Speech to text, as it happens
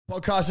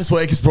Podcast this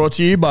week is brought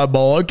to you by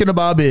Bloke and a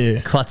Bar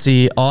Beer.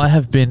 Clutzy, I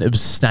have been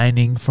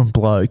abstaining from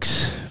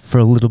blokes for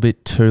a little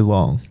bit too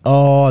long.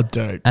 Oh,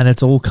 dude. And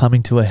it's all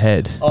coming to a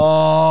head.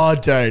 Oh,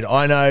 dude.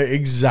 I know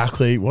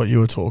exactly what you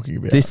were talking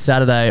about. This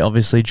Saturday,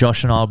 obviously,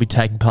 Josh and I will be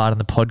taking part in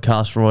the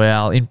Podcast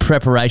Royale. In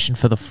preparation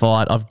for the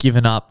fight, I've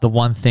given up the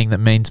one thing that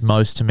means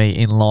most to me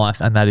in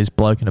life, and that is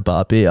Bloke and a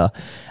Bar Beer.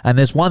 And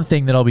there's one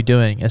thing that I'll be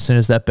doing as soon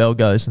as that bell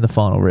goes in the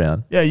final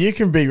round. Yeah, you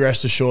can be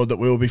rest assured that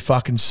we will be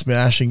fucking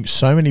smashing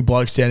so many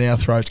blokes down our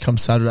throats come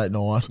Saturday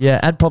night. Yeah,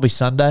 and probably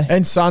Sunday.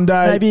 And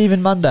Sunday. Maybe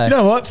even Monday. You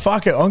know what?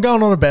 Fuck it. I'm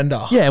going on a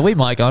bender. Yeah, we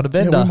might go on a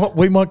bender. Yeah,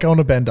 we might go on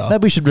a bender.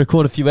 Maybe we should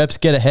record a few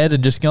eps, get ahead,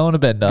 and just go on a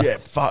bender. Yeah,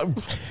 fuck.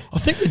 I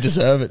think we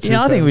deserve it.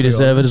 Yeah, I think we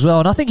deserve it as well.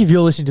 And I think if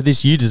you're listening to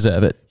this, you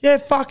deserve it. Yeah,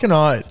 fucking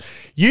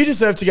oath. You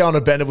deserve to go on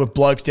a bender with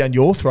blokes down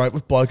your throat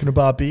with Bloke and a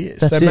Bar Beer.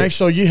 That's so it. make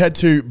sure you head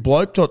to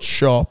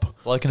bloke.shop.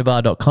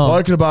 Blokeandabar.com.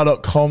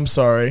 Blokeandabar.com,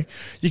 sorry.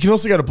 You can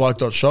also go to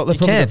bloke.shop. They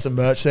probably can. got some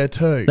merch there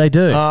too. They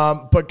do.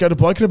 But go to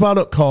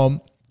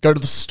blokeandabar.com, go to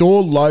the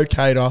store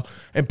locator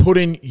and put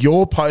in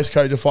your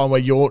postcode to find where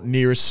your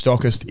nearest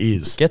stockist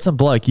is. Get some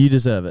bloke. You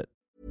deserve it.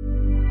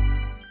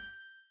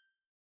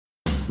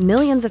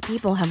 Millions of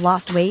people have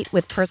lost weight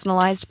with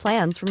personalized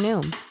plans from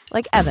Noom.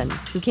 Like Evan,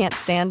 who can't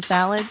stand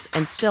salads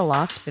and still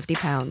lost 50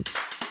 pounds.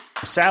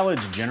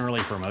 Salads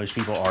generally for most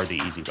people are the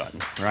easy button,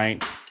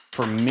 right?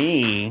 For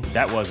me,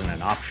 that wasn't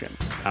an option.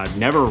 I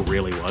never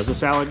really was a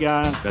salad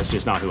guy. That's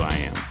just not who I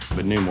am.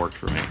 But Noom worked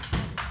for me.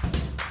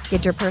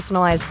 Get your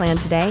personalized plan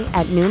today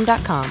at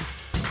Noom.com.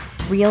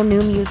 Real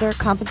Noom user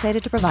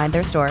compensated to provide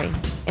their story.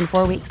 In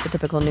 4 weeks, the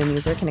typical Noom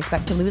user can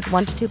expect to lose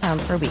 1 to 2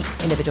 pounds per week.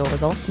 Individual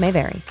results may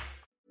vary.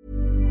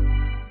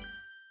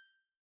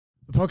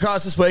 The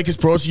podcast this week is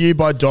brought to you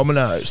by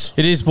Domino's.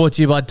 It is brought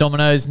to you by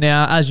Domino's.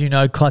 Now, as you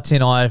know, Clutzy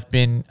and I have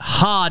been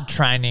hard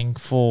training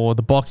for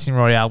the Boxing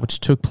Royale, which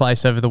took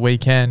place over the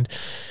weekend.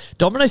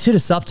 Domino's hit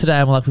us up today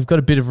and we're like, we've got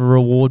a bit of a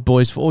reward,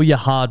 boys, for all your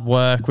hard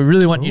work. We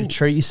really want you to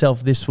treat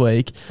yourself this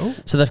week.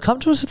 So they've come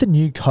to us with a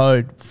new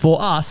code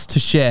for us to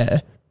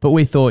share, but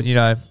we thought,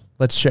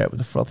 let's share it with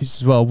the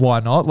frothies as well. Why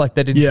not? Like,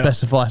 they didn't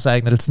specify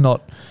saying that it's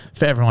not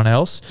for everyone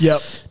else.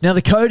 Yep. Now,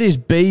 the code is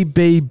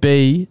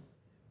BBB.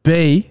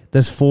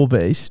 There's 4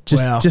 B's.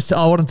 Just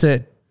I wanted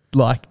to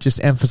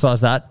just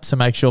emphasize that to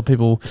make sure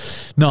people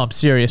know I'm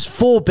serious.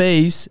 4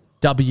 B's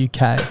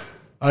WK,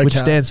 which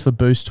stands for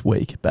Boost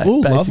Week.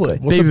 Basically, lovely.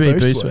 What's a BBB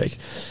Boost Week.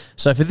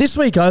 So for this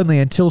week only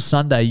until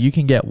Sunday, you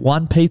can get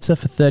 1 pizza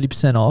for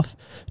 30% off,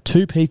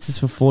 2 pizzas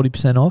for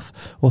 40% off,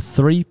 or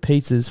 3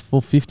 pizzas for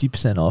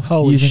 50% off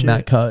using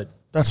that code.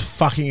 That's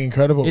fucking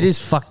incredible. It is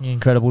fucking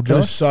incredible, That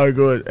Josh. is so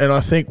good. And I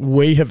think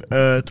we have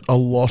earned a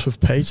lot of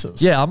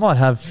pizzas. Yeah, I might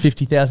have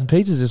 50,000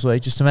 pizzas this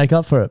week just to make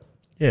up for it.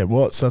 Yeah,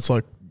 what? So that's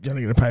like, you're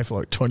only going to pay for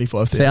like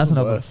 25,000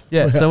 of them. worth.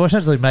 Yeah, so we're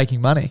essentially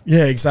making money.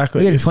 Yeah, exactly.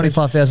 We're getting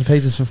 25,000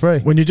 pizzas for free.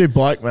 When you do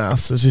bike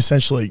maths, it's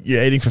essentially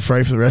you're eating for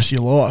free for the rest of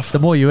your life. The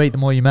more you eat, the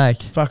more you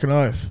make. Fucking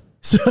oath.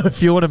 So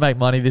if you want to make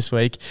money this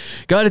week,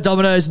 go to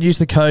Domino's and use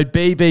the code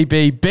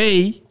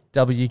BBBBWK.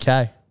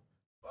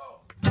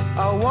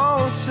 I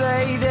won't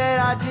say that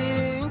I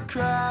didn't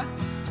cry,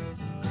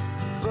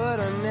 but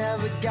I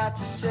never got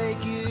to say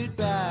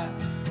goodbye.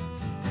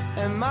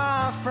 And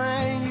my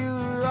friend, you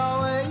were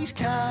always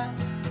kind.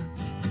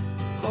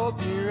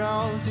 Hope you're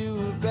on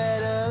to a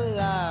better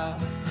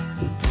life.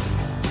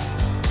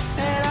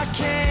 And I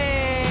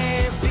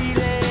can't be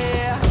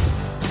there.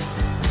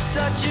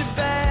 Such a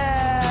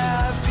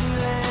bad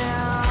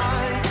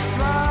feeling. It's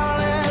small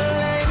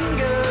and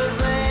lingers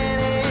in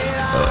it.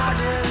 I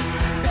just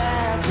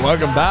pass.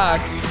 Welcome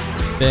back.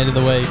 Band of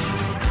the week.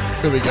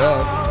 Here we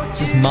go.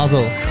 This is Muzzle,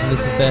 and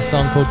this is their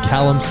song called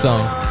Callum's Song.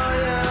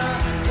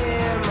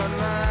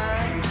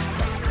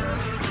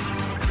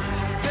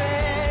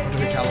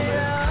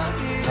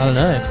 I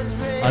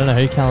don't know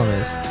who Callum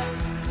is.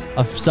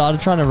 I've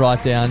started trying to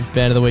write down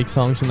Band of the Week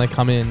songs when they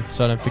come in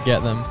so I don't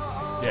forget them.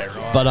 Yeah,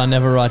 right. But I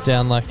never write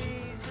down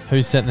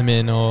who sent them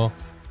in or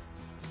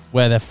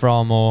where they're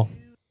from or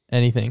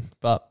anything.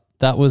 But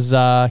that was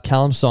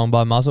Callum's Song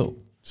by Muzzle.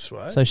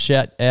 Sweet. So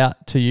shout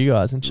out to you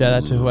guys and shout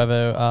out to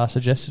whoever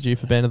suggested you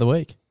for Band of the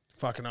Week.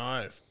 Fucking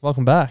oath.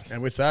 Welcome back.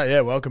 And with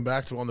that, welcome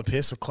back to On the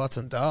Piss with Klutz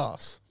and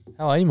Das.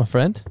 How are you, my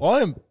friend?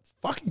 I am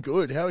fucking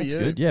good. How are That's you?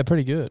 good. Yeah,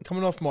 pretty good.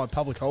 Coming off my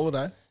public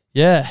holiday.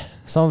 Yeah,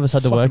 some of us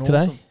had to work Fucking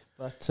today, awesome.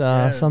 but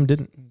Yeah. some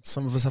didn't.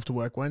 Some of us have to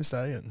work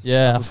Wednesday. And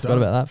Yeah, I others forgot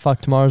don't. about that. Fuck,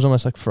 tomorrow's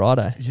almost like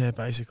Friday. Yeah,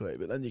 basically.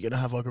 But then you're going to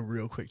have like a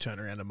real quick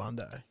turnaround on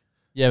Monday.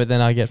 Yeah, but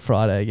then I get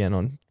Friday again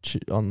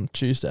on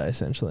Tuesday,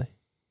 essentially.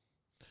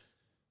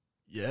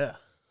 Yeah.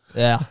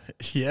 Yeah,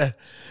 Yeah.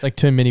 it's like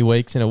 2 mini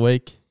weeks in a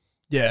week.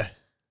 Yeah.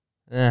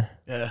 Yeah,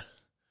 Yeah.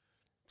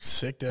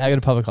 Sick, dude. I go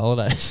to public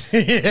holidays.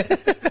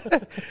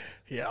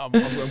 Yeah, I'm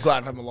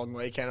glad I had a long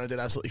weekend. I did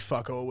absolutely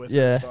fuck all with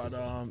Yeah. it.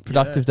 But,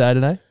 Productive day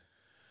today.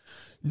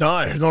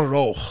 No, not at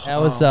all.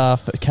 How was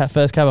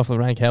first cab off the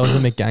rank? How was the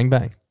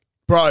McGangbang?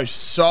 Bro,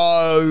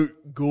 so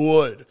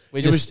good.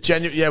 We It was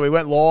genuine. Yeah, we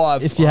went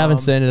live. If you haven't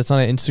seen it, it's on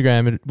our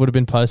Instagram. It would have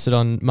been posted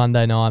on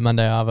Monday night,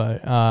 Monday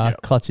Arvo.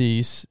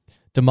 Clutzy's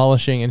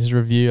demolishing in his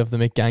review of the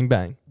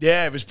McGangbang.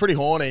 Yeah, it was pretty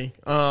horny.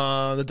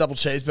 The double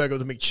cheeseburger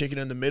with the McChicken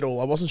in the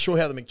middle. I wasn't sure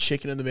how the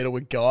McChicken in the middle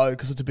would go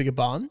because it's a bigger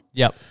bun.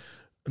 Yep.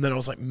 And then I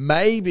was like,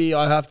 maybe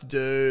I have to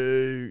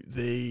do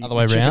the Other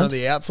way chicken round? on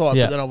the outside.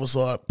 Yeah. But then I was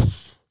like,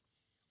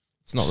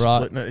 It's not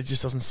right. splitting it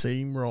just doesn't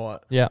seem right.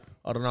 Yeah.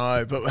 I don't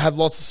know. But we had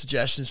lots of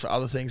suggestions for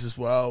other things as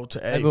well to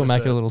eat. Maybe we'll with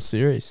make it. a little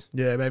series.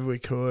 Yeah, maybe we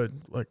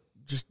could. Like,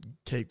 just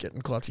keep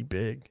getting Klutzy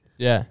big.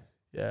 Yeah.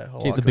 Yeah. I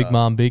Keep like the big that.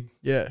 mom big.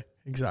 Yeah,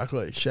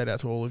 exactly. Shout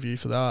out to all of you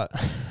for that.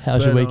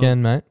 How's your But,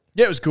 weekend, mate?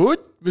 Yeah, it was good.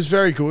 It was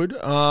very good.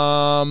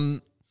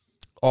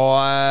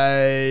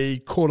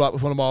 I caught up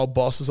with one of my old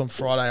bosses on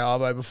Friday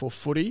arvo before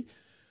footy.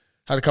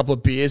 Had a couple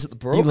of beers at the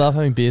Brook. You love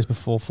having beers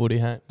before footy,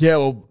 hey? Yeah,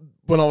 well,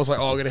 when I was like,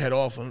 I'm going to head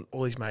off, and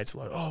all these mates are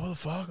like, oh, what the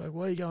fuck? Like,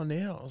 where are you going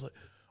now? I was like,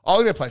 oh,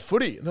 I'm going to play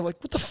footy. And they're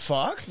like, what the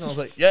fuck? And I was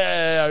like,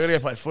 yeah, I'm going to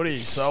go play footy.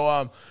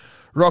 So,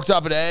 rocked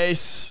up at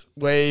Ace.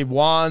 We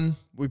won.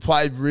 We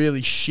played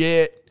really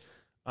shit.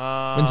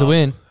 Win's a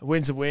win. A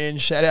win's a win.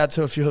 Shout out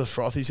to a few of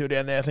the frothies who were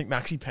down there. I think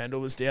Maxi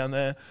Pendle was down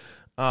there.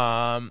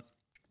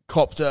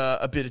 Copped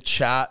a bit of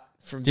chat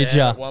from Did Dan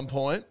ya? at one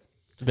point.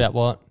 About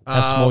what?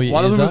 How small your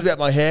One of ears them was are? about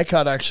my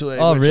haircut, actually.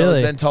 Oh, which I was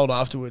really? then told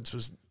afterwards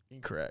was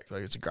incorrect.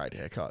 Like, it's a great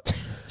haircut.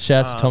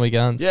 Shout out to Tommy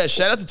Guns. Yeah,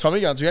 shout out to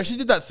Tommy Guns. We actually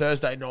did that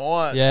Thursday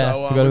night. Yeah,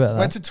 so, forgot about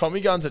went that. to Tommy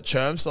Guns at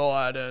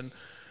Chermside and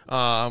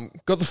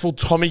got the full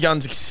Tommy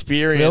Guns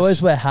experience. We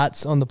always wear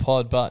hats on the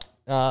pod, but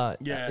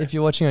Yeah. if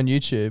you're watching on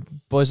YouTube,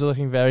 boys are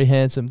looking very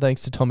handsome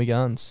thanks to Tommy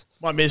Guns.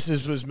 My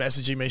missus was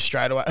messaging me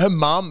straight away. Her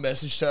mum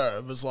messaged her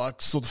and was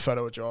like, saw the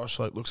photo of Josh,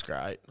 like, looks great.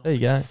 I was There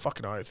you like, go.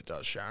 Fucking oath it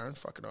does, Sharon.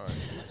 Fucking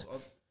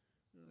oath.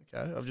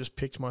 Okay, I've just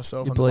picked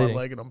myself You're under my bleeding.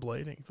 leg and I'm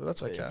bleeding, but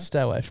that's okay.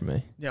 Stay away from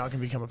me. Now I can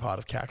become a part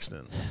of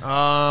Caxton.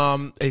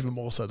 Even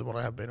more so than what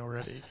I have been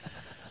already.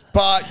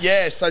 But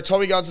yeah, so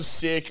Tommy Guns is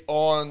sick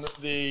on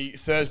the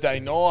Thursday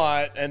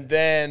night, and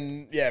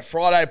then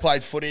Friday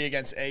played footy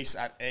against East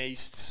at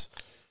Easts.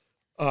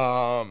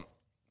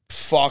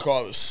 Fuck,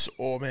 I was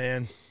sore,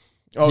 man.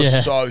 I was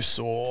Yeah. so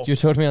sore. You were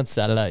talking to me on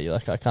Saturday. You're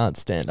like, I can't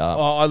stand up.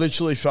 I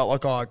literally felt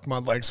like my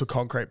legs were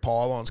concrete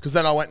pylons, because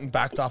then I went and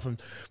backed up and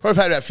probably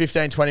played about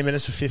 15, 20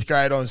 minutes for fifth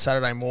grade on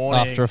Saturday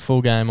morning. After a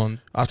full game on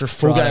After a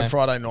full Friday. game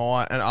Friday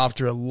night, and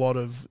after a lot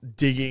of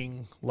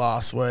digging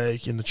last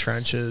week in the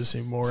trenches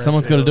in Moorhead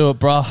Someone's got to Field.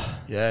 do it, bruh.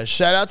 Yeah,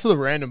 shout out to the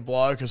random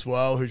bloke as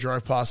well who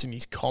drove past in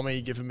his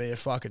commie giving me a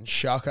fucking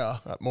shucker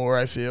at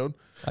Moray Field.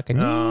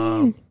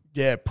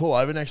 Yeah, pull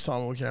over next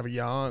time and we can have a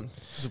yarn.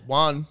 'Cause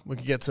one, we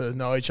can get to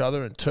know each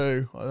other, and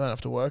two, I don't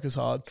have to work as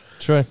hard.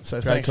 True. So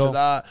Great thanks call. for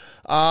that.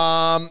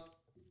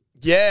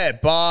 Yeah,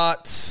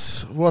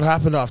 but what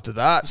happened after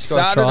that?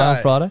 Got a try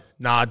on Friday?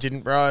 Nah, I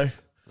didn't, bro.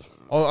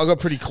 I got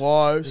pretty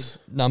close.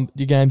 Your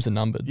games are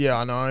numbered. Yeah,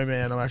 I know,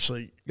 man. I'm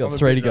actually Got I'm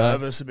 3 a to bit go.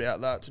 nervous about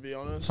that, to be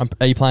honest.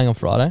 Are you playing on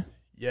Friday?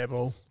 Yeah,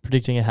 ball.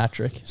 Predicting a hat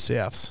trick.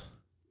 Souths.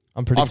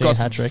 I'm I've predicting got a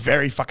some hat trick.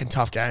 very fucking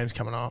tough games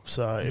coming up.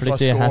 So if I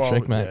Predicting a score,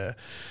 hat-trick, mate.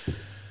 yeah,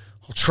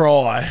 I'll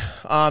try.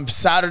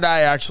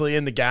 Saturday, actually,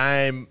 in the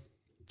game,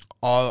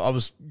 I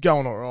was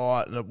going all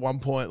right. And at one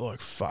point,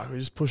 like, fuck, we were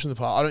just pushing the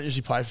part. I don't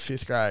usually play for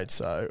fifth grade,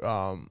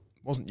 so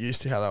wasn't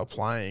used to how they were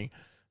playing.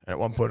 And at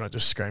one point, I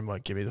just screamed,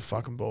 like, give me the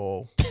fucking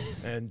ball.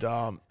 And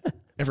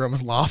everyone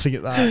was laughing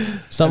at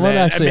that. Someone and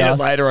then actually a minute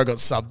asked- later, I got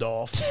subbed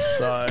off.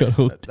 So Got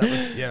hooked. that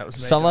was me.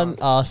 Someone done.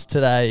 asked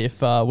today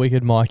if we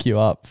could mic you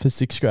up for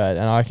 6th grade,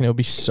 and I reckon it'll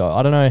be so.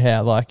 I don't know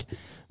how, like,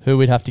 who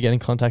we'd have to get in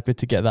contact with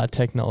to get that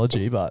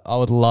technology, but I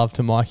would love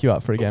to mic you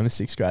up for a game of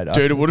 6th grade.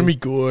 Dude, it wouldn't be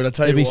good. I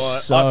tell you It'd be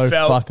what, so I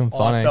felt fucking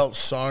funny. I felt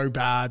so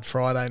bad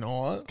Friday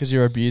night. Because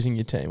you're abusing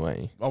your team, weren't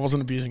you? I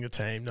wasn't abusing a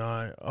team.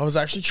 No, I was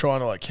actually trying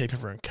to like keep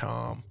everyone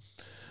calm.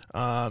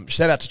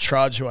 Shout out to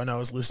Trudge, who I know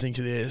is listening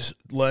to this.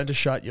 Learn to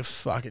shut your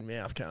fucking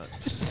mouth, cunt.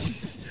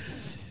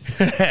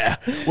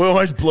 We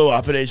almost blew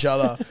up at each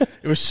other.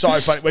 It was so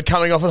funny. We're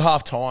coming off at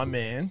half time,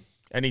 man,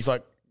 and he's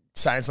like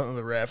saying something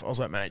to the ref. I was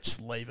like, mate,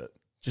 just leave it.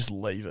 Just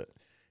leave it.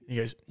 He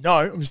goes, no,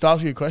 I'm just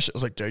asking you a question. I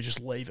was like, dude, just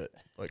leave it.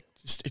 Like,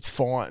 it's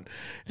fine.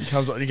 He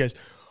comes up and he goes,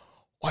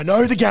 I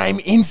know the game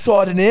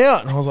inside and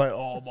out. And I was like,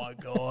 oh my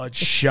God,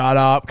 shut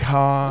up,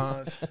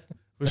 cunt. It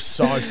was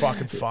so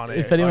fucking funny.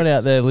 If anyone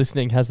out there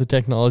listening has the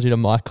technology to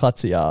mic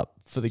Klutzy up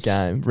for the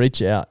game,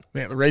 reach out.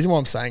 Man, the reason why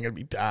I'm saying it'd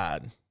be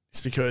bad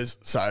is because,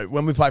 so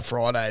when we play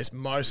Fridays,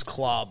 most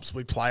clubs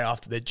we play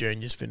after their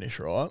juniors finish,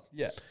 right?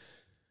 Yeah.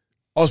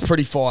 I was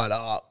pretty fired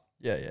up.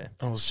 Yeah.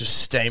 I was just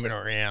steaming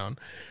around.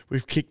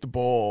 We've kicked the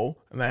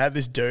ball, and they had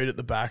this dude at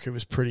the back who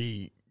was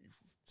pretty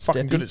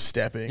fucking Steppy? good at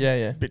stepping. Yeah.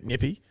 A bit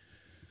nippy.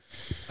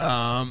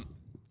 I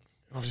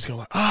was just going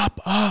like, up.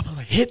 I was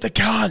like, hit the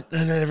cunt.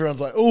 And then everyone's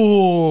like,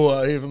 oh,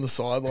 I hear from the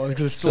sideline because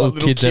there's still like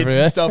little kids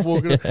everywhere. and stuff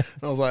walking. And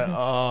I was like,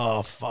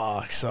 oh,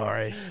 fuck,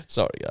 sorry.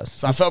 Sorry, guys.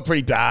 So I felt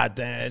pretty bad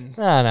then.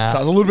 Nah. So I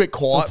was a little bit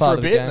quiet part for a of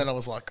the bit, game. and then I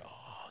was like,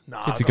 oh,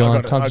 nah. Kids are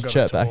gone. Time to gotta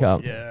chirp back talk.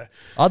 up. Yeah.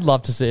 I'd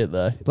love to see it,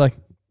 though. Like,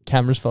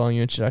 cameras following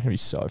you and shit, that can be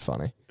so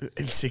funny.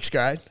 In 6th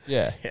grade?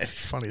 Yeah. Yeah,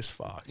 it's funny as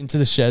fuck. Into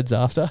the sheds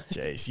after.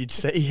 Jeez, you'd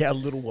see how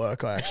little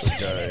work I actually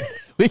do.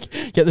 We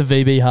get the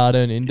VB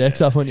hard-earned index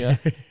up on you.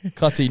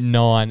 Clutzy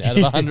 9 out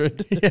of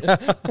 100. Yeah,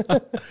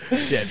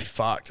 it'd be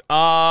fucked.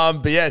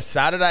 But yeah,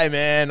 Saturday,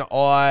 man,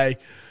 I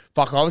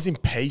was in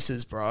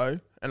pieces, bro.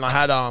 And I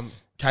had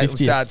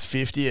Caitlin's 50th. dad's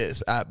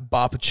 50th at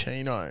Bar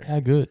Pacino. How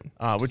good.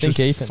 Which Think was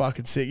Ethan.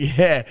 fucking sick.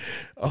 Yeah.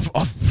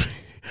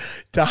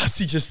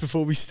 Darcy, just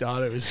before we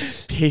started, was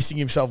pissing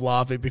himself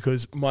laughing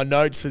because my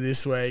notes for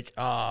this week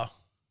are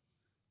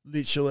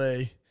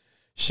literally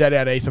shout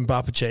out Ethan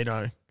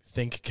Barpacino,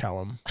 think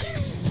Callum.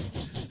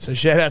 So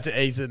shout out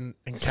to Ethan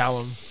and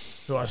Callum,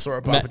 who I saw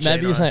at Barpacino.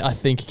 Maybe you're saying, I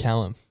think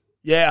Callum.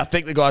 Yeah, I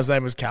think the guy's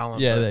name was Callum.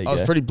 Yeah, but there you I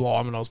was go. pretty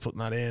blind when I was putting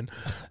that in.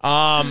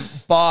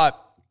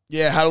 But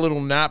yeah, had a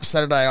little nap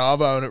Saturday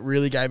arvo, and it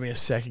really gave me a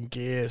second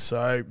gear.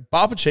 So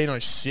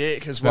Barpacino's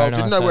sick as well. Very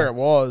Didn't nice, know where it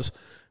was.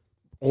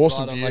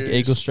 Awesome Right on, views. like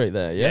Eagle Street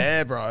there, yeah?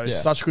 Yeah, bro. Yeah.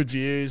 Such good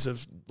views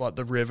of like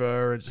the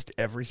river and just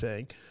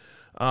everything.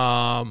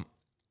 Had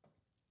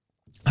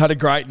a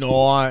great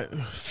night. A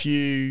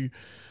few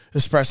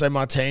espresso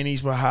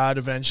martinis were had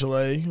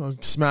eventually. I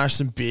smashed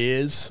some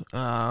beers.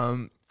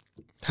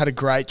 Had a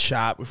great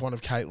chat with one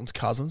of Caitlin's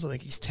cousins. I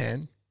think he's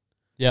 10.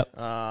 Yep.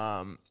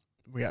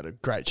 We had a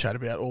great chat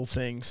about all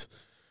things,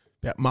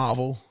 about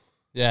Marvel.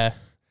 Yeah.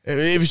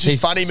 It was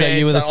just funny, so man.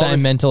 you were the So I same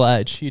was- mental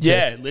age. You two?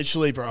 Yeah,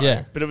 literally, bro.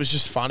 Yeah. But it was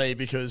just funny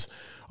because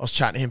I was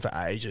chatting to him for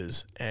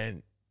ages,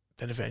 and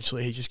then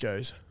eventually he just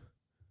goes,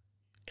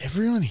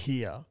 everyone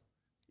here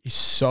is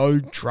so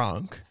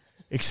drunk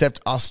except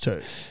us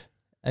two.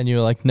 And you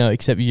were like, no,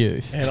 except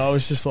you. And I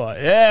was just like,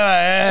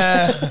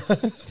 yeah.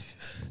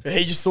 And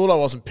he just thought I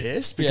wasn't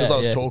pissed because Yeah, I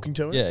was yeah. talking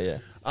to him. Yeah, yeah.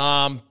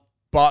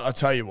 But I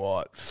tell you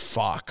what,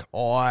 fuck.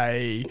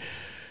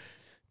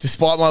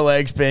 Despite my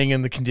legs being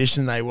in the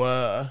condition they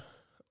were,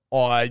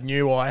 I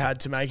knew I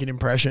had to make an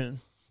impression,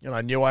 and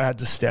I knew I had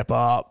to step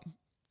up,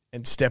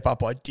 and step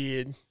up I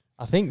did.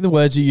 I think the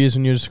words you used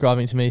when you were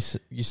describing it to me,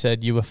 you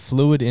said you were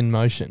fluid in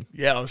motion.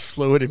 Yeah, I was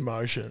fluid in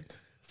motion.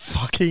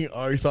 Fucking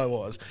oath I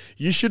was.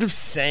 You should have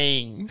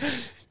seen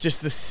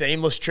just the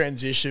seamless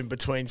transition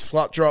between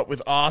slut drop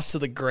with ass to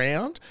the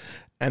ground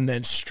and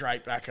then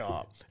straight back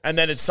up. And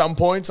then at some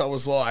points I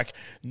was like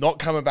not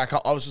coming back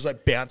up. I was just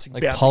like bouncing,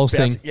 Like bouncing, pulsing.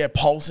 bouncing. Yeah,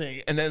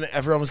 pulsing. And then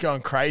everyone was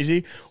going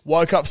crazy.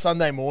 Woke up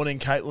Sunday morning,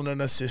 Caitlin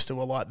and her sister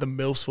were like, the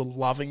MILFs were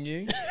loving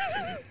you.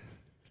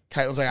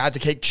 Caitlin's like, I had to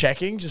keep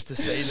checking just to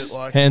see that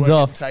like Hands you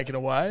weren't off. getting taken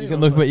away. You And can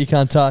I was look, but you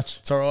can't touch.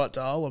 it's all right,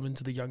 Dale. I'm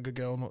into the younger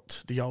girl,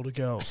 not the older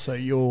girl. So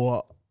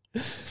you're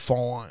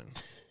fine.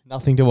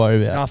 Nothing to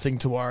worry about. Nothing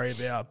to worry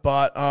about.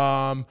 But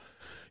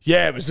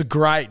yeah, it was a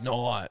great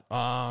night.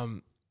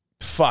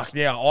 Fuck,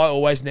 yeah, I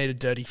always need a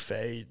dirty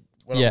feed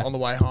when Yeah. I'm on the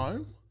way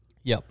home.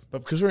 Yep. But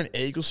because we're in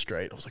Eagle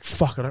Street, I was like,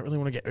 fuck, I don't really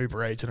want to get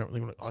Uber Eats. I don't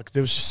really want to, like,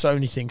 there was just so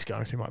many things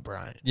going through my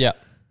brain.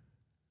 Yep.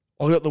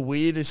 I got the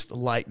weirdest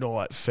late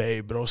night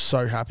feed, but I was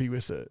so happy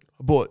with it.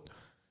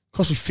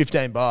 Cost me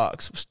 $15.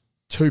 It was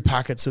 2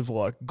 packets of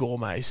like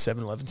gourmet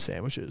 7-Eleven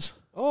sandwiches.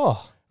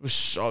 Oh, It was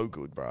so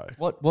good, bro.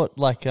 what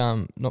like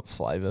not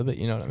flavour, but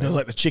you know what I There mean. was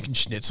like the chicken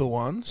schnitzel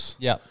ones.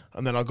 Yep.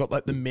 And then I got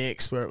like the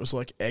mix where it was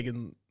like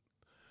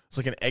it's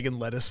like an egg and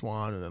lettuce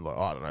one, and then like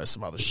I don't know,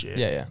 some other shit.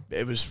 Yeah,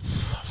 It was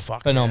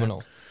fuck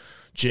Phenomenal. man.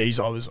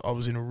 Jeez, I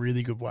was in a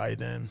really good way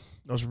then.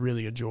 I was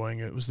really enjoying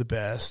it. It was the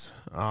best.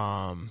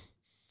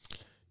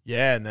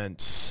 Yeah, and then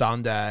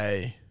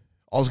Sunday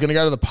I was gonna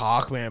go to the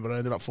park, man, but I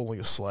ended up falling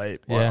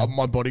asleep. Yeah.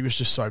 My body was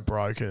just so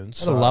broken. What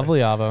So a lovely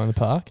arvo in the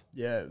park.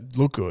 yeah,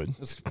 looked good.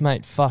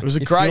 Mate, fuck. It was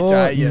a if great you're day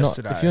not-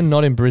 yesterday. If you're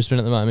not in Brisbane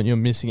at the moment, you're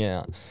missing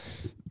out.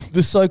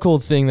 The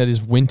so-called thing that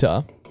is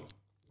winter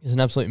is an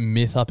absolute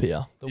myth up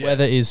here. The Yeah.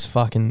 weather is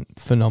fucking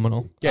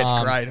phenomenal. Yeah,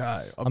 it's great,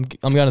 hey. I'm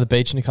going to the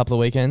beach in a couple of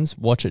weekends.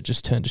 Watch it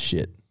just turn to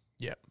shit.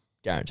 Yeah.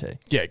 Guarantee.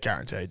 Yeah,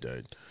 guaranteed,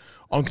 dude.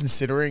 I'm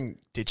considering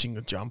ditching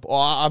the jumper. Oh,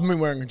 I haven't been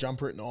wearing a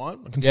jumper at night.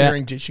 I'm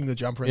considering ditching the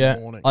jumper in Yeah.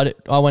 the morning.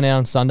 I went out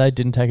on Sunday,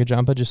 didn't take a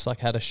jumper, just like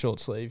had a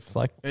short sleeve,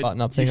 like It-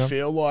 button-up you thing on.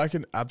 feel like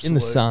an absolute In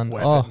the sun.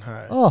 weapon,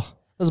 hey?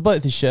 There's a bloke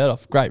with his shirt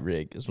off. Great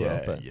rig as well.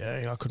 Yeah, But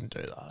yeah, I couldn't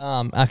do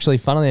that. Actually,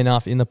 funnily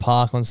enough, in the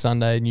park on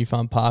Sunday, New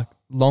Farm Park,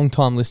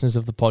 long-time listeners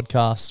of the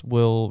podcast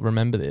will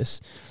remember this.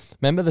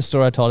 Remember the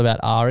story I told about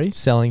Ari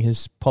selling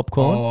his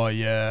popcorn? Oh,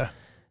 yeah.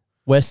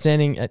 We're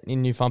standing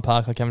in New Farm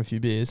Park, like having a few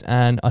beers,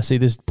 and I see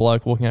this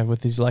bloke walking over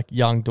with his like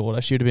young daughter.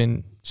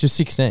 She's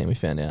 16, we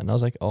found out. And I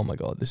was like, oh my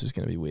God, this is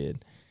going to be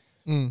weird.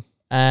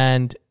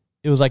 And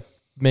it was like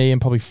me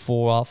and probably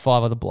 4 or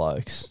 5 other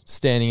blokes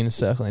standing in a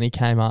circle, and he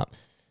came up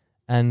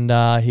and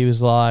he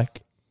was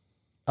like,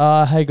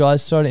 hey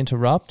guys, sorry to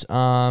interrupt.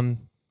 I'm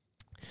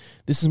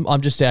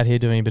just out here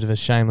doing a bit of a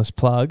shameless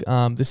plug.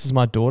 This is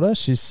my daughter.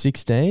 She's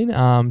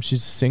 16.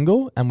 She's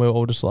single, and we're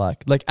all just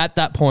like at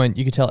that point,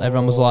 you could tell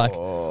everyone was like,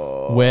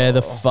 where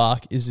the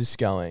fuck is this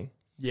going?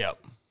 Yep.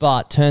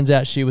 But turns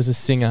out she was a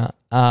singer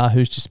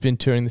who's just been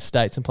touring the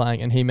States and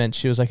playing, and he meant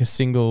she was like a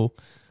single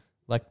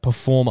like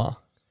performer.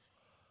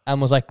 and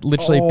was like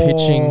literally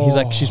pitching. He's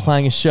like, she's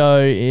playing a show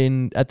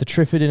at the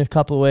Triffid in a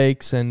couple of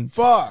weeks. And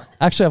Fuck.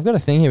 actually, I've got a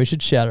thing here. We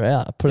should shout her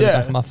out. I put it Yeah.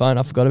 back on my phone.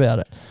 I forgot about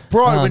it.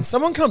 Bro, when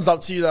someone comes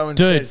up to you though and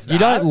Dude, says that, you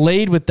don't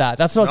lead with that.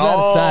 That's what I was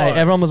about to say.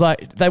 No. Everyone was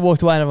like, they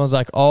walked away and everyone was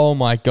like, oh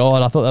my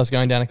God, I thought that was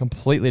going down a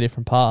completely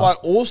different path. like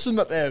awesome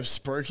that they're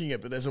spruiking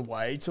it, but there's a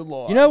way to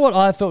like. You know what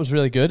I thought was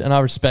really good, and I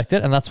respect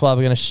it, and that's why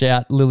we're going to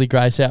shout Lily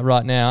Grace out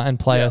right now and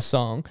play her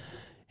song.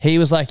 He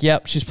was like,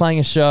 yep, she's playing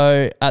a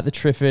show at the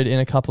Triffid in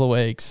a couple of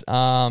weeks.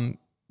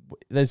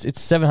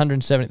 It's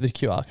 770. The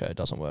QR code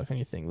doesn't work on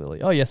your thing,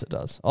 Lily. Oh, yes, it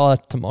does. Oh,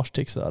 that's to Mosh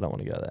Ticks, though. I don't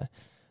want to go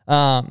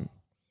there.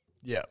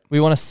 Yeah. We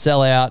want to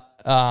sell out.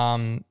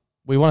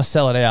 We want to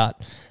sell it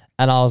out.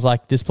 And I was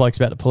like, this bloke's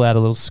about to pull out a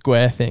little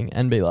square thing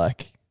and be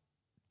like,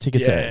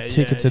 tickets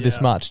are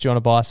this much. Do you want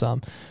to buy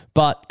some?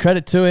 But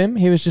credit to him,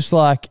 he was just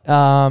like,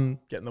 Getting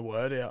the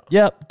word out.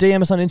 yep,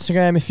 DM us on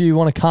Instagram if you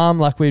want to come.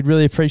 Like, we'd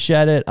really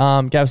appreciate it.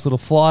 Gave us a little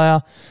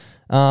flyer.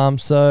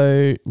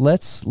 So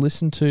let's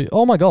listen to.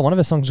 Oh my God, one of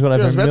her songs got Dude, I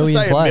over was a about to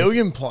million say plays. a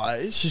million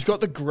plays. She's got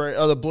the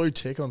blue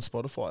tick on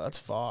Spotify. That's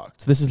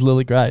fucked. So this is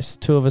Lily Grace.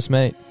 Two of us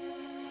meet.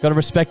 Got to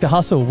respect the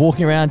hustle.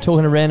 Walking around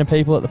talking to random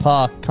people at the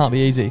park can't be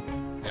easy.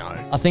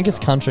 No. I think it's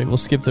country. We'll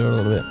skip through it a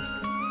little bit.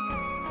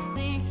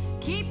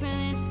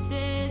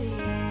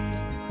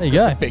 There you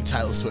go. Big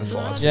Taylor Swift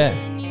vibes. Yeah.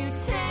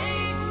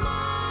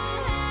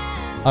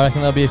 I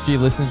reckon there'll be a few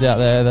listeners out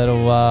there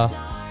that'll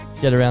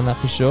get around that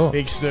for sure.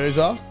 Big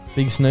snoozer.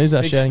 Big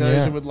snoozer Big shouting you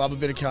snoozer out. would love a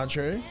bit of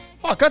country.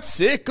 Fuck, that's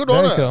sick. Good Very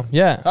on her. cool.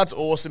 Yeah. That's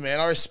awesome, man.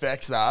 I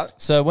respect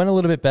that. So it went a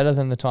little bit better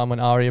than the time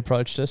when Ari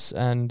approached us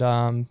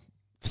and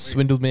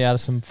swindled me out of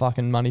some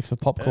fucking money for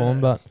popcorn,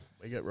 but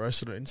We get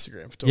roasted on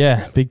Instagram for talking yeah,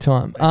 about it. big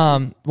time.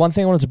 One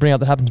thing I wanted to bring up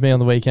that happened to me on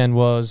the weekend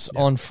was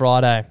on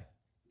Friday.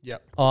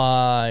 Yep.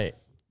 I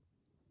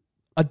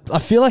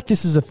feel like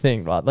this is a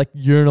thing, right? Like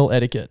urinal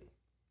etiquette.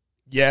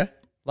 Yeah.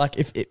 Like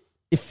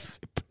if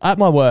at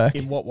my work,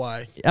 In what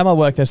way?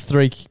 there's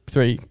three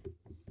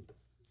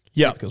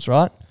Yeah. cubicles,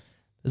 right?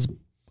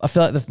 I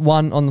feel like the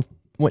one on the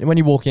when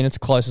you walk in, it's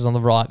closest on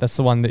the right. That's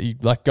the one that you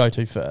like go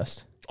to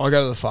first. I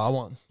go to the far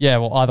one. Yeah,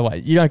 well, either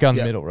way, you don't go in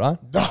the Yeah. middle, right?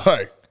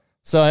 No.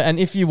 So, and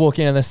if you walk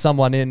in and there's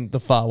someone in the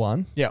far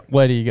one, Yeah.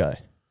 where do you go?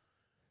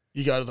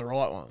 You go to the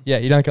right one. Yeah,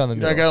 you don't go in the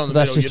You middle. don't go in the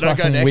That's middle. You just don't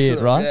go fucking next weird, to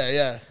them. right? Yeah,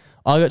 yeah.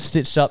 I got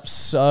stitched up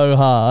so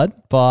hard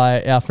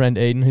by our friend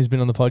Eden, who's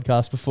been on the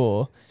podcast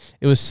before.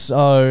 It was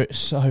so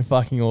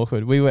fucking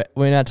awkward. We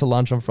went out to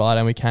lunch on Friday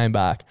and we came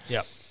back.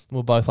 Yep. We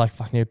were both like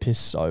fucking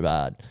pissed so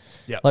bad.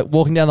 Yep. Like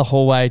walking down the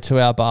hallway to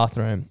our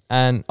bathroom,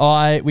 and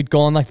we'd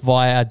gone like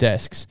via our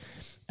desks,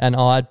 and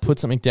I'd put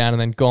something down and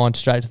then gone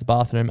straight to the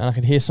bathroom, and I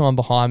could hear someone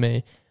behind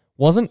me.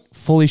 Wasn't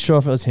fully sure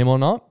if it was him or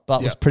not,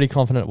 but was Yep. pretty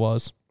confident it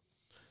was.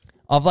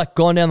 I've like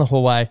gone down the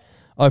hallway,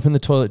 opened the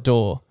toilet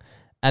door,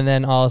 and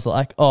then I was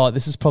like, oh,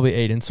 this is probably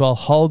Eden. So I'll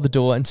hold the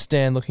door and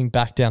stand looking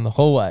back down the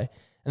hallway.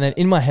 And then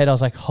in my head, I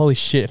was like, holy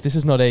shit, if this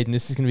is not Eden,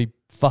 this is going to be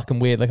fucking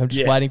weird. Like I'm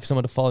just Yeah. waiting for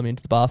someone to follow me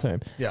into the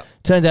bathroom. Yeah.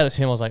 Turns out it's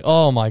him. I was like,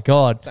 oh my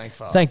God.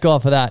 Thank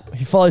God for that.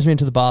 He follows me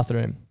into the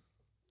bathroom.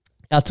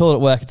 Our toilet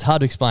at work, it's hard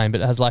to explain,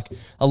 but it has like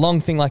a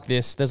long thing like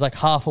this. There's like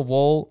half a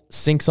wall,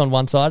 sinks on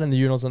one side and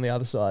the urinals on the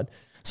other side.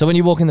 So when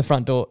you walk in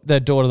the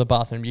door to the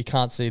bathroom, you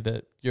can't see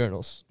the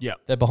urinals. Yeah.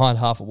 They're behind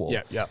half a wall.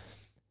 Yeah. Yeah.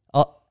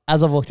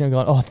 As I've walked in, I'm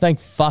going, oh,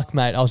 thank fuck,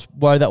 mate. I was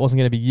worried that wasn't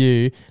going to be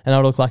you, and I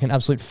look like an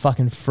absolute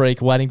fucking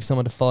freak waiting for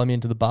someone to follow me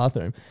into the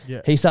bathroom.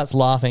 Yeah. He starts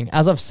laughing.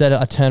 As I've said it,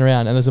 I turn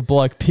around, and there's a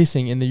bloke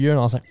pissing in the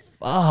urinal. I was like,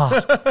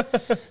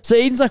 fuck. So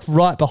Eden's like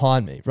right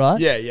behind me, right?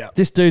 Yeah, yeah.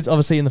 This dude's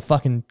obviously in the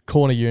fucking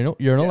corner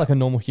urinal like a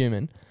normal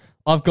human.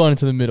 I've gone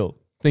into the middle,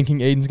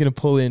 thinking Eden's going to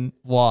pull in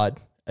wide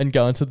and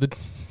go into the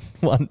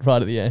one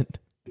right at the end.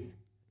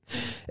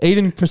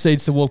 Eden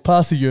proceeds to walk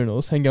past the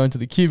urinals and go into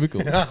the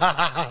cubicle.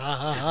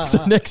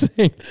 So next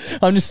thing,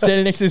 I'm just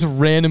standing next to this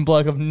random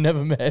bloke I've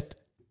never met.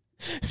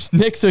 Just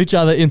next to each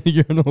other in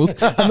the urinals,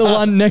 and the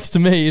one next to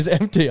me is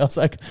empty. I was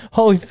like,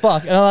 holy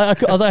fuck. And I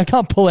was like, I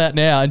can't pull out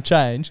now and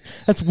change.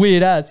 That's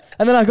weird as.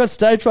 And then I got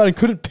stage fright and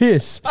couldn't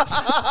piss. So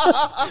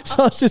I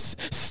was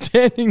just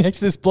standing next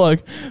to this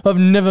bloke I've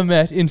never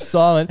met in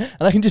silent,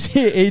 and I can just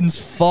hear Eden's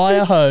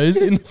fire hose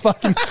in the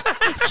fucking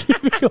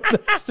cubicle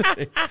next to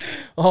me.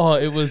 Oh,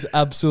 it was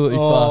absolutely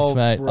fucked,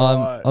 mate.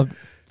 right. I'm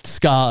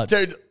scarred.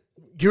 Dude,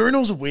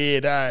 urinals are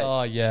weird, eh?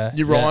 Oh, yeah.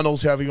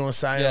 Urinals, however you want to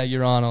say Yeah, it.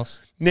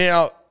 urinals.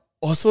 Now,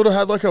 I sort of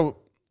had like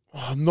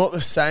not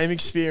the same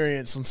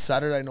experience on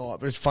Saturday night,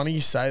 but it's funny you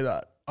say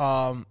that.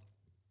 I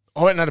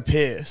went and had a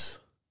piss.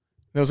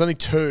 There was only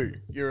 2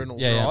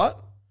 urinals, Yeah, yeah. right?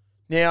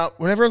 Now,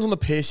 when everyone's on the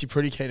piss, you're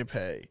pretty keen to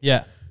pee.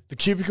 Yeah. The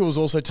cubicle was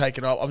also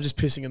taken up. I'm just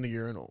pissing in the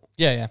urinal.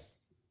 Yeah, yeah.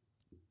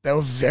 They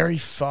were very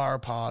far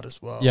apart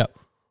as well. Yep.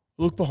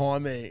 Look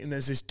behind me, and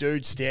there's this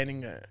dude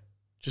standing there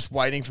just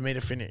waiting for me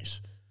to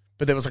finish.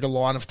 But there was like a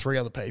line of 3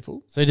 other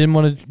people. So he didn't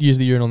want to use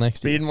the urinal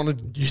next to But you? he didn't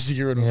want to use the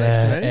urinal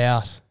next to me.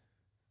 Out.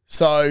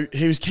 So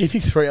he was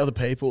keeping 3 other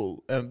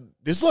people.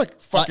 This is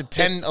like fucking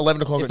 10,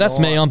 11 o'clock If at that's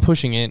night. me, I'm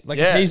pushing in. Like,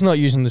 Yeah. if he's not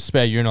using the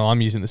spare urinal,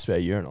 I'm using the spare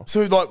urinal.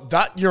 So like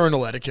that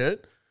urinal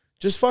etiquette,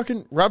 just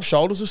fucking rub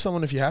shoulders with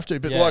someone if you have to.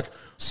 But Yeah.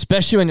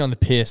 Especially when you're on the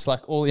piss,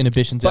 like all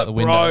inhibitions out the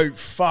window. bro,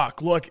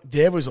 fuck, like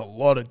there was a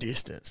lot of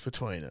distance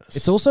between us.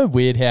 It's also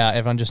weird how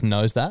everyone just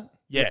knows that.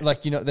 Yeah.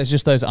 Like, there's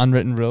just those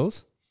unwritten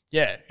rules.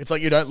 Yeah, it's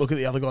like you don't look at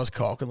the other guy's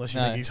cock unless you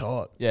No. think he's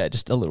hot. Yeah,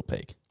 just a little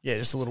peek. Yeah,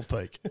 just a little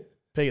peek.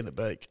 Peek in the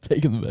beak.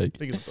 Peek in the beak.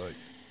 Peek in the beak.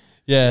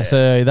 Yeah,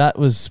 so that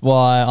was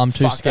why I'm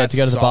too Fuck, scared to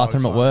go to that's the so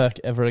bathroom at funny. work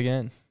ever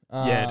again.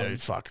 Yeah, dude,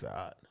 fuck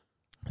that.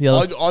 The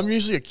other, I'm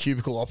usually a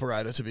cubicle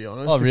operator, to be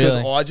honest. Oh, because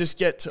really? I just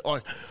get to, I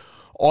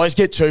always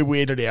get too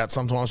weirded out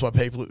sometimes by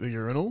people at the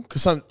urinal.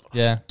 Because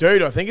yeah.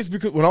 dude, I think it's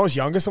because when I was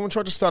younger, someone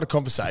tried to start a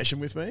conversation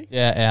with me.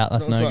 Yeah, out.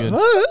 That's I was no like,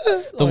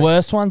 good. The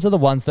worst ones are the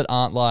ones that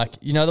aren't like,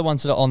 the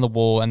ones that are on the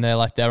wall and they're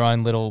like their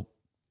own little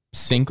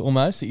sink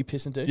almost that you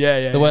piss into.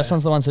 Yeah. The worst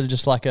ones are the ones that are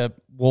just like a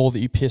wall that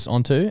you piss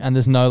onto and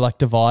there's no like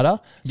divider.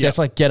 So you have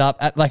to like get up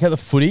at the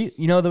footy.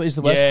 Is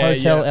the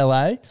West Hotel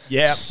LA.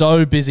 Yeah.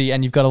 So busy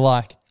and you've got to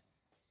like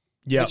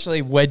Yeah.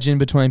 literally wedge in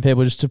between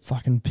people just to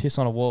fucking piss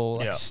on a wall,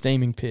 like Yeah.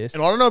 steaming piss.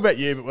 And I don't know about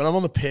you, but when I'm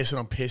on the piss and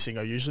I'm pissing,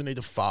 I usually need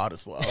to fart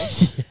as well.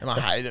 And I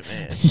hate it,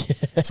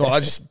 man. So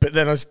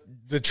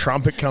the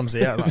trumpet comes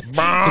out. Like, The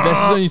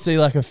best is when you see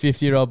like a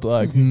 50-year-old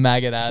bloke,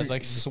 maggot ass,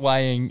 like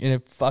swaying in a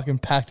fucking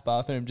packed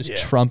bathroom, just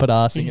trumpet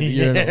assing in the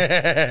urinal.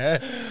 I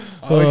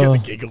get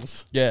the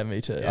giggles. Yeah, me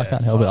too. I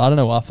can't help it. I don't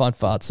know why I find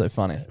farts so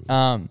funny.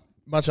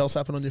 Much else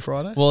happened on your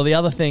Friday? Well, the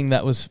other thing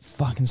that was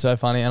fucking so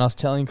funny, and I was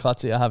telling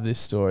Clutzy I have this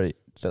story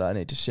that I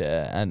need to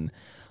share, and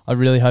I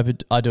really hope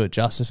I do it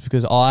justice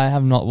because I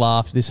have not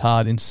laughed this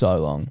hard in so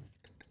long.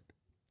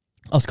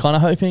 I was kind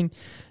of hoping,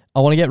 I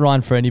want to get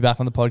Ryan Friendly back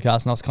on the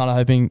podcast, and I was kind of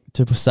hoping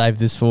to save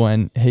this for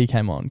when he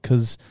came on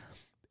because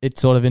it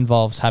sort of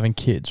involves having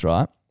kids,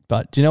 right?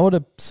 But do you know what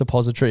a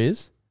suppository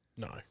is?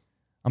 No.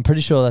 I'm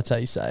pretty sure that's how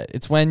you say it.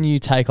 It's when you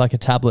take like a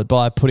tablet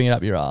by putting it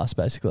up your ass,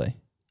 basically.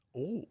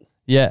 Ooh.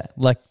 Yeah,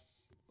 like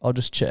I'll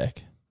just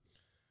check.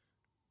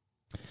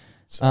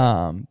 So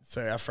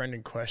our friend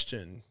in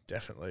question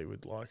definitely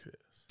would like this.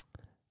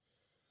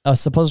 A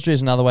suppository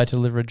is another way to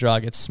deliver a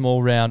drug. It's a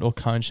small, round, or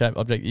cone-shaped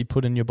object that you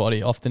put in your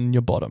body, often in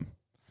your bottom.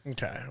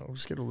 Okay, I'll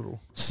just get a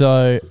little.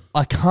 So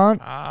I can't.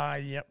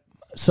 Yep.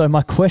 So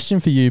my question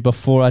for you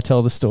before I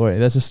tell the story,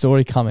 there's a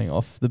story coming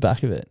off the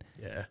back of it.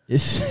 Yeah.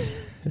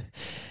 Is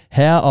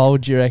how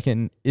old do you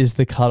reckon is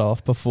the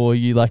cutoff before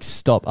you like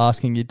stop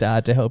asking your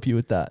dad to help you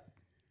with that?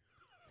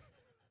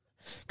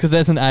 Because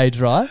there's an age,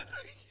 right?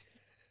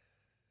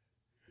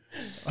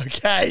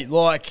 Okay,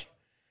 like,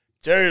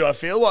 dude, I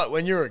feel like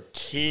when you're a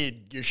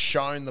kid, you're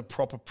shown the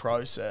proper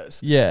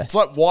process. Yeah. It's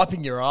like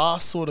wiping your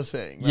ass sort of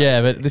thing.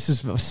 Yeah, but this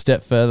is a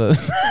step further.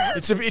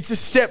 It's a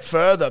step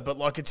further, but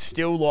like it's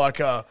still like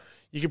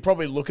you could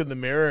probably look in the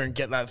mirror and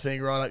get that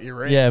thing right up your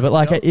rear. Yeah, but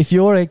like if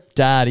you're a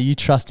dad, are you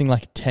trusting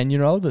like a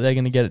 10-year-old that they're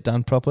going to get it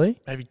done properly?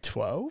 Maybe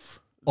 12.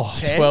 Oh,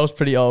 10? 12's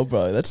pretty old,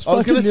 bro. That's I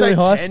was going to say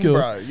high 10, school.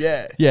 bro.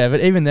 Yeah. Yeah,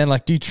 but even then,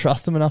 like, do you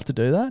trust them enough to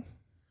do that?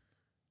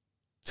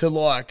 To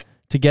like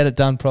To get it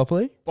done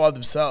properly? by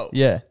themselves.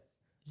 Yeah.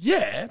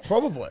 Yeah,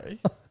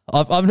 probably.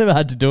 I've never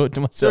had to do it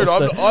to myself.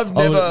 Dude, so I've I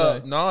never.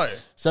 wouldn't know. No.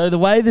 So the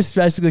way this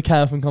basically came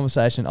up in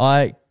conversation,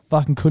 I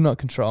fucking could not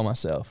control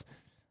myself.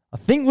 I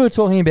think we were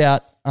talking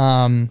about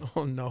Oh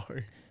no.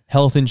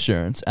 health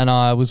insurance, and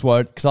I was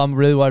worried because I'm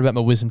really worried about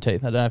my wisdom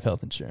teeth. I don't have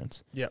health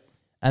insurance. Yep.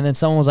 And then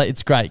someone was like,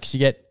 it's great because you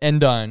get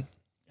endone,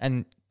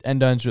 and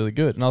endone's really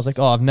good. And I was like,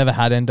 oh, I've never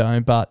had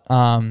endone, but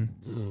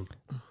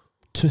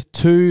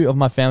two of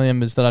my family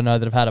members that I know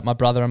that have had it, my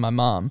brother and my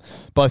mum,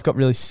 both got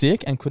really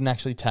sick and couldn't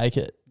actually take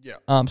it. Yeah.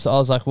 So I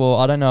was like, well,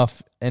 I don't know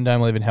if endone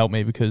will even help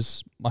me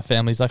because my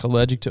family's like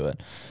allergic to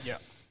it. Yeah.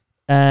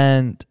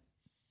 And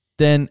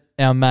then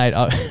our mate,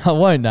 I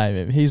won't name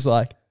him, he's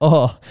like,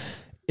 oh,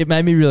 it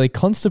made me really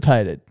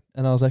constipated.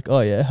 And I was like, oh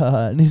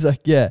yeah. And he's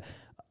like, yeah,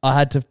 I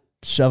had to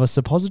shove a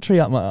suppository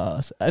up my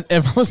ass. And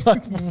everyone was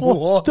like,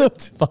 what the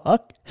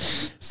fuck?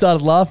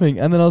 Started laughing.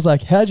 And then I was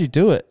like, how'd you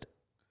do it?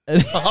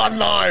 And Oh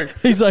no.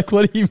 he's like,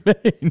 what do you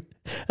mean?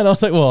 And I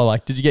was like, well,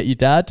 like, did you get your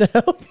dad to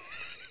help?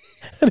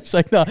 And he's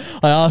like, no.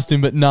 I asked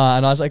him, but nah.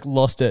 And I was like,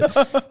 lost it.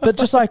 But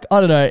just like, I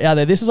don't know, out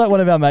there, this is like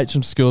one of our mates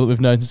from school that we've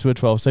known since we were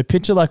 12. So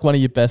picture like one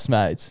of your best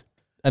mates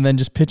and then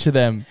just picture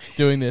them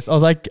doing this. I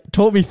was like,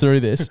 talk me through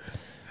this.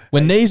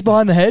 When knees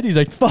behind the head, he's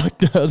like,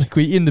 fuck no. I was like,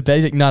 we in the bed?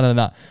 He's like,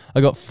 no.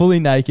 I got fully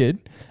naked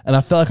and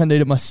I felt like I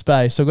needed my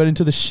space. So I got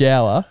into the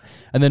shower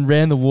and then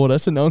ran the water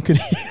so no one could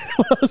hear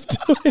what I was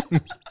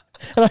doing.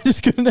 And I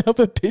just couldn't help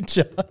but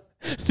picture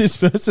this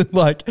person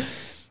like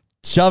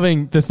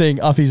shoving the thing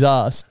up his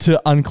ass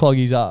to unclog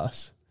his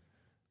ass.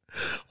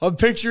 I'm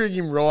picturing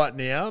him right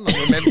now, and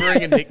I'm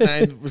remembering a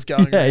nickname that was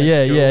going around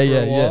Yeah. school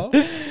for a while.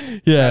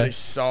 Yeah. That is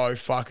so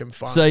fucking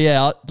funny. So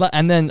yeah,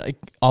 and then like,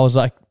 I was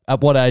like,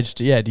 at what age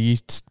do you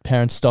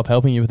parents stop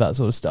helping you with that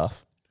sort of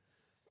stuff?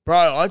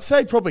 Bro, I'd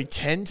say probably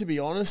 10 to be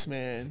honest,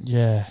 man.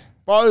 Yeah.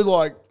 Bro,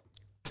 like,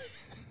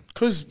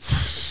 because,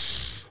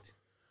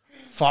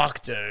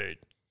 fuck, dude.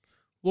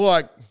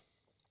 Like,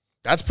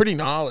 that's pretty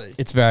gnarly.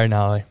 It's very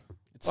gnarly.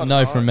 It's I a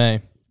no know. from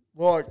me.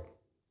 Like,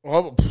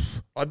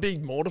 I'd be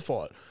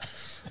mortified.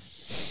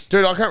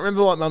 Dude, I can't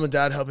remember like mum and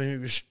dad helping me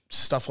with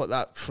stuff like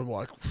that from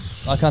like.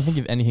 I can't think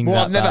of anything. Well,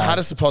 that I've never bad. had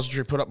a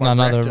suppository put up my No,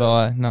 neither rectum.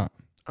 have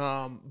I.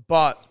 No.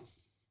 But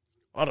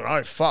I don't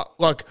know. Fuck.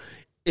 Like,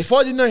 if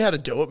I didn't know how to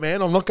do it,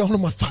 man, I'm not going to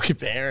my fucking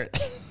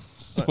parents.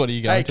 What are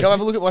you going Hey, to? can I have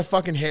a look at my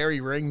fucking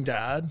hairy ring,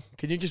 Dad?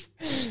 Can you just?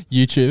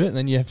 YouTube it, and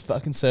then you have to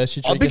fucking search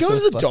it. I'd be going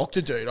to the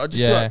doctor, dude. I'd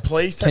just be like,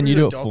 please take Can me you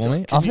to do the it doctor. for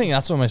me? Can I you- think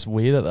that's almost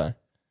weirder though.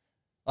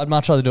 I'd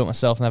much rather do it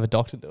myself and have a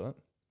doctor do it.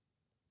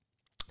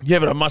 Yeah,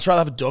 but I'd much rather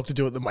have a doctor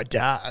do it than my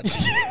dad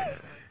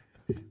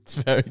It's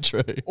very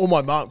true. or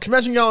my mum. Can you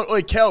imagine going,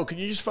 oi, Kel, can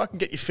you just fucking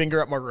get your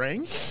finger up my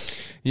ring?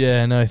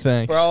 Yeah, no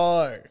thanks.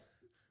 Bro.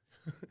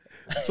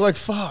 It's like,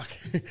 fuck.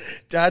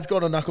 Dad's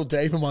got a knuckle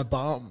deep in my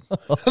bum.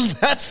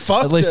 That's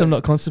fucked. At least dude. I'm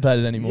not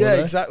constipated anymore. Yeah,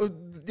 though. exactly.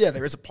 Yeah,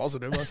 there is a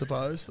positive, I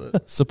suppose, but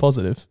It's a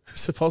positive.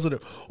 it's a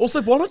positive.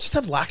 Also, why not just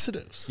have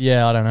laxatives?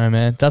 Yeah, I don't know,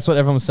 man. That's what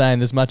everyone's saying.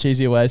 There's much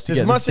easier ways to There's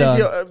get much this done.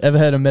 easier- Ever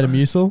heard of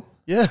Metamucil?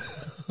 Yeah.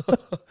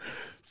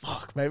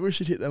 Fuck, maybe we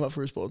should hit them up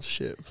for a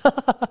sponsorship.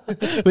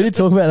 We did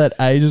talk about that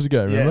ages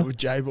ago, Yeah, remember? with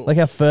J-Ball. Like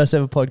our first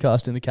ever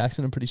podcast in the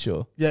Caxton, I'm pretty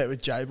sure. Yeah,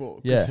 with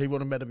J-Ball. Because Yeah. he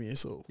wanted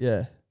Metamucil.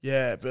 Yeah.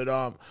 Yeah, but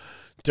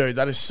dude,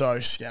 that is so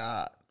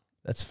scat.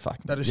 That's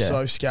fucking... That is yeah.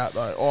 so scat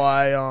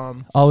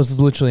though. I was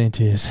literally in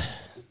tears.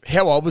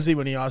 how old was he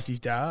when he asked his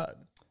dad?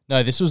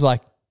 No, this was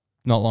like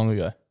not long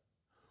ago.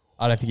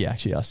 I don't think he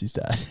actually asked his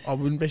dad. I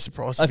wouldn't be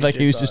surprised I if think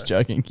he he was did, just though.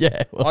 joking.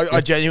 Yeah. well,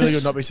 I genuinely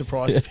would not be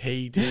surprised if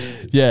he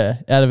did. yeah,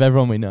 out of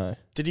everyone we know.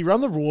 Did he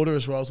run the water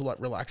as well to like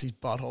relax his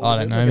butthole? I a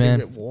don't bit, know, like, get it a man.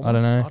 bit warmer? I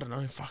don't know. I don't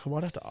know. Fuck, I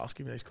might have to ask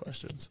him these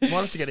questions. Might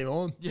have to get him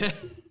on. Yeah.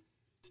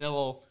 Tell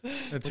all.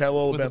 And tell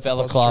all With about the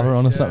balaclava suppositories.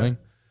 on or Yeah. something.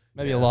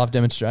 Maybe a live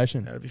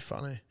demonstration. That'd be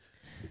funny.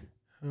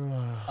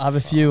 I have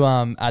a few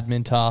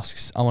admin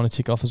tasks I want to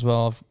tick off as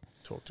well. I've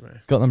Talk to me.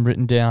 got them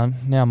written down.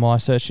 Now my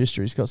search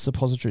history's got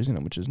suppositories in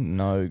it, which is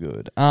no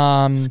good.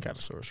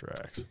 Scatosaurus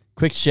Rex.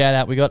 Quick shout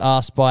out. We got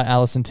asked by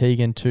Alison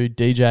Teagan to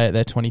DJ at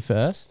their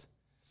 21st.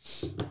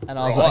 And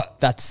I was Right. like,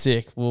 that's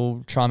sick.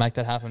 We'll try and make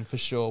that happen for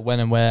sure. When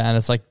and where. And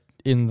it's like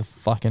in the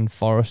fucking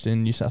forest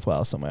in New South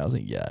Wales somewhere. I was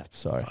like, yeah,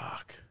 sorry.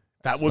 Fuck.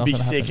 That It's would not be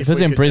gonna sick happen. if it was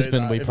we in could do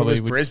Brisbane, that. we If it probably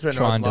was would Brisbane,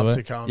 try I'd and love do to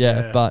it. come.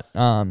 Yeah, but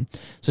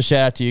so shout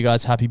out to you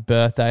guys. Happy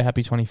birthday,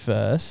 happy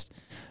 21st.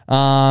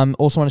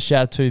 Also want to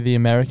shout out to the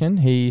American.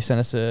 He sent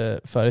us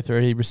a photo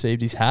through. He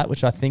received his hat,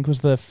 which I think was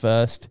the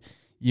first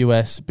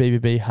US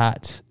BBB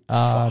hat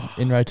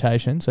in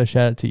rotation. So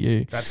shout out to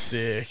you. That's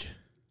sick.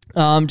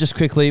 Just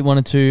quickly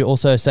wanted to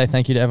also say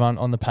thank you to everyone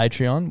on the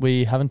Patreon.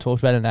 We haven't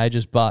talked about it in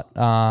ages, but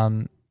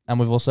and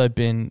we've also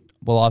been,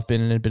 well, I've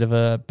been in a bit of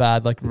a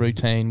bad like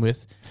routine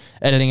with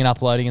editing and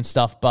uploading and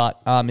stuff.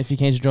 But if you're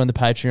keen to join the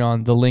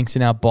Patreon, the link's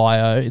in our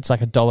bio. It's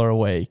like $1 a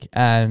week,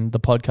 and the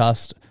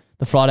podcast,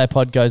 the Friday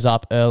pod, goes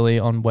up early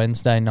on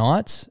Wednesday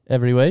nights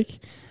every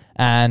week,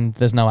 and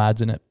there's no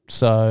ads in it.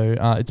 So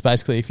it's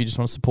basically if you just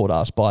want to support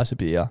us, buy us a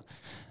beer.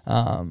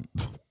 I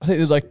think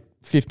there's like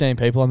 15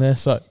 people on there,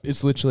 so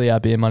it's literally our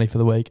beer money for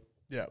the week.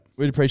 Yeah.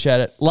 We'd appreciate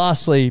it.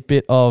 Lastly,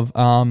 bit of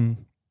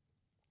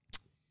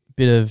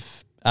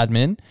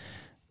admin.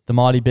 The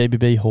mighty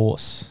BBB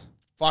horse.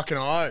 Fucking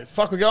oh.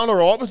 Fuck, we're going all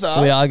right with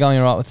that. We are going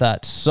all right with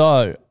that.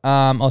 So,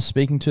 I was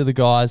speaking to the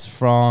guys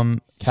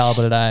from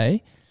Calibre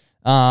today.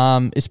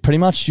 It's pretty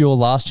much your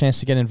last chance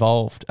to get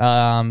involved.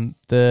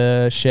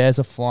 The shares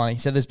are flying. He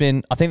said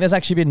I think there's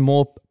actually been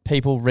more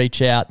people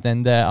reach out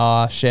than there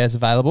are shares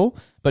available,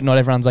 but not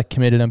everyone's like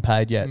committed and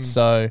paid yet.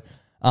 So,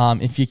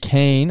 if you're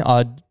keen,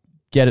 I'd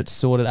get it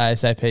sorted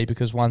ASAP,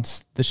 because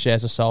once the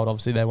shares are sold,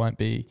 obviously they won't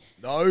be.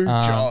 No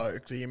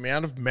joke. The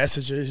amount of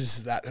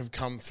messages that have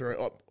come through.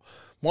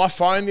 My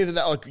phone the other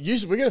day, like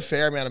usually we get a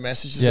fair amount of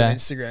messages Yeah. on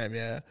Instagram,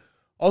 yeah.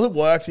 I was at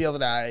work the other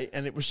day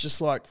and it was just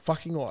like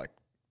fucking like,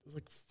 it was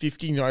like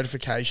 50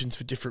 notifications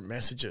for different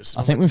messages.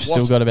 I think we've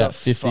still got about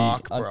 50.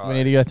 Fuck, bro. We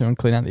need to go through and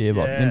clean out the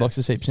inbox. Yeah. Inbox,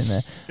 there's heaps in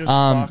there. It was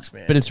fucked,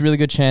 man. But it's a really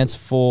good chance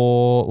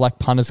for like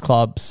punters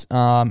clubs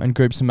and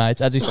groups of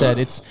mates. As you said,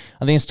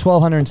 I think it's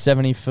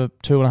 1,270 for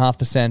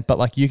 2.5%, but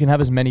like you can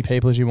have as many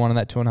people as you want on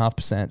that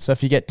 2.5%. So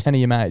if you get 10 of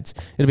your mates,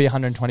 it'll be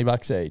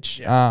 $120 each.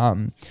 Yeah.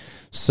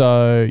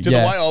 So Dude,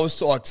 yeah. the way I was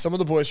like, some of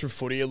the boys from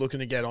footy are looking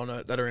to get on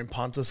it that are in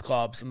punters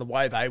clubs, and the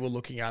way they were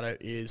looking at it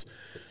is,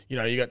 you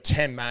know, you got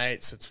 10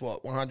 mates, it's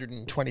what,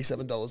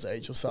 $127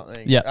 each or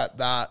something. Yeah. At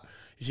that,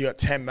 is you got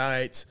 10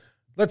 mates.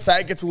 Let's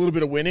say it gets a little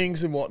bit of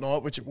winnings and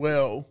whatnot, which it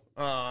will.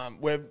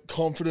 We're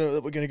confident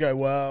that we're going to go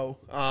well.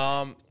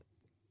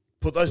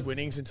 Put those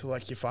winnings into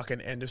like your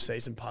fucking end of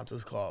season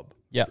punters club.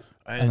 Yeah.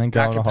 And, then go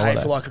that on could a pay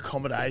holiday. for like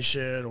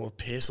accommodation or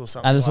piss or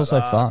something. And it's like also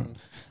that. fun.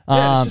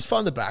 Yeah, it's just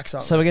fun to back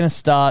something. So we're going to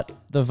start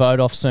the vote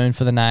off soon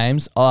for the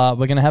names. We're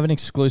going to have an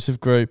exclusive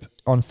group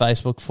on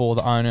Facebook for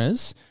the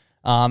owners,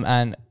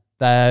 and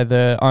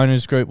the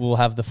owners group will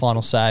have the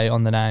final say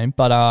on the name.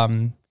 But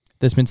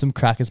there's been some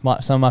crackers.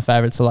 Some of my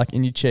favourites are like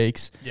In Your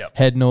Cheeks, Yep.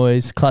 Head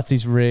Noise,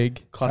 Klutzy's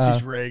Rig.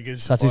 Klutzy's Rig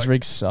is Klutzy's like,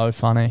 Rig's so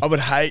funny. I would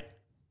hate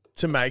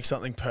to make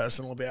something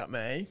personal about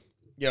me.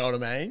 You know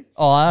what I mean?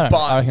 Oh, I don't know.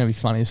 but- I reckon it'd be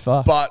funny as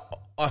fuck. But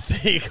I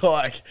think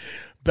like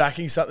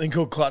backing something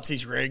called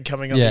Klutzy's Rig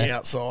coming up Yeah. on the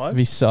outside. It'd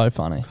be so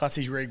funny.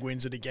 Klutzy's Rig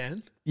wins it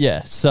again.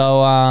 Yeah, so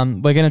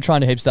we're going to try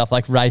and do heaps of stuff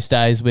like race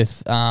days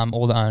with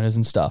all the owners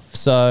and stuff.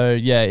 So,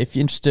 yeah, if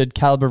you're interested,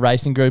 Calibre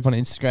Racing Group on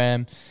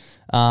Instagram,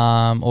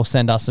 or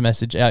send us a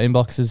message. Our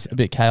inbox is a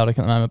bit chaotic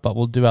at the moment, but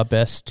we'll do our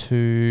best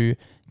to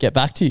get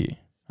back to you.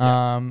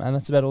 And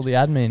that's about all the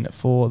admin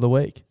for the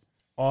week.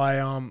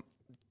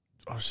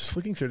 I was just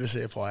flicking through to see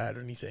if I had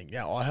anything.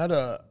 Now, I had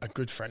a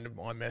good friend of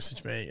mine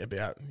message me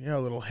about, a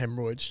little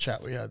hemorrhoids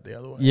chat we had the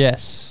other week.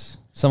 Yes,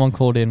 someone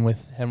called in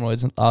with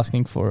hemorrhoids and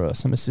asking for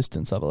some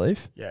assistance, I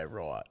believe. Yeah,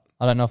 right.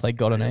 I don't know if they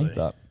got any, Really?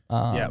 but...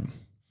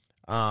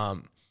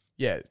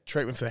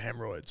 treatment for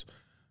hemorrhoids.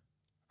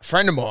 A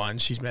friend of mine,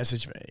 she's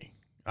messaged me.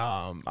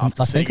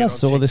 After I seeing think it I on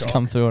saw this TikTok.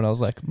 come through and I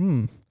was like,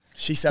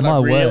 She said, My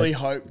I really word.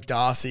 hope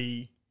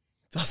Darcy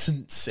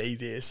doesn't see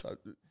this. I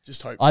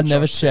just hope I'd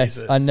never Josh sees checked.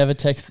 it. I never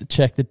checked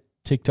the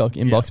TikTok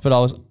inbox, but I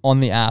was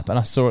on the app and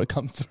I saw it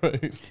come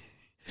through.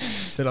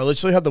 Said, I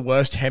literally had the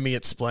worst hemi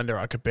at Splendor.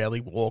 I could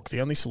barely walk. The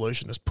only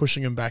solution is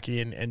pushing him back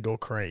in and/or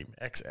cream.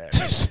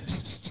 XX.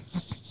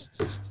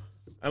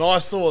 And I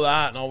saw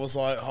that and I was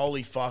like,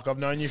 holy fuck, I've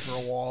known you for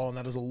a while and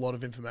that is a lot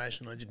of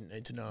information I didn't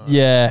need to know.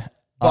 Yeah,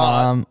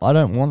 But- I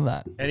don't want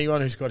that.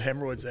 Anyone who's got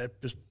hemorrhoids there,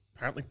 just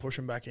apparently push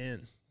them back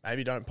in.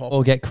 Maybe don't pop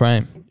Or them. get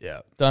cream. Yeah.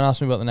 Don't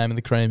ask me what the name of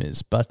the cream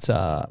is, but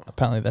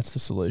apparently that's the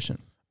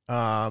solution.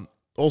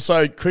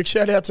 Also, quick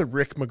shout out to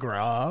Rick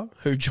McGrath,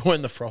 who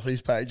joined the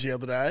Frothies page the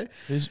other day.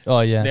 Oh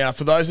yeah, Now,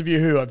 for those of you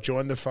who have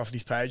joined the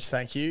Frothies page,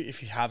 thank you.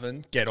 If you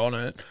haven't, get on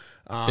it.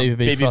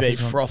 BBB BBB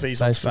Frothies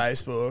Frothies on on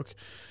Facebook.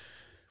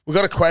 We've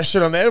got a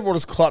question on there. What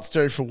does Klutz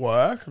do for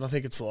work? And I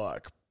think it's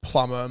like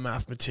plumber,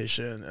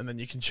 mathematician, and then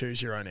you can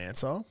choose your own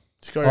answer.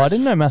 Just go I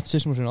didn't know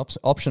mathematician was an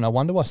option. I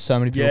wonder why so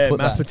many people Yeah, put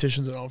that.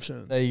 mathematician's an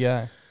option. There you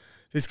go.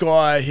 This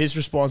guy, his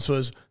response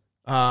was,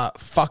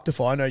 fucked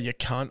if I know you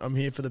cunt. I'm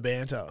here for the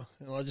banter.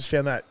 And I just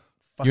found that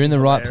fucking You're in the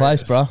right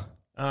place, hilarious.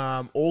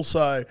 bro.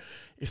 Also,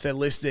 if they're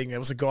listening, there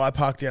was a guy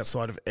parked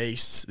outside of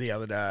East the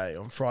other day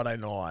on Friday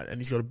night, and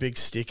he's got a big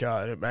sticker,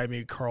 and it made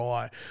me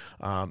cry.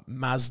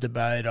 Mazda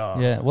Beta.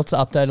 Yeah. What's the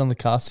update on the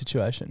car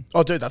situation?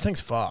 Oh, dude, that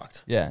thing's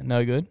fucked. Yeah,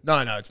 no good. No,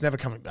 it's never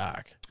coming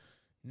back.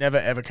 Never,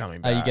 ever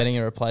coming back. Are you getting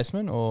a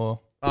replacement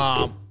or?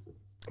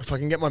 If I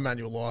can get my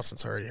manual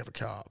license, I already have a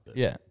car. But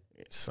Yeah,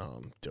 it's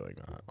doing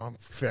that. I'm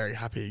very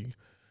happy.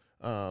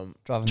 driving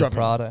the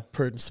Prado.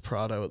 Prudence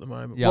Prado at the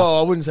moment. Yeah. Well,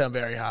 I wouldn't say I'm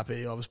very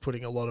happy. I was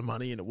putting a lot of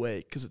money in a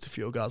week because it's a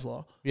fuel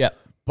guzzler. Yeah.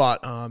 But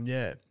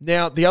yeah.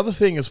 Now the other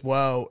thing as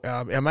well,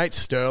 our mate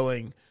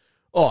Sterling.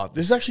 Oh,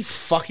 this is actually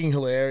fucking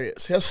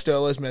hilarious. How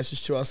Sterling's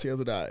message to us the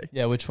other day,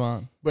 Yeah, which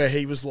one? where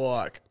he was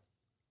like,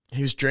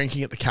 he was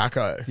drinking at the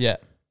Caco. Yeah.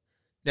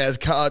 Now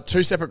there's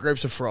two separate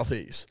groups of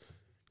frothies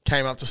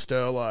came up to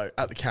Sterlo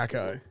at the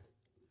Caco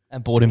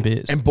And bought him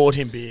beers. and bought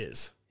him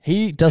beers.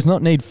 He does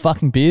not need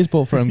fucking beers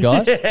bought for him,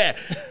 guys. Yeah.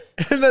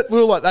 And we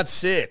were like, that's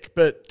sick,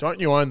 but don't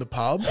you own the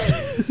pub?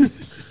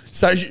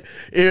 So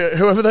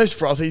whoever those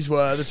frothies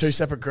were, the two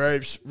separate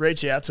groups,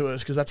 reach out to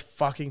us because that's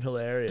fucking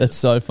hilarious. That's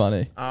so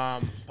funny.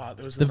 But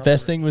there was The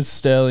best thing was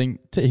Sterling.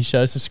 He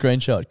showed us a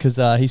screenshot because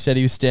he said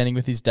he was standing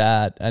with his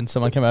dad, and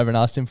someone came over and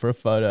asked him for a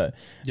photo.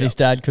 And his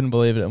dad couldn't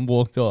believe it and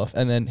walked off.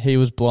 And then he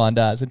was blind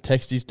as and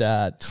texted his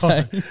dad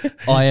saying,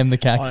 "I am the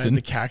I am Caxton."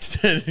 the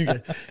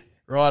Caxton.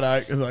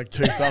 Righto, and like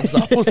 2 thumbs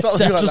up or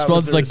something. Dad's like that response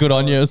was is the like, "Good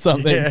on you" or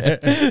something.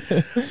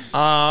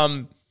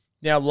 Yeah.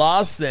 Now,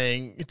 last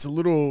thing, it's a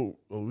little.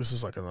 Well, this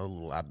is like another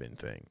little admin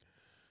thing.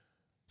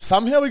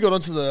 Somehow we got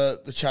onto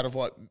the chat of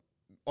like,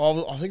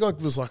 I think I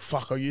was like,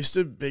 fuck, I used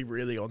to be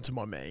really onto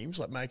my memes,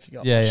 like making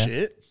up my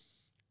shit.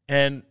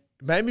 And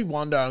it made me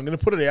wonder, I'm going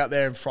to put it out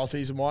there in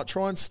Frothies. I might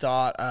try and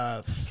start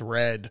a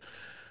thread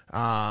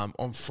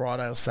on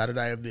Friday or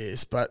Saturday of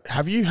this. But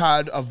have you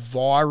had a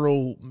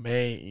viral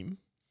meme?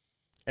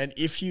 And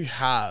if you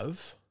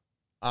have,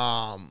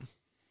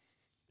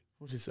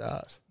 what is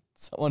that?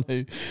 Someone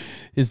who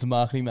is the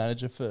marketing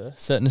manager for a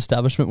certain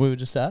establishment we were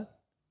just at.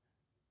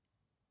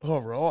 Oh,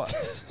 right.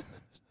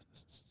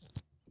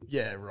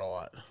 Yeah,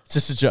 right. It's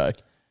just a joke.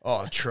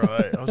 Oh, true.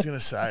 I was going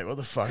to say, what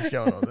the fuck's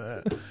going on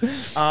there?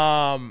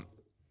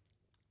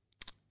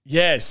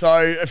 Yeah,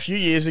 so a few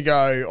years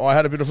ago, I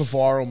had a bit of a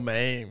viral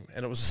meme,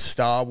 and it was a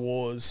Star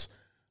Wars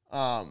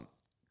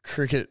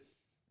cricket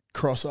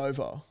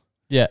crossover.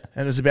 Yeah.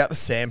 And it's about the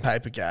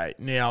Sandpaper Gate.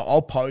 Now,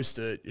 I'll post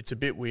it. It's a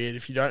bit weird.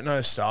 If you don't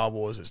know Star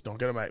Wars, it's not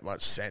going to make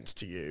much sense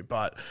to you.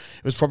 But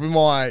it was probably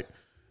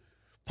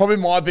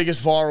my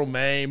biggest viral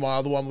meme. My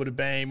other one would have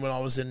been when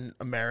I was in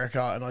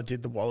America and I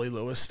did the Wally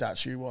Lewis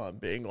statue one,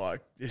 being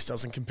like, this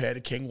doesn't compare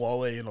to King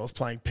Wally. And I was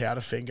playing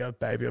Powderfinger,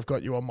 Baby, I've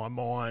Got You on My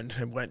Mind,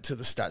 and went to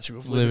the Statue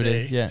of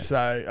Liberty. Yeah.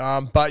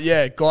 So, but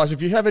yeah, guys,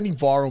 if you have any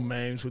viral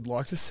memes, we'd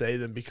like to see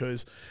them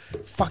because,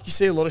 fuck, you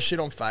see a lot of shit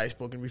on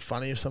Facebook and it'd be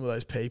funny if some of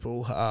those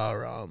people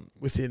are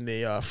within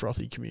the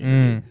frothy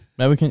community.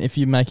 Maybe we can, if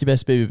you make your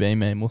best BBB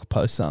meme, we'll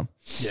post some.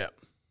 Yeah,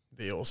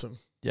 be awesome.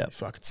 Yeah. Be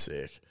fucking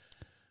sick.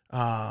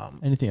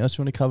 Anything else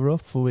you want to cover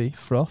off before we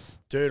froth?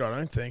 Dude, I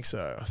don't think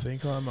so. I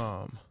think I'm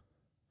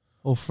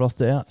All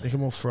frothed out. I think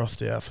I'm all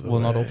frothed out for the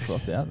Well, not all week.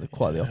 frothed out. They're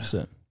quite the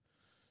opposite.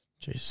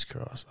 Jesus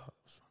Christ. That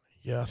was funny.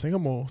 Yeah, I think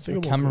I'm all. The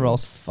camera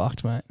roll's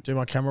fucked, mate. Dude,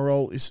 my camera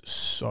roll is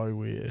so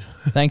weird.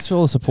 Thanks for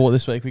all the support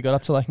this week. We got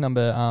up to like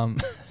number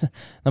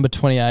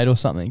 28 or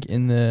something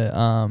in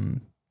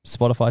the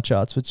Spotify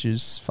charts, which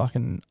is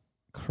fucking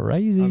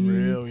crazy.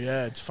 Unreal,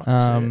 yeah, it's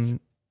fucking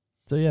sick.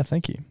 So yeah,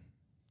 thank you.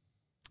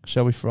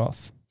 Shall we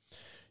froth?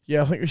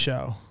 Yeah, I think we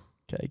shall.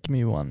 Okay, give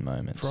me one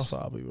moment. Froth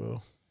up, we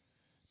will.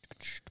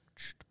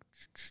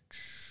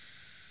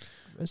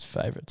 Where's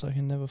favourites? I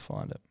can never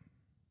find it.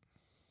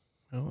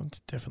 Well, it's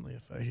definitely a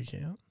fake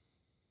account.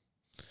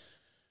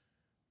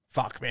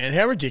 Fuck, man.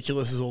 How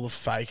ridiculous is all the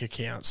fake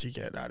accounts you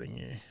get adding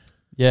you?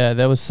 Yeah,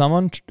 there was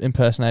someone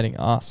impersonating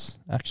us,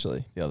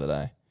 actually, the other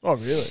day. Oh,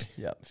 really?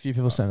 Yeah, a few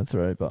people sent it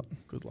through, but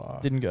Good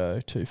luck. didn't go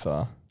too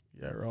far.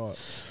 Yeah, right.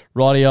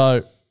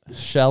 Rightio,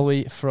 shall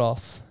we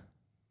froth?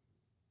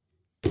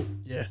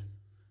 Yeah.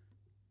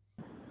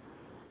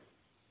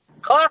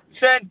 Clocks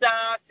and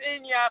dance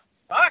in your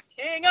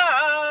fucking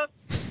up.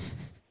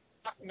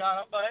 Fucking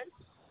up, mate.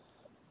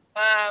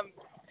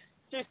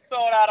 Just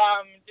thought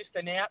I'd just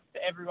announce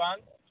to everyone.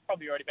 It's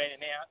probably already been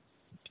announced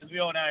because we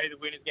all know who the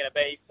winner's going to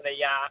be for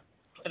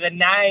the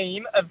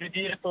name of the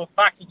beautiful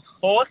fucking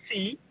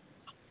horsey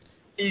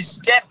is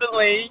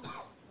definitely,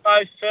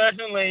 most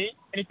certainly,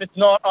 and if it's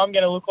not, I'm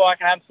going to look like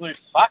an absolute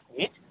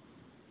fuckwit.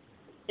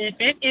 If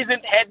it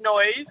isn't Head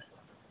Noise,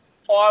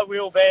 I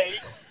will be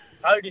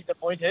so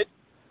disappointed.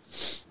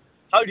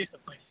 So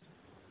disappointed.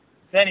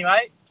 So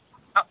anyway,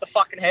 up the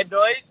fucking Head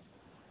Noise.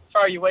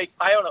 Throw your week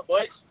pay on it,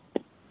 boys.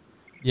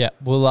 Yeah,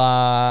 we'll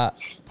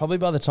probably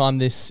by the time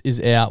this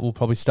is out, we'll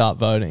probably start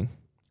voting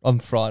on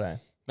Friday.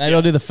 Maybe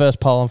I'll do the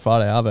first poll on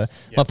Friday, Arvo.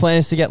 My plan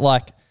is to get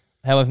like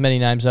however many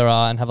names there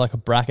are and have like a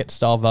bracket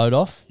style vote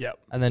off. Yep.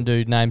 And then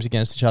do names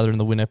against each other and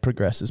the winner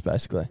progresses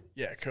basically.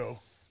 Yeah,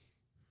 cool.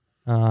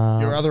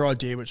 Your Your other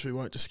idea, which we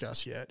won't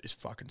discuss yet, is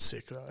fucking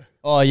sick though.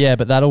 Oh yeah,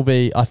 but that'll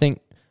be I think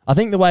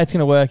the way it's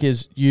gonna work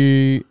is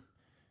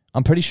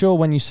I'm pretty sure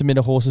when you submit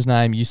a horse's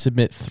name, you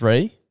submit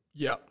 3.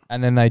 Yep.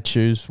 And then they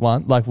choose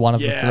one of the 3.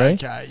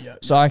 Okay, yeah.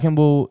 So I can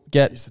we'll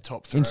get Use the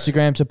top 3.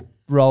 Instagram to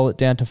roll it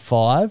down to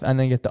 5 and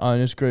then get the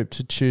owners group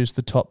to choose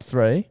the top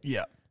 3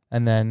 Yeah.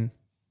 and then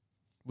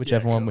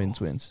whichever one cool.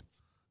 wins.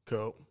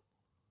 Cool.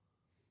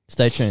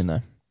 Stay tuned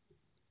though.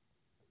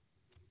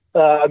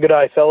 Good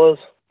day, fellas.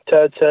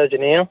 Turd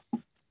surgeon here.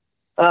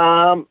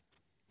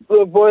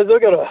 Look, boys,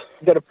 I've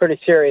got a pretty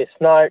serious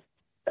note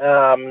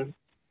to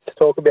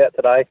talk about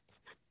today.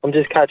 I'm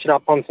just catching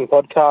up on some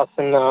podcasts,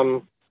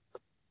 and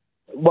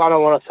one, I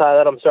want to say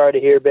that I'm sorry to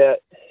hear about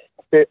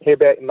your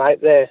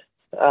mate there.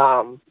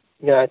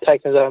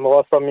 Taking his own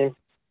life from him.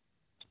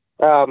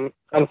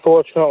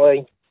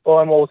 Unfortunately,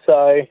 I'm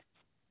also,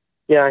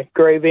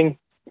 grieving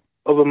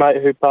of a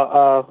mate who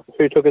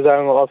took his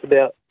own life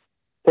about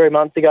 3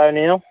 months ago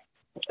now.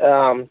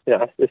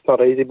 It's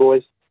not easy,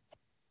 boys.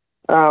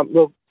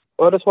 Look,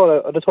 I just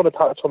want to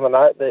touch on the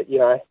note that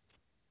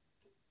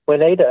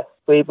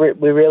we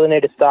really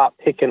need to start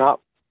picking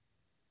up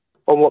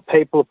on what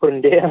people are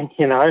putting down.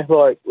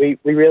 We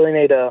really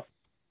need to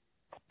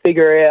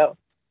figure out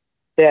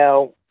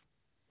how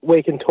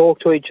we can talk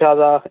to each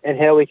other and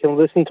how we can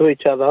listen to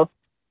each other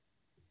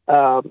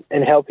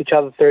and help each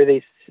other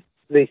through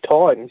these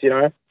times.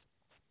 You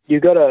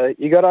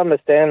gotta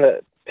understand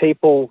that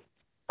people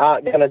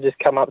aren't gonna just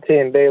come up to you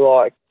and be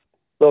like,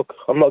 "Look,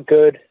 I'm not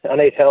good. I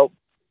need help."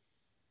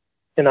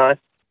 You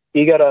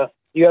gotta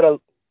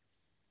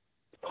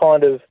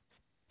kind of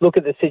look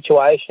at the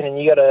situation and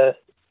you gotta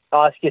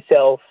ask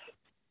yourself,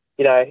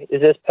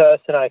 is this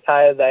person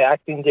okay? Are they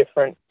acting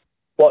different?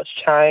 What's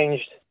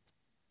changed?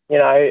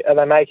 Are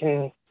they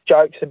making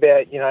jokes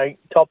about,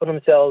 topping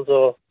themselves,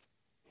 or,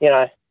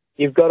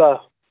 you've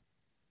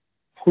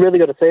really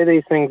got to see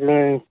these things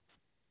and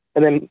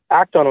then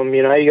act on them.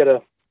 You got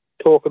to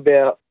talk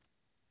about,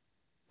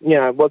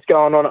 what's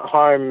going on at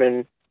home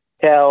and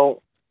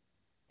how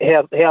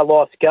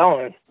life's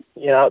going.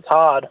 It's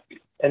hard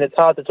and it's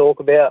hard to talk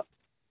about,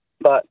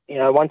 but,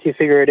 once you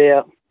figure it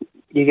out,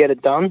 you get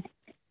it done.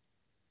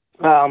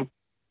 Yeah,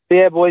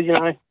 boys,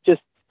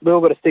 just we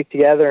all got to stick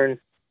together and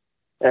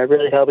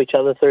really help each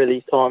other through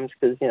these times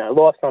because,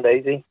 life's not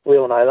easy. We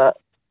all know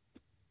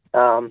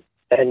that.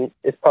 And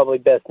it's probably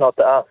best not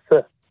to ask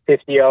the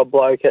 50-year-old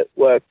bloke at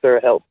work for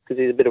help because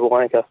he's a bit of a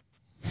wanker.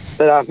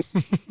 But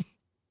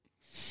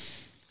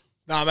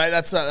No, mate,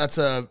 that's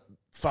a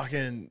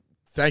fucking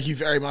thank you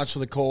very much for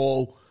the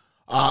call.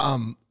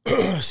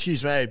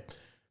 Excuse me.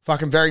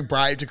 Fucking very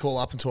brave to call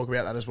up and talk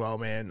about that as well,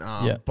 man.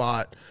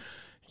 But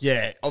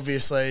yeah,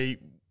 obviously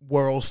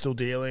we're all still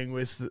dealing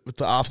with the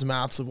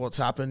aftermaths of what's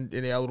happened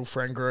in our little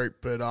friend group,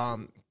 but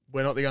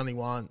we're not the only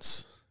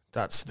ones.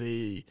 That's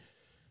the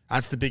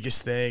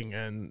biggest thing,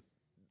 and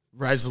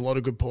raises a lot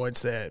of good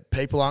points there.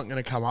 People aren't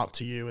going to come up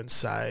to you and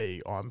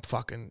say, "I'm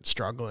fucking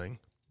struggling."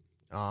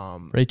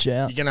 Reach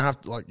out. You're going to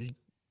have to,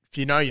 if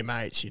you know your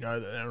mates, you know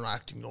that they're not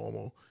acting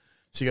normal.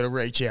 So you got to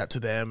reach out to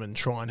them and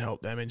try and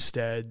help them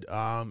instead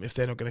if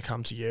they're not going to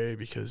come to you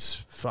because,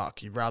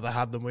 fuck, you'd rather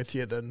have them with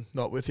you than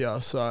not with you.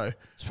 So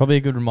It's probably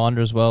a good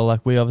reminder as well.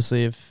 Like, we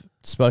obviously have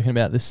spoken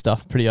about this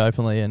stuff pretty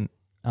openly and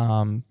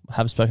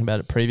have spoken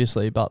about it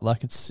previously, but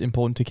like, it's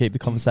important to keep the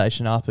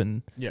conversation up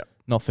and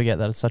not forget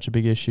that it's such a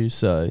big issue.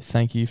 So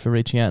thank you for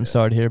reaching out and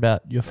sorry to hear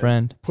about your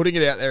friend. Putting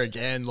it out there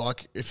again,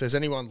 like if there's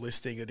anyone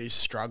listening that is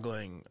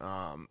struggling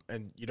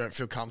and you don't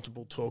feel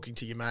comfortable talking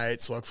to your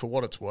mates, like for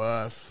what it's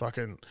worth,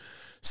 fucking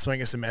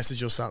swing us a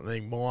message or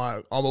something.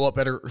 I'm a lot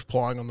better at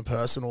replying on the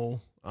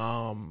personal,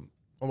 on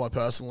my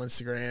personal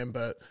Instagram,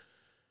 but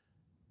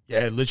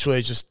yeah,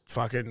 literally just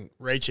fucking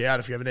reach out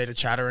if you ever need a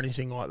chat or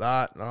anything like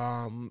that.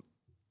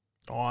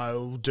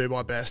 I'll do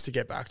my best to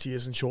get back to you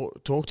and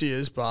talk to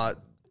you, but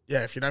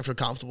yeah, if you don't feel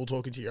comfortable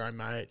talking to your own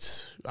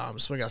mates,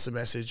 swing us a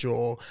message,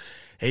 or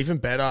even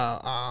better,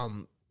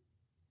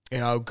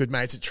 good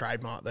mates at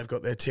Trademark, they've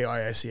got their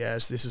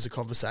TISES. This is a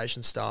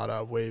conversation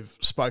starter. We've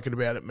spoken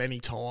about it many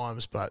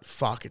times, but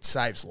fuck, it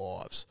saves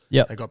lives.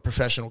 Yep. They've got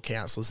professional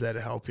counsellors there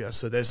to help you.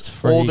 So there's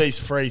free. all these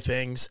free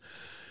things,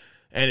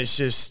 and it's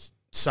just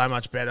so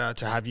much better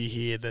to have you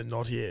here than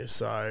not here.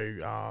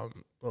 So,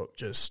 look,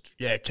 just,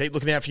 keep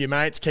looking out for your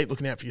mates, keep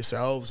looking out for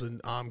yourselves,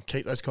 and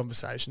keep those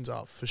conversations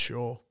up for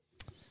sure.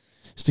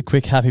 Just a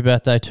quick happy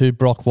birthday to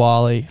Brock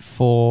Wiley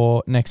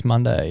for next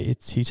Monday.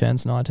 He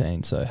turns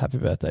 19, so happy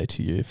birthday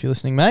to you. If you're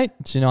listening, mate,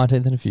 it's your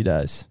 19th in a few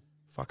days.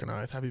 Fucking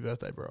oath. Happy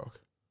birthday,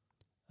 Brock.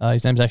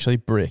 His name's actually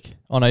Brick.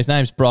 Oh, no, his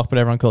name's Brock, but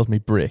everyone calls me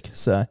Brick.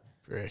 So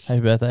Brick. Happy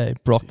birthday,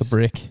 Brock the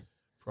Brick.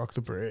 Brock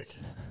the Brick.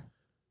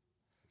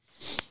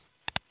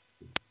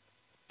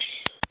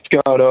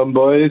 What's going on,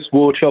 boys?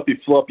 War Choppy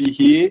Floppy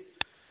here.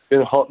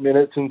 Been a hot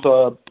minute since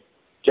I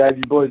gave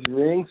you boys a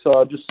ring, so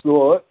I just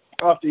thought,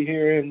 after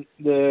hearing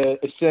the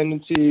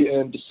ascendancy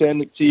and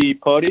descendancy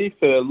potty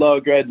for lower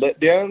grade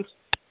letdowns,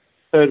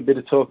 heard a bit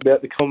of talk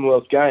about the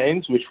Commonwealth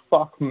Games, which,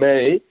 fuck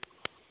me,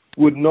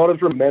 would not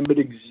have remembered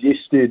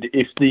existed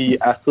if the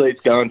athletes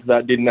going to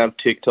that didn't have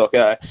TikTok,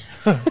 eh?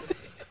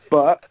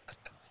 But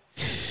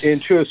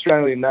in true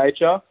Australian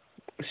nature,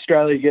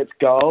 Australia gets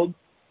gold,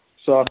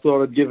 so I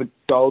thought I'd give a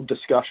gold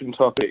discussion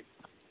topic.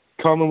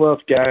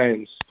 Commonwealth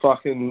Games,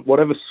 fucking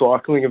whatever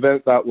cycling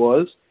event that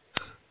was,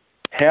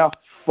 how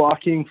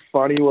fucking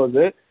funny was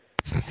it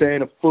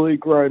seeing a fully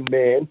grown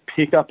man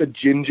pick up a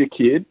ginger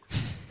kid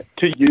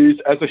to use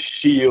as a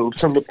shield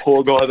from the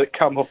poor guy that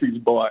come off his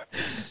bike?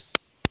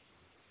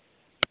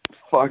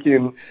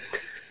 Fucking,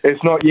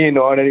 it's not year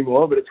 9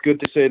 anymore, but it's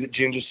good to see that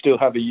gingers still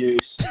have a use.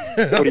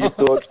 What are your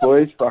thoughts,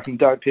 boys? Fucking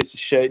don't piss the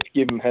sheets,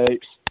 give them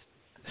heaps.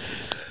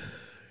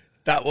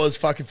 That was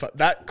fucking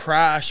That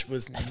crash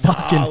was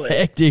Fucking gnarly.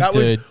 hectic,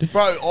 dude.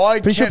 Bro,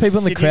 Pretty sure people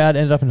in the crowd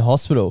ended up in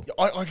hospital.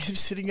 I kept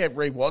sitting there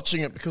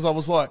rewatching it because I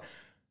was like,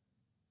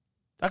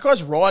 that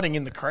guy's riding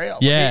in the crowd.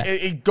 Yeah.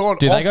 Like, he'd gone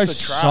Dude, off they go the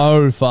track.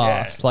 so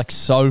fast. Like,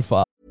 so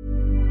fast.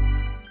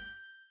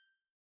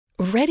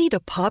 Ready to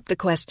pop the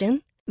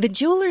question? The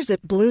jewelers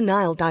at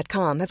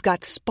BlueNile.com have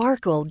got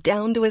sparkle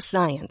down to a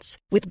science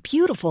with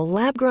beautiful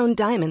lab-grown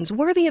diamonds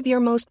worthy of your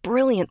most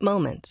brilliant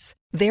moments.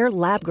 Their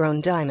lab-grown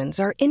diamonds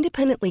are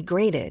independently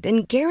graded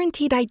and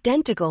guaranteed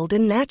identical to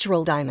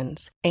natural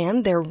diamonds,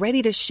 and they're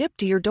ready to ship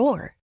to your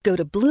door. Go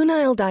to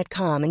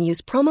BlueNile.com and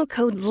use promo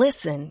code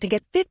LISTEN to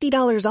get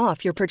 $50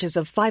 off your purchase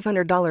of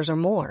 $500 or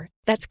more.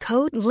 That's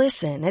code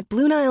LISTEN at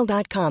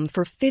BlueNile.com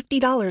for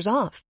 $50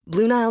 off.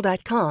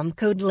 BlueNile.com,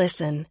 code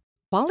LISTEN.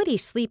 Quality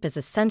sleep is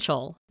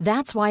essential.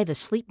 That's why the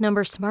Sleep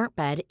Number Smart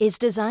Bed is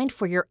designed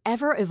for your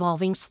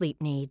ever-evolving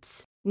sleep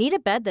needs. Need a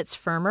bed that's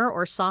firmer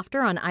or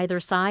softer on either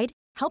side?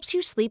 Helps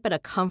you sleep at a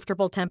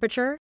comfortable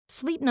temperature?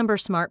 Sleep Number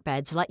Smart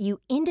Beds let you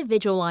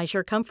individualize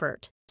your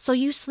comfort, so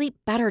you sleep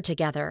better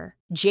together.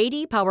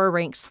 J.D. Power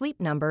ranks Sleep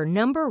Number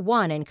number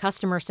 1 in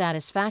customer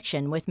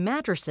satisfaction with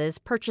mattresses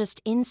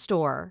purchased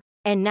in-store.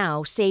 And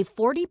now, save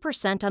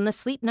 40% on the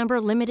Sleep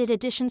Number Limited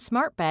Edition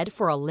Smart Bed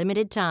for a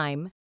limited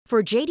time.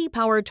 For J.D.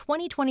 Power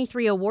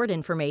 2023 award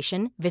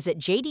information, visit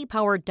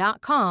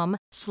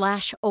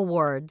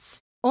jdpower.com/awards.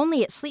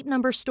 Only at Sleep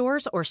Number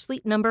stores or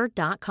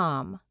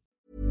sleepnumber.com.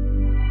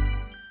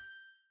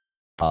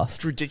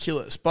 It's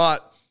ridiculous,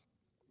 but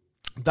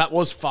that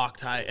was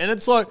fucked, hey? And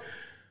it's like,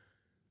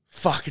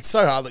 fuck, it's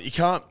so hard that you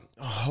can't,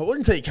 I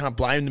wouldn't say you can't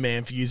blame the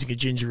man for using a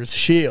ginger as a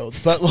shield,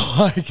 but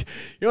like,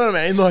 you know what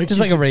I mean? Like, Just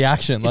like a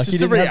reaction. Like, just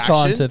you a didn't have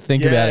time reaction. to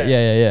think about it.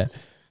 Yeah.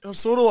 It was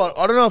sort of like,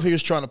 I don't know if he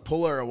was trying to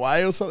pull her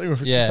away or something, or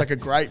if it's Yeah. just like a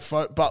great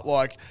photo, but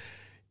like,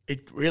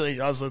 it really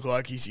does look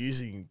like he's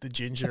using the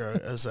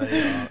ginger as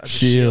a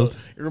shield.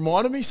 It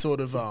reminded me sort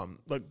of,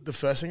 like the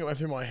first thing that went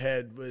through my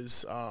head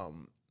was,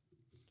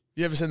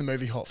 you ever seen the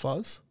movie Hot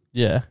Fuzz?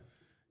 Yeah.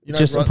 You know,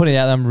 Just I'm putting it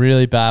out there, I'm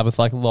really bad with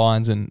like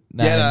lines and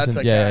names. Yeah, no, that's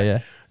and, okay. Yeah.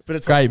 But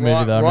it's Great like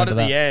movie though, I right at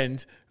remember the that.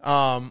 end,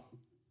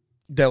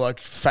 they're like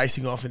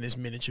facing off in this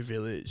miniature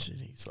village, and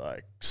he's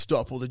like,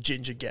 "Stop!" Or the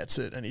ginger gets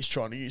it, and he's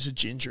trying to use a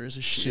ginger as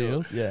a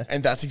shield. Yeah.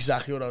 And that's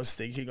exactly what I was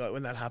thinking. Like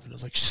when that happened, I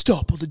was like,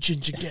 "Stop!" Or the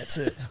ginger gets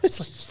it. I was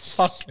like,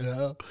 "Fucking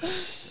hell!"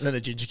 And then the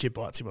ginger kid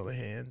bites him on the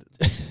hand,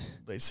 and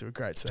leads to a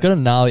great scene. It's got a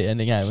gnarly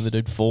ending, eh? When the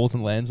dude falls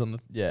and lands on the...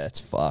 Yeah, it's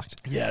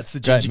fucked. Yeah, it's the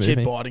Great ginger kid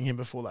movie. biting him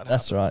before that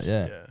That's happens.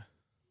 right, yeah.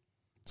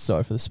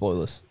 Sorry for the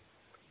spoilers.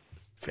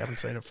 If you haven't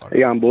seen it, fuck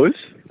Hey, boys.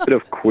 Bit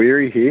of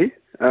query here.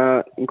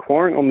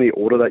 Inquiring on the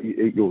order that you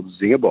eat your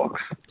Zinger box.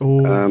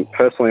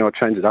 Personally, I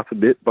change it up a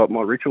bit, but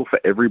my ritual for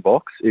every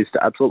box is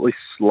to absolutely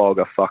slog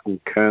a fucking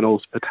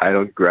Colonel's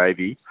potato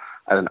gravy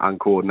at an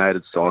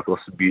uncoordinated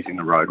cyclist abusing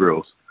the road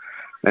rules.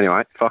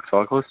 Anyway, fuck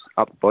cyclists,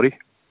 up the body.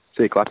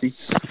 See you, Clutzy.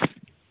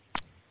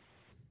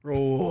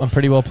 Oh, I'm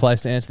pretty well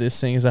placed to answer this,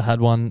 seeing as I had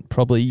one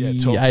probably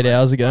talk to 8 me.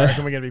 hours ago. I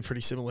reckon we're going to be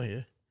pretty similar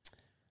here.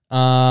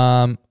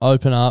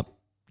 Open up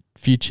a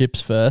few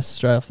chips first,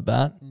 straight off the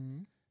bat.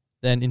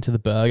 Then into the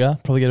burger.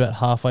 Probably get about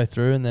halfway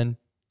through, and then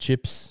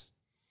chips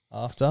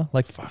after.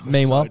 Like,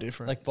 meanwhile, so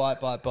different. like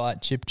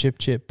bite, chip,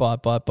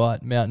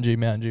 bite, Mountain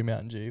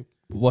Dew.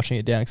 Washing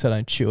it down because I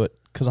don't chew it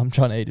because I'm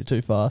trying to eat it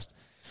too fast.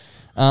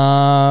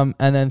 And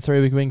then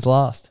 3 big wings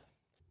last.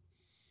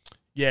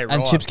 Yeah, right.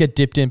 And chips get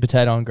dipped in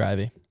potato and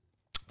gravy.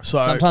 So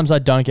sometimes I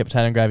don't get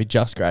potato and gravy,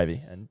 just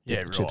gravy, and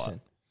dip the chips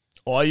in.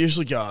 I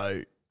usually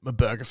go my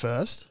burger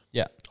first.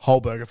 Yeah.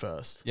 Whole burger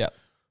first. Yeah.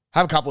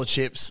 Have a couple of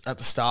chips at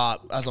the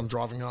start as I'm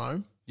driving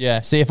home.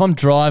 Yeah. See, if I'm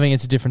driving,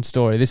 it's a different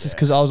story. This is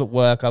because I was at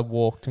work. I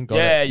walked and got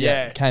it.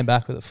 Yeah. Came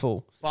back with it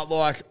full. But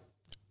like,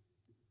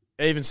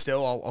 even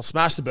still, I'll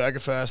smash the burger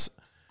first,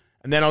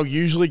 and then I'll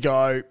usually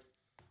go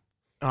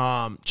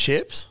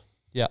chips.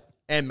 Yeah.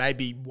 And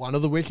maybe one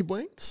of the Wicked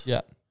Wings.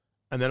 Yeah.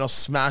 And then I'll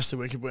smash the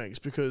Wicked Wings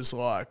because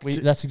like...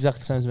 That's exactly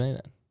the same as me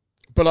then.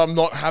 But I'm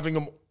not having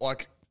them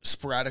like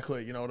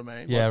sporadically, you know what I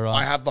mean? Yeah, Like, right.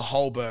 I have the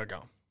whole burger.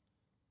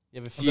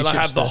 You have a And few then I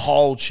chips have the first.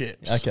 whole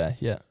chips. Okay,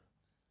 yeah.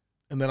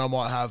 And then I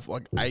might have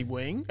like a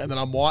wing, and then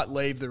I might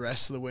leave the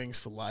rest of the wings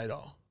for later.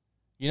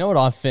 You know what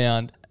I've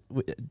found?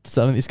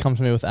 Something this comes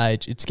to me with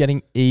age. It's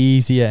getting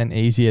easier and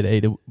easier to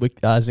eat a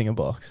Zinger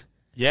box.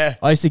 Yeah.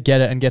 I used to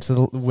get it and get to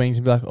the wings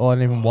and be like, oh, I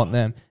didn't even want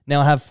them.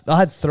 Now I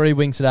had 3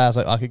 wings today. I was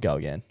like, I could go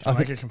again. Can I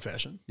make a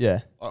confession? Yeah.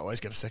 I always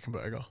get a second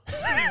burger.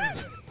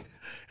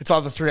 It's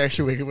either 3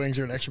 extra Wicked Wings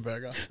or an extra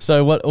burger.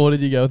 So what order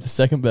did you go with the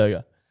second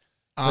burger?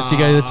 Did you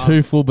go the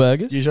 2 full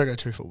burgers? Usually I go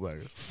 2 full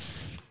burgers.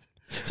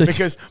 So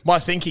because my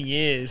thinking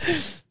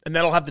is, and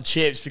then I'll have the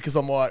chips because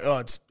I'm like, oh,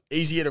 it's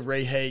easier to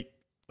reheat.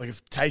 Like,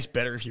 it tastes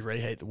better if you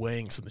reheat the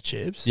wings than the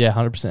chips. Yeah,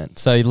 100%.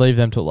 So you leave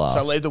them till last. So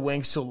I leave the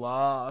wings till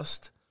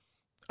last.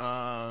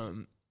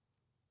 And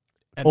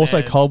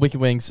also, then- cold Wicked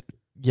Wings,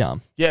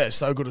 yum. Yeah,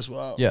 so good as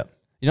well. Yeah.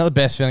 You know what the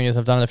best feeling is?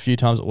 I've done it a few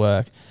times at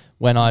work.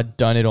 When I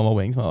don't eat all my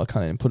wings, well, I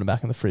can't even put them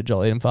back in the fridge.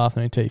 I'll eat them for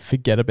afternoon tea.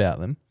 Forget about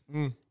them.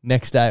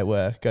 Next day at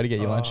work, go to get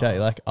your lunch out.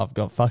 You're like, I've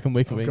got fucking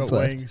Wicked Wings Got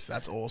left. wings.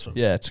 That's awesome.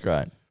 Yeah, it's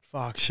great.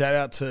 Fuck. Shout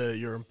out to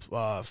your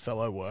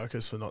fellow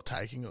workers for not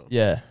taking them.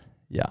 Yeah,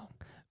 yeah.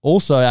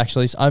 Also,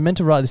 actually, I meant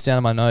to write this down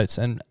in my notes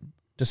and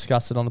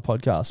discuss it on the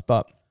podcast,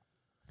 but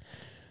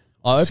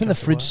I opened the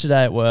fridge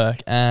today at work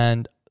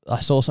and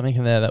I saw something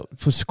in there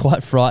that was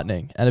quite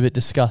frightening and a bit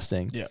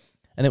disgusting. Yeah.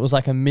 And it was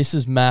like a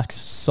Mrs. Max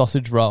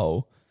sausage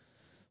roll,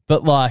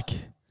 but like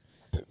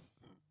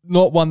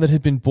not one that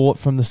had been bought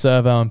from the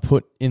servo and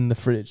put in the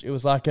fridge. It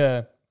was like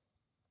a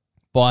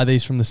buy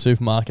these from the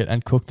supermarket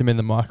and cook them in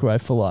the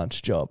microwave for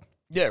lunch job.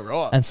 Yeah,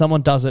 right. And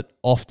someone does it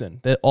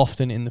often. They're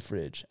often in the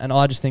fridge. And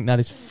I just think that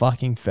is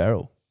fucking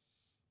feral.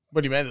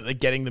 What do you mean that they're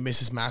getting the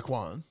Mrs. Mac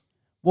one?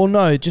 Well,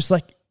 no, just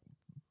like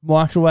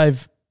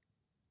microwave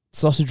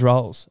sausage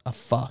rolls are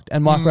fucked.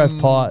 And microwave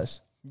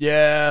pies.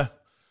 Yeah.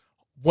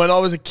 When I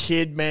was a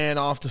kid, man,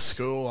 after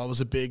school, I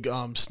was a big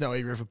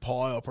Snowy River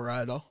pie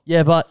operator.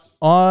 Yeah, but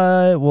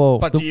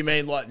But do you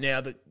mean like now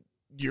that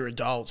you're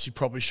adults, you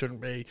probably shouldn't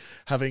be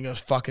having a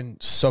fucking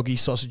soggy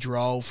sausage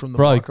roll from the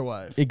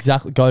microwave?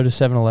 Exactly. Go to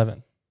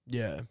 7-Eleven.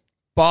 Yeah.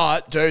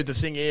 But, dude, the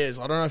thing is,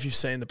 I don't know if you've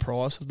seen the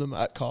price of them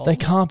at Coles. They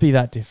can't be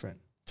that different.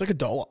 It's like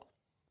 $1.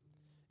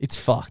 It's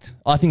fucked.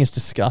 I think it's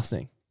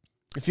disgusting.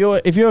 If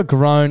you're a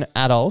grown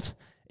adult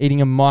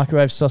eating a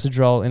microwave sausage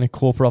roll in a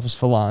corporate office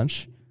for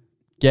lunch,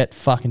 get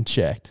fucking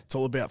checked. It's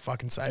all about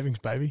fucking savings,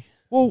 baby.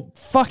 Well,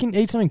 fucking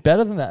eat something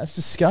better than that. It's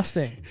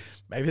disgusting.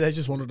 Maybe they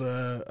just wanted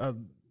a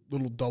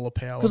little dollar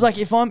power. Because like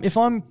if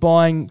I'm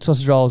buying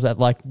sausage rolls at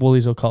like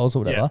Woolies or Coles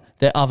or whatever,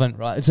 they're oven,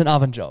 right? It's an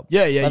oven job.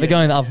 Yeah, Like they're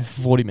going in the oven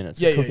for 40 minutes.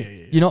 Yeah, and yeah, cooking.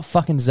 yeah. You're not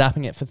fucking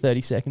zapping it for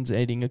 30 seconds and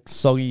eating a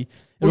soggy. It'll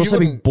Well, you also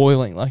be wouldn't-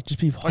 boiling. Like just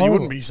be horrible. you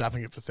wouldn't be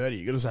zapping it for 30.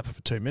 You got to zap it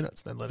for 2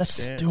 minutes and then let That's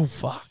it stand. still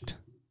fucked.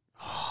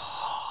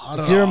 I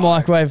don't If you're a know.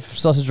 microwave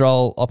sausage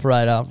roll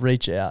operator,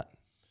 reach out.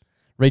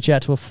 Reach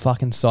out to a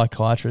fucking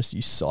psychiatrist,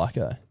 you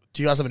psycho.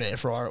 Do you guys have an air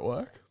fryer at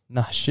work?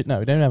 Nah, shit, no.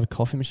 We don't have a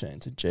coffee machine.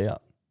 It's a G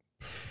up.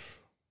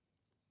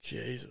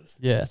 Jesus.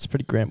 Yeah, it's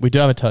pretty grim. We do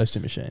have a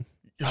toasting machine.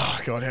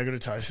 Oh, God, how good a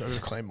taste. I'm going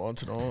to clean mine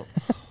tonight.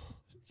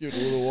 Give it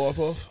a little wipe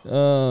off.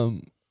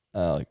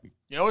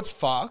 You know what's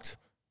fucked?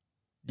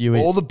 You eat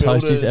all the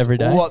builders toasties every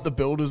day? All like the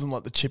builders and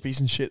like the chippies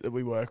and shit that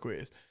we work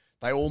with,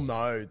 they all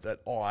know that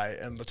I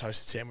am the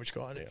toasted sandwich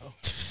guy now.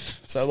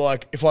 So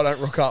like, if I don't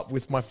rock up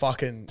with my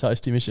fucking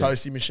Toasty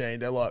machine.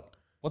 they're like,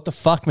 What the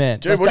fuck, man?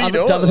 dude, what are you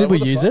doing? Do other Like, people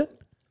what the use fuck?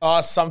 it?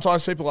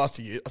 Sometimes people ask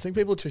to use. I think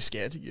people are too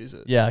scared to use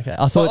it. Yeah, okay.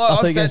 I thought you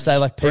were going to say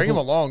like people, bring them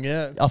along.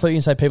 Yeah, I thought you were going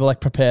to say people like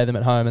prepare them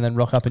at home and then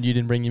rock up and you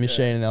didn't bring your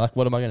machine and they're like,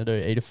 what am I going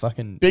to do? Eat a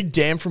fucking Big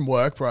Dan from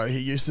work, bro. He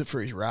uses it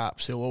for his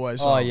wraps. He'll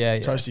always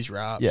toast his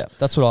wraps. Yeah,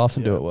 that's what I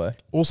often do at work.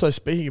 Also,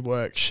 speaking of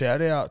work,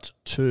 shout out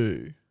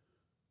to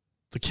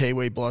the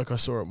Kiwi bloke I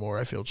saw at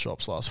Morayfield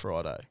Shops last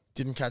Friday.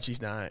 Didn't catch his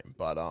name,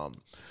 but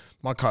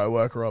my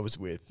co-worker I was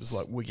with was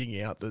like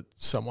wigging out that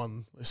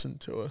someone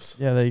listened to us.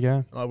 Yeah, there you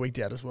go. I wigged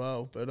out as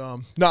well. But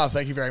no,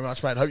 thank you very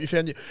much, mate. Hope you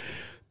found you.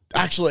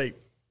 Actually,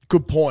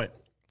 good point.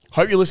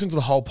 Hope you listened to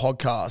the whole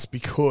podcast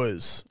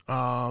because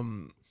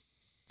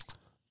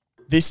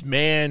this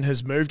man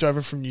has moved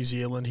over from New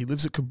Zealand. He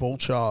lives at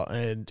Caboolture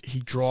and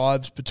he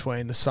drives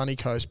between the sunny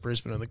coast,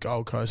 Brisbane, and the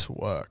Gold Coast for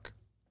work.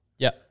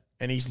 Yep.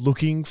 And he's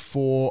looking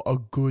for a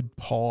good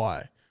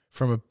pie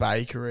from a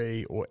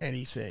bakery or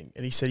anything.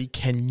 And he said he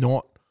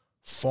cannot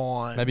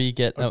find maybe you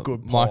get a a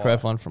good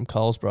microwave pie. one from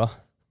Coles, bro.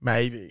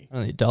 Maybe.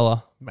 Only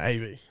 $1.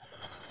 Maybe.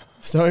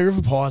 Snowy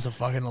River pies are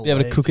fucking elite. Be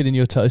able to cook it in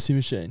your toasty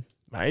machine.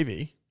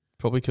 Maybe.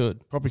 Probably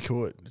could. Probably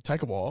could. It'd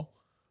take a while.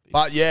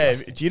 But yeah,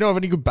 do you know of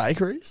any good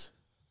bakeries?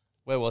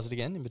 Where was it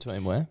again? In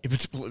between where? If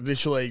it's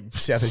literally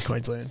Southeast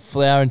Queensland.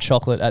 Flour and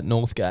Chocolate at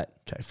Northgate.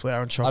 Okay,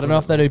 Flour and Chocolate. I don't know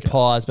if they do Northgate.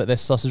 pies, but their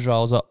sausage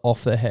rolls are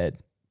off their head.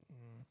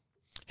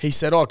 He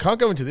said, I can't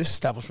go into this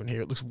establishment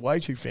here. It looks way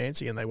too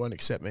fancy and they won't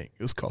accept me.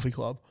 It was Coffee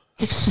Club.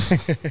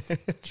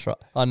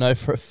 I know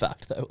for a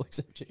fact they will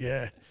accept you.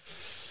 Yeah.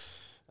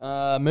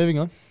 Moving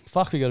on.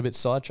 Fuck, we got a bit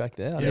sidetracked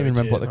there. I didn't we even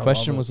remember what did. the I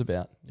question love it. was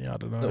about. Yeah, I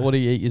don't know. What do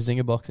you eat your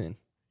Zinger box in?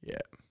 Yeah.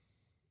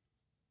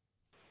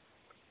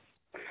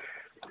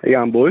 Hey,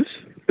 boys.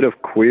 Bit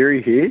of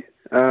query here.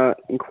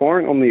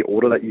 Inquiring on the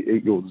order that you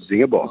eat your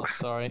Zinger box.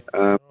 Sorry.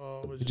 We're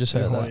You just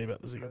heard horny that.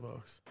 about the Zinger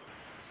box.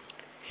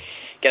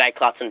 G'day,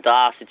 Klutz and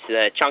Das. It's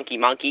the Chunky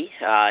Monkey.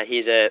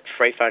 Here's a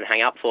free phone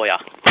hang up for you.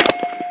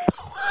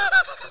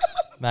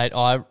 Mate,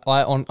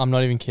 I'm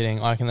not even kidding.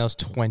 I reckon there was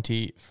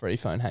 20 free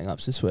phone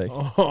hang-ups this week.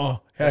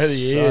 Oh, how the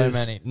So years.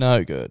 many.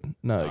 No good.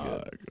 No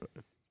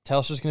good.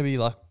 Telstra's going to be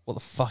like, what the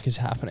fuck is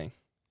happening?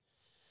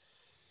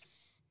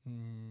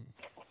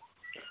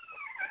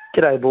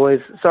 G'day, boys.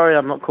 Sorry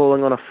I'm not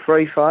calling on a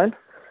free phone,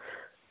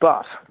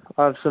 but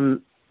I have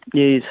some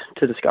news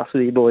to discuss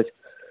with you boys.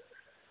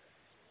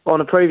 On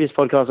a previous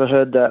podcast, I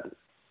heard that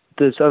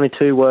there's only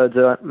two words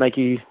that make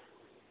you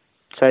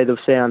say the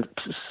sound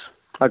pss,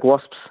 like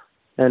wasps,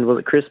 and was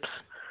it crisps?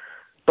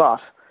 But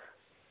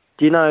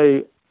do you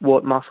know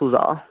what mussels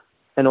are?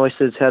 And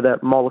oysters have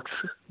that mollusks.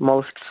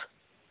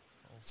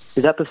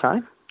 Is that the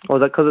same? Or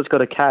is that because it's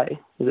got a K?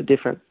 Is it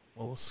different?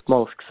 Mollusks.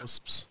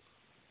 Wasps.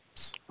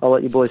 I'll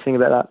let you boys think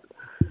about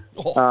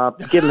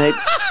that. Give them heat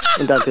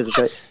and don't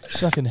hesitate. Just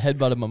fucking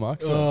headbutted my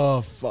microphone.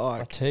 Oh, fuck.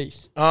 My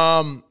teeth.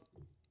 Um,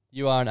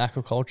 You are an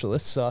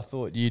aquaculturalist, so I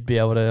thought you'd be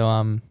able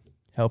to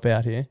help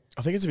out here.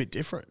 I think it's a bit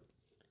different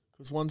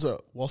because one's a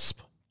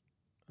wasp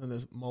and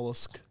there's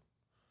mollusk.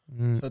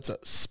 Mm. So it's a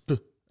sp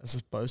as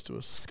opposed to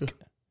a sk.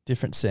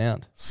 Different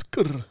sound.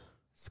 Skr.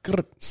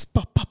 Skr.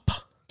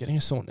 Spa-pa-pa. Getting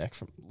a sore neck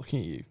from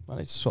looking at you. I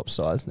need to swap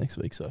sides next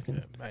week so I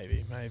can.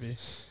 Maybe.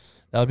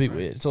 That would be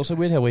weird. It's also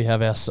weird how we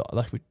have our side.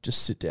 Like we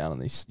just sit down on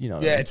these, you know.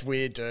 what I Yeah, mean? it's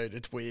weird, dude.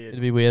 It's weird. It'd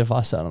be weird if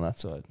I sat on that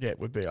side. Yeah, it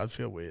would be. I'd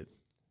feel weird.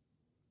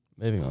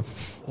 Moving on.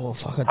 Oh,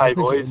 fuck. Hey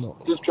boys,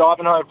 just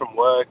driving home from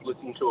work,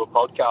 listening to a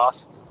podcast,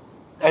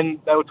 and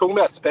they were talking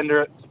about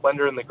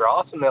Splendor in the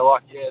grass, and they're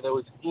like, yeah, there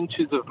was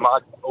inches of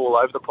mud all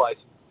over the place.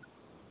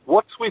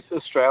 What's with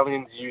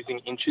Australians using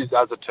inches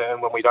as a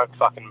term when we don't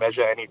fucking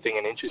measure anything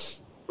in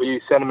inches? We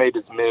use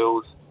centimetres,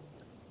 mils,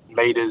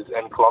 metres,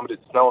 and kilometres.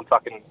 No one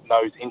fucking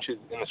knows inches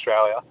in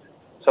Australia.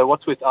 So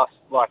what's with us?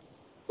 Like,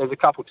 there's a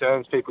couple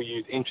terms people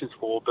use inches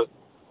for, but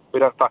we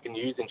don't fucking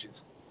use inches.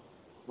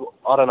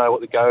 I don't know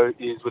what the go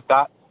is with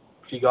that.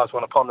 If you guys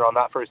want to ponder on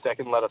that for a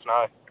second, let us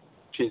know.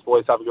 Cheers,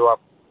 boys. Have a good one.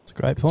 It's a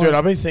great point. Dude,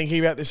 I've been thinking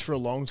about this for a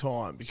long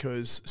time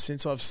because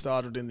since I've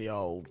started in the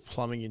old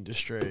plumbing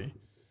industry,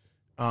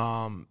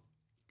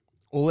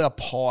 all our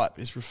pipe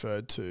is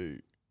referred to.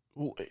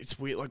 Well, it's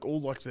weird. Like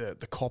all like the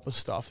copper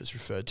stuff is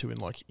referred to in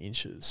like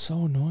inches.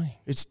 So annoying.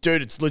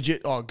 It's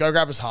legit. Oh, go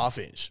grab us half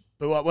inch.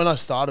 But like, when I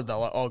started, they're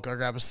like, oh, go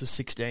grab us the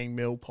 16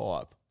 mil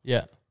pipe.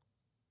 Yeah.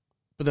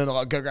 But then they're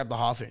like, go grab the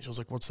half inch. I was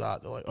like, what's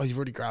that? They're like, oh, you've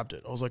already grabbed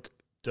it. I was like,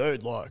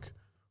 dude, like,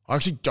 I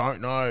actually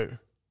don't know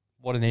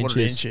What an inch what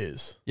an is. inch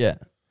is. Yeah.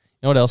 You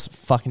know what else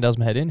fucking does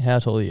my head in? How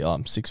tall are you? Oh,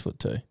 I'm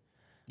 6'2".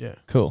 Yeah.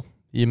 Cool.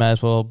 You may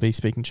as well be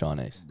speaking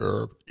Chinese.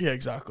 Yeah,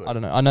 exactly. I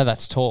don't know. I know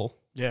that's tall.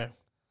 Yeah.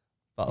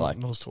 But like,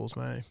 not as tall as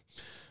me.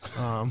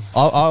 I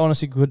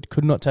honestly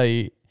could not tell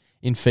you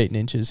in feet and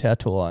inches how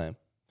tall I am.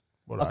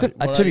 What to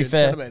are be you in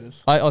fair,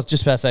 centimetres? I was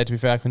just about to say, to be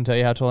fair, I couldn't tell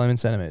you how tall I am in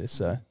centimetres.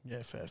 So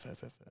Yeah, fair.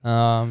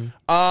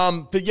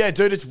 But yeah,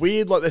 dude, it's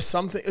weird. Like, there's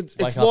something. It's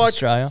wake up like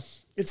Australia.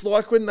 it's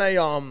like when they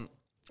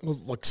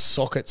with, like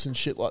sockets and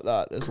shit like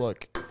that. There's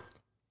like,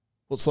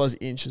 what size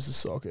inch is a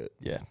socket?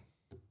 Yeah,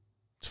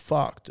 It's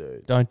fucked,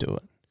 dude. don't do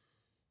it.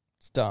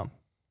 It's dumb.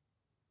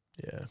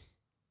 Yeah,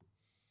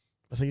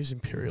 I think it's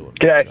imperial.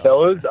 G'day,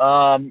 fellas.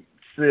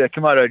 It's the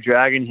Komodo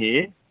Dragon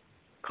here.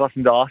 Clutch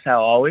and Dice,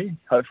 how are we?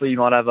 Hopefully you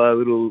might have a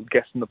little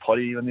guest in the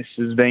potty when this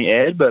is being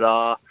aired, but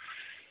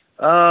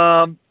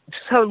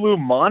just have a little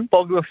mind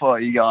boggler for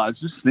you guys.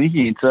 Just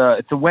thinking, it's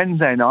a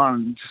Wednesday night,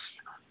 and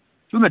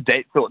just when the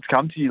deep thoughts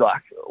come to you,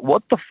 like,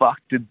 what the fuck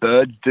did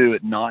birds do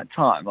at night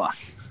time? Like,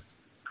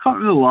 I can't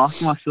remember the last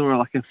time I saw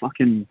like a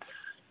fucking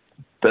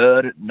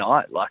bird at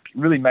night. Like,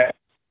 really made.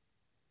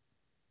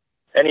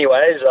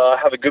 Anyways,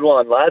 have a good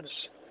one, lads.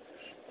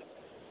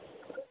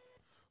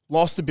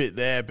 Lost a bit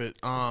there, but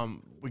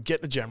we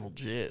get the general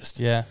gist.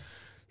 Yeah.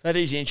 That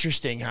is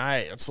interesting,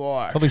 hey. It's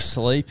like... Probably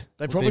sleep.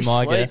 They would probably be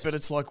my sleep, guess. but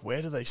it's like,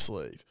 where do they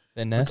sleep?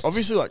 Their nests. Like,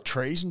 obviously, like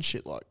trees and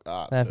shit like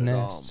that. They have but,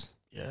 nests.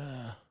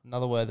 Yeah.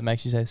 Another word that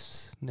makes you say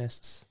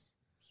nests.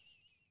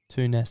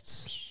 2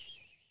 nests.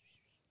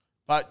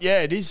 But,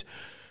 yeah, it is...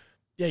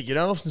 Yeah, you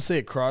don't often see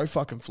a crow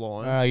fucking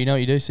flying. You know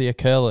what you do? See a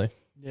curlew.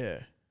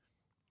 Yeah.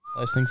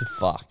 Those things are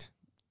fucked.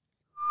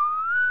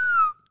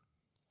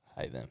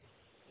 Hate them.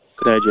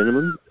 G'day,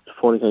 gentlemen.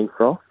 40 King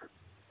Frost.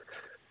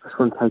 I just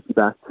want to take you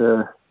back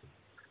to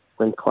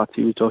when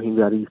Clutchy was talking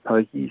about his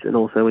pokies, and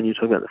also when you were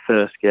talking about the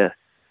first guest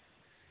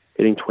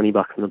getting $20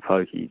 on the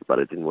pokies, but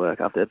it didn't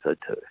work after episode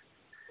 2.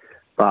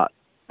 But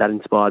that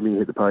inspired me to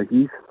hit the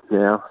pokies.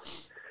 Now,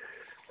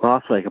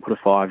 last week I put a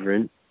 $5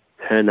 in,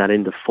 turned that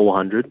into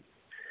 400.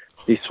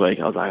 This week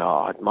I was like,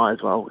 I might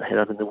as well head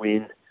up in the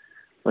win.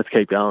 Let's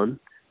keep going.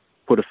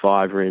 Put a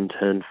 $5 in,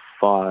 turned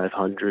a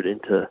 $5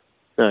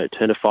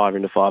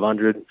 into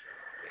 500.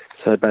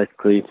 So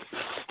basically,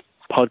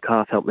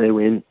 podcast help me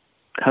win.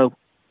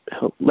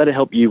 Let it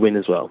help you win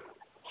as well.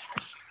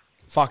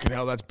 Fucking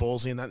hell, that's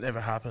ballsy, and that never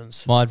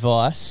happens. My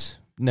advice,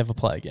 never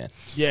play again.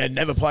 Yeah,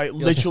 never play. You're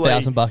Literally,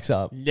 like $1,000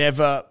 up.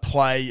 Never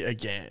play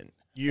again.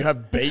 You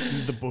have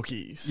beaten the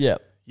bookies.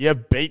 Yep. You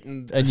have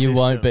beaten the And you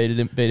won't beat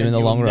him in the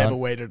long run. Never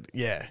waited.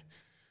 Yeah.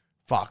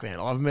 Fuck, man.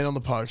 I've been on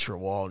the pokes for a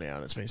while now,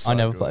 and it's been so I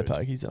never good.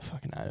 play pokies. I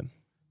fucking hate them.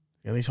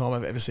 The only time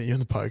I've ever seen you on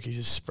the pokies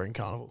is Spring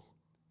Carnival.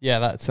 Yeah,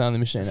 that's the only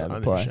machine That's I the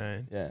ever only play.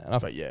 machine. Yeah, and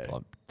But yeah.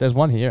 there's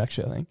one here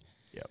actually. I think.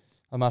 Yep.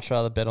 I'd much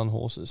rather bet on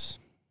horses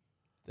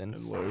than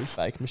lose.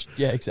 fake.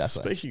 Yeah,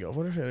 exactly. Speaking of,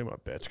 what if any of my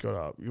bets got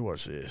up? You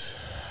watch this.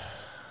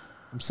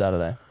 From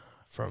Saturday.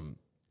 From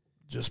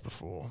just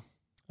before.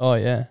 Oh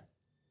yeah.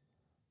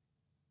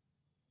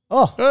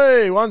 Oh,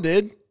 hey, one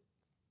did.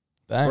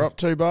 Dang. We're up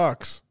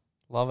 $2.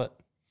 Love it.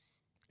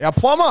 Our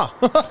plumber.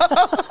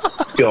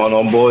 What's going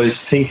on, boys?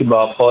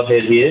 Tinkerbell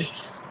Pothead here.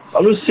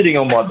 I'm just sitting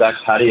on my back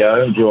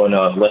patio enjoying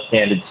a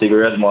left-handed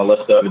cigarette and my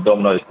leftover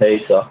Domino's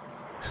pizza.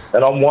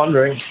 And I'm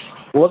wondering,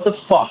 what the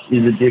fuck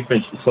is the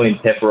difference between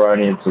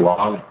pepperoni and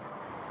salami?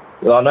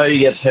 Well, I know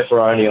you get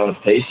pepperoni on a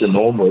pizza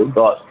normally,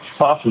 but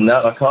apart from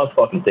that, I can't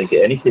fucking think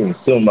of anything.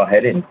 It's doing my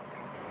head in.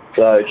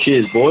 So,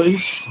 cheers, boys.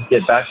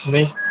 Get back to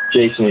me.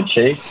 Cheeks in your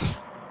cheeks.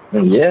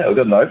 And yeah, I've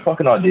got no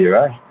fucking idea,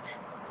 eh?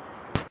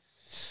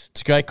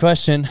 It's a great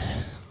question.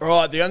 All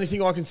right, the only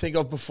thing I can think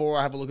of before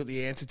I have a look at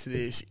the answer to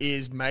this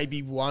is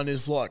maybe one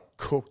is like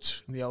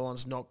cooked and the other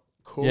one's not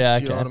cooked. Yeah,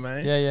 You know what I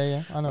mean?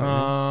 Yeah. I know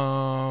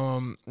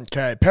what you mean.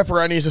 Okay,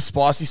 pepperoni is a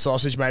spicy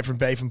sausage made from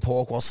beef and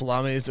pork, while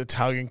salami is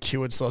Italian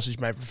cured sausage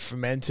made from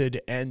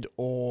fermented and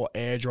or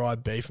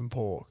air-dried beef and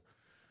pork.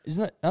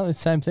 Isn't it the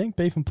same thing,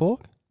 beef and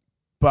pork?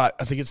 But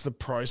I think it's the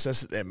process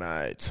that they're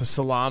made. So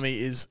salami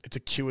it's a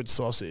cured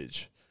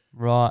sausage.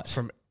 Right.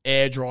 From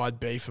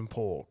air-dried beef and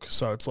pork.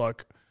 So it's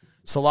like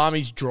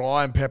salami's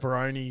dry and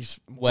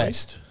pepperoni's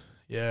moist.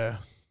 Yeah.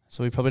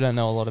 So we probably don't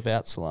know a lot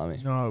about salami.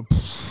 No.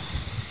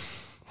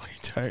 We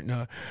don't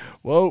know.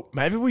 Well,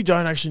 maybe we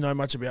don't actually know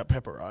much about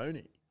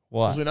pepperoni.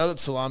 Why? Because we know that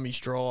salami's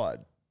dried.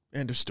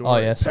 End of story. Oh,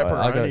 yeah, sorry.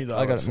 Pepperoni, though,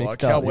 I got it's it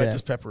mixed like, how up, wet yeah.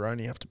 does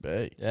pepperoni have to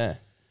be? Yeah.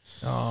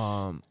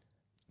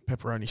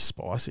 Pepperoni's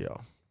spicier.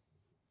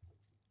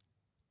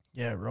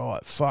 Yeah,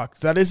 right. Fuck.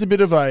 That is a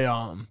bit of a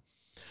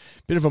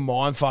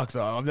mind fuck,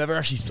 though. I've never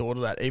actually thought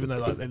of that, even though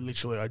like, they're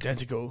literally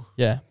identical.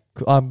 Yeah.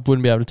 I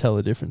wouldn't be able to tell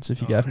the difference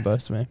if you gave them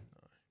both to me.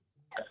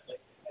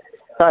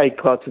 Hey,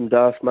 Clutch and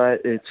Duff,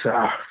 mate. It's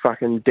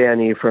fucking down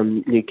here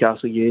from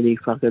Newcastle Uni,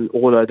 fucking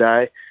auto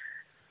day,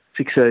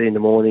 6:30 in the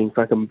morning,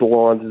 fucking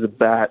blind as a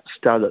bat,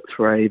 start at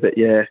 3. But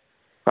yeah,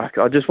 fuck,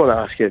 I just want to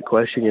ask you a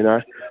question, you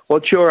know.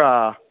 What's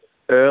your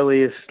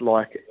earliest,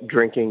 like,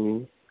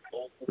 drinking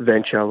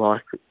venture,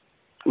 like,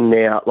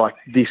 now? Like,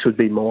 this would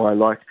be mine,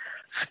 like,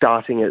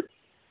 starting at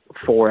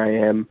 4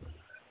 a.m.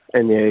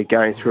 and, yeah,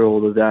 going through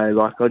all the day.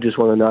 Like, I just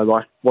want to know,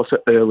 like, what's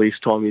the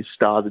earliest time you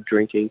started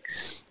drinking,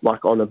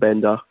 like, on a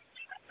bender?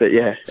 But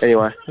yeah,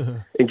 anyway,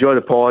 enjoy the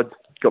pod.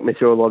 Got me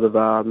through a lot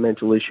of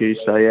mental issues.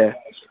 So yeah,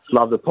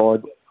 love the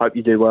pod. Hope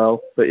you do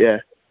well. But yeah,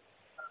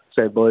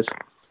 see you, boys.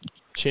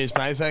 Cheers,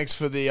 mate. Thanks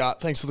for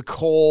the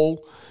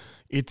call.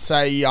 It's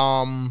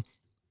a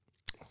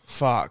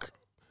fuck.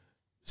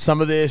 Some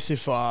of this,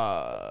 if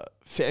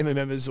family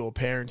members or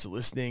parents are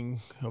listening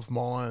of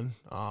mine,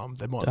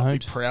 they might not be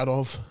proud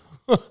of.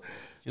 If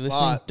you're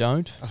listening, But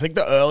don't. I think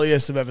the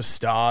earliest I've ever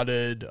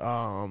started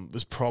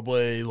was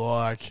probably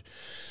like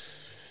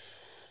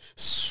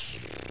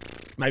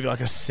maybe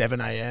like a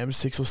 7 a.m.,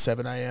 6 or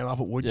 7 a.m.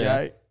 up at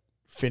Woodgate.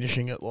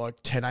 finishing at like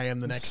 10 a.m.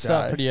 the next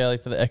Start day. pretty early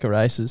for the Echo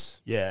races.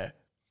 Yeah.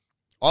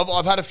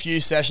 I've had a few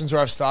sessions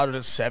where I've started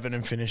at 7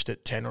 and finished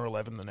at 10 or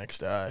 11 the next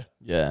day.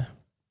 Yeah.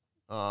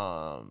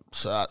 So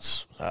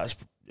that's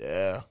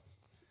yeah.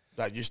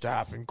 That used to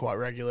happen quite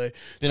regularly.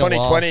 Been a while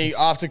 2020, since-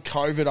 after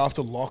COVID,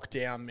 after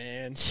lockdown,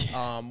 man,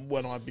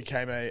 when I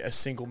became a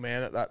single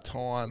man at that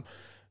time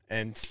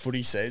and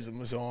footy season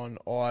was on,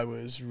 I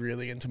was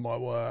really into my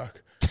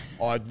work.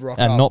 I'd rock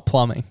And up. not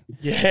plumbing.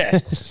 Yeah.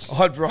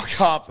 I'd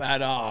rock up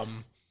at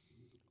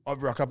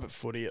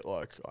footy at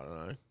like, I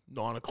don't know,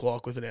 9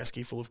 o'clock with an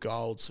esky full of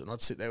golds, and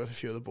I'd sit there with a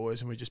few of the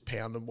boys and we'd just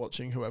pound them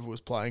watching whoever was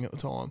playing at the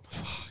time.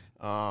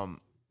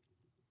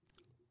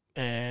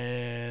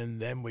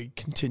 And then we'd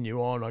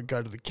continue on. I'd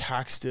go to the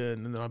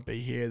Caxton, and then I'd be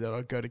here. Then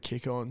I'd go to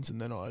kick-ons,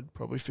 and then I'd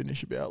probably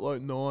finish about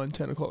like 9,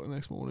 10 o'clock the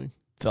next morning.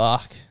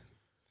 Fuck.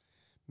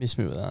 Miss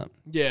me with that.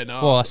 Yeah, no.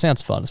 Well, it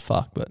sounds fun as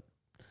fuck, but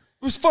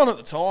It was fun at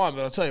the time,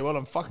 but I'll tell you what,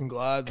 I'm fucking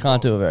glad. can't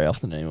do it very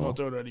often anymore.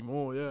 Not doing it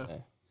anymore, yeah.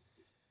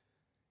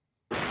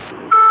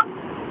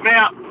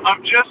 Now,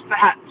 I've just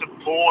had to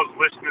pause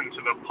listening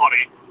to the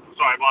potty.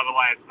 Sorry, by the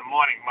way, it's the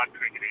morning mud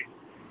cricket here.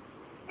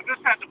 I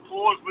just had to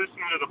pause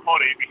listening to the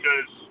potty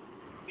because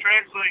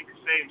TransLink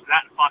seems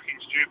that fucking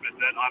stupid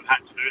that I've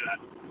had to do that.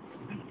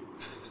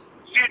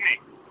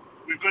 Sydney,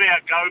 we've got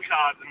our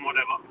go-cards and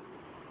whatever.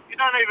 You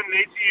don't even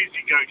need to use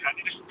your go-card.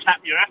 You just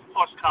tap your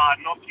FPOS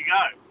card and off you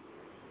go.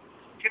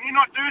 Can you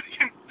not do it?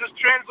 Does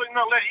TransLink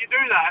not let you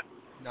do that?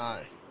 No.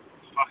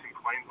 Fucking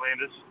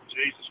Queenslanders.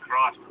 Jesus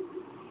Christ.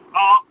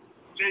 Oh,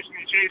 Chiefs and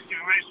your Chiefs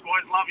giving me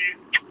boys. Love you.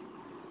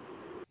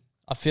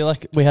 I feel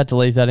like we had to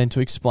leave that in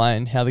to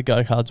explain how the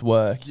go-cards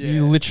work. Yeah.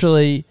 You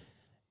literally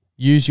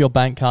use your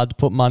bank card to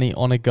put money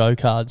on a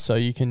go-card so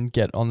you can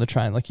get on the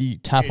train. Like you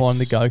tap on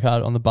the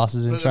go-card on the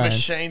buses and But the trains.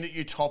 machine that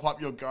you top up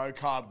your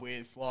go-card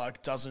with,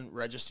 like, doesn't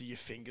register your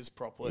fingers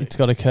properly. It's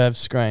got a curved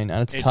screen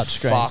and it's touch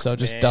screen, fucked, so it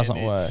just man.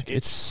 doesn't work.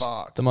 It's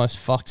fucked. the most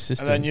fucked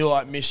system. And then you,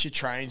 like, miss your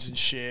trains and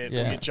shit.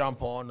 Yeah. When you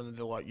jump on and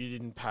they're like, you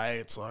didn't pay.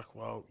 It's like,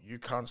 well, you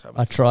can't have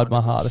a I tried my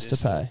designed hardest to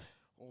system. pay.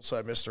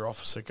 Also, Mr.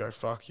 Officer, go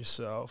fuck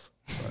yourself.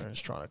 Sorry, I'm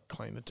just trying to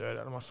clean the dirt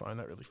out of my phone.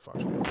 That really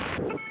fucked me off.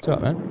 It's all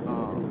right,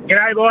 man.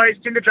 G'day, boys.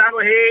 Tinder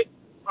Traveller here.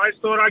 I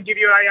just thought I'd give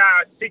you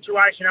a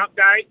situation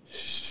update.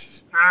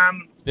 It's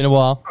been a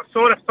while. I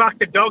sort of fucked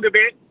the dog a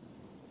bit.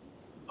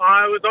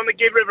 I was on the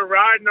Gib River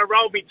Road and I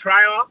rolled my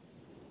trailer.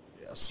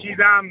 She's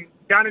done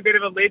a bit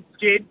of a lid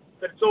skid,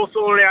 but it's all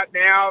sorted out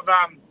now.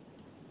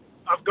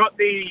 I've got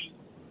the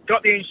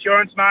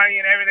insurance money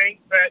and everything,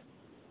 but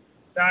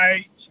so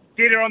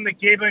did her on the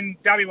Gib in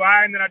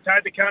WA, and then I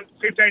towed the cunt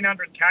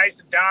 1,500 k's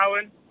to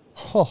Darwin,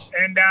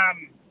 and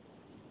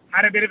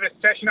had a bit of a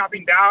session up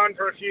in Darwin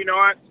for a few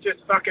nights,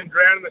 just fucking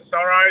drowning the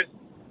sorrows.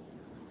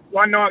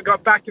 One night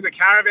got back to the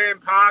caravan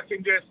park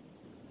and just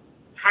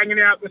hanging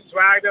out the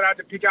swag that I had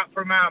to pick up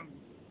from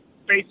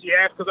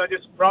BCF because I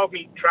just rolled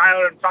my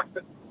trailer and fucked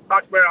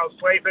where I was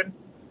sleeping.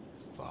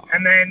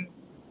 And then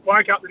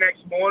woke up the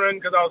next morning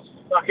because I was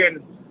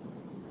fucking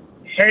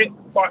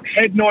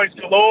head noise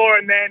galore.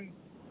 And then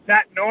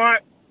that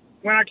night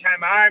when I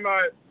came home,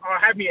 I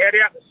had my head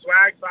out the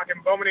swag,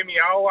 fucking vomiting me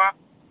hole up.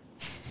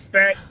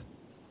 But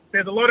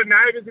there's a lot of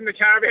neighbours in the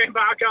caravan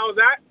park I was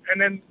at, and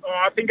then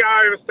I think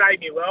I overstayed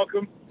my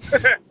welcome. So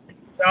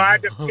I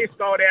had to piss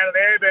bolt out of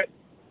there. But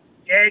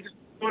yeah, just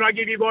thought I'd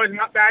give you boys an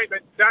update, but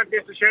don't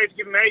piss the sheets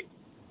giving me.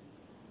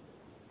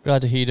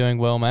 Glad to hear you're doing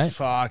well, mate.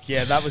 Fuck,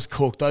 yeah, that was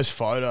cooked. Those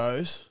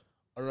photos.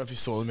 I don't know if you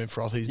saw them in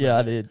Frothy's. Yeah,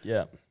 I mate. did,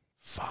 yeah.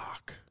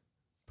 Fuck.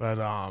 But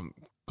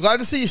glad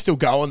to see you still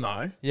going,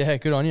 though. Yeah,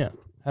 good on you.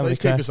 Please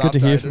keep us good to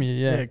hear updated. from you,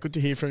 yeah. Good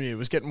to hear from you. I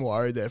was getting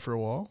worried there for a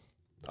while.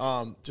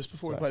 Just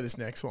before we play this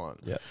next one,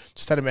 yeah,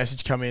 just had a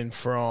message come in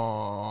from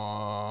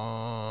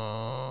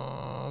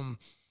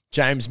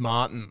James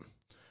Martin.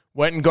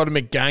 Went and got him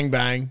a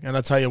gangbang, and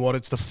I tell you what,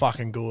 it's the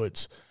fucking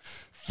goods.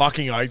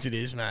 Fucking oaked it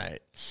is, mate.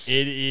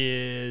 It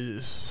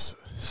is.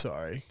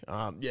 Sorry.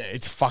 Yeah,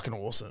 it's fucking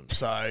awesome.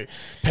 So,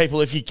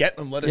 people, if you get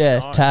them, let us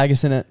know. Tag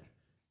us in it.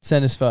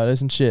 Send us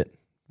photos and shit.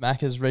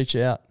 Macca's, reach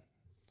out.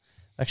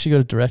 Actually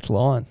got a direct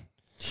line.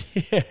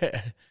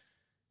 Yeah.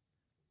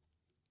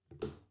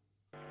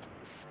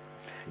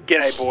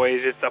 G'day,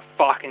 boys. It's the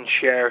fucking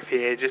sheriff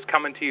here, just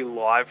coming to you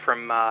live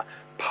from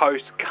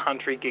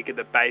post-country gig at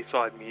the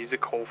Bayside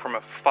Music Hall from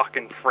a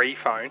fucking free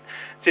phone.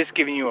 Just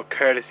giving you a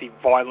courtesy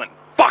violent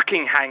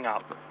fucking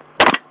hang-up.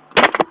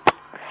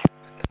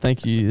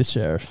 Thank you, the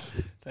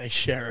sheriff. Thanks,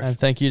 Sheriff. And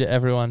thank you to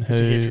everyone Good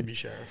to hear from you,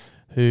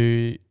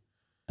 Sheriff.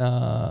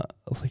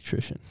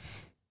 Electrician.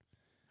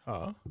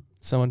 Huh?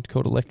 Someone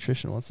called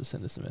electrician wants to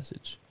send us a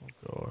message.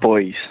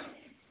 Boys,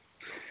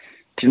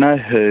 do you know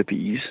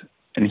Herbies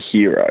and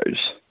Heroes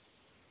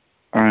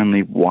are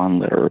only one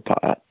letter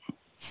apart?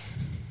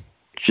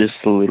 Just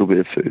a little bit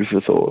of food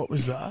for thought. What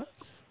was that?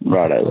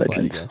 Righto,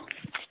 legends.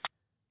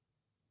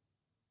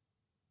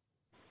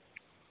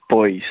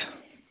 Boys,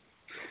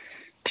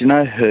 do you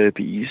know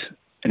Herbies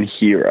and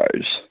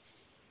Heroes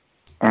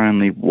are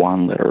only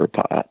one letter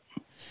apart?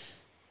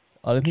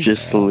 I don't think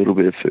Just a little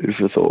bit of food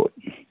for thought.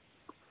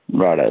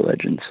 Righto,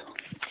 legends.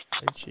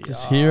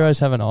 Does Heroes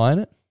have an eye in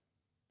it?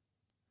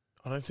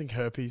 I don't think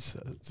herpes.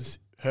 Does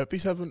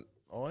herpes have an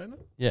eye in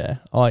it? Yeah.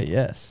 Oh,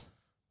 yes.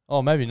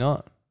 Oh, maybe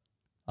not.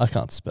 I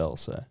can't spell,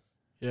 so.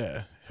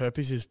 Yeah,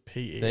 herpes is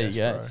PES. There you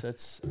go. Bro. So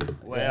it's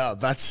Wow,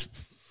 that's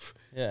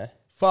yeah.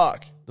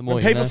 Fuck. The more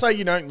when you people know. say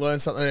you don't learn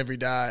something every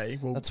day,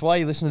 well, That's why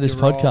you listen to this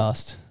you're wrong.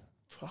 podcast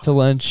to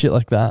learn shit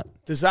like that.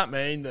 Does that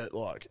mean that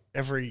like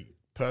every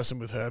person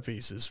with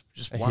herpes is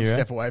just A one hero?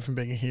 step away from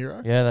being a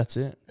hero? Yeah, that's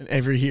it. And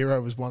every hero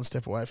was one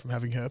step away from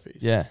having herpes.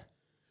 Yeah.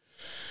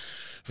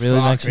 Really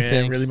Fuck, makes you man,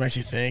 think. Really makes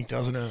you think,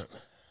 doesn't it?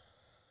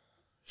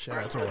 Shout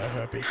out to all our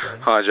herpes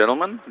friends. Hi,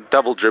 gentlemen.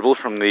 Double dribble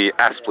from the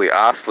Aspley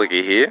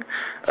Arslicker here.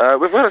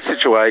 We've got a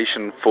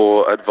situation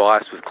for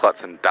advice with Klutz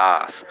and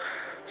Das.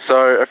 So,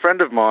 a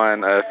friend of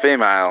mine, a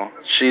female,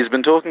 she's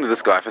been talking to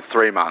this guy for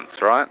 3 months,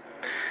 right?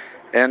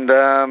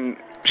 And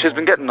she's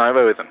been getting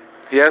nowhere with him.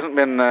 He hasn't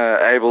been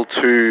able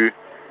to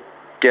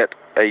get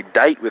a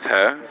date with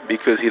her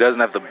because he doesn't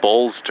have the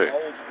balls to.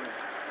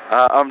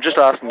 I'm just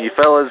asking you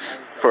fellas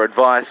for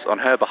advice on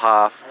her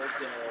behalf.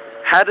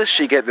 How does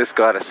she get this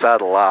guy to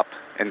saddle up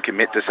and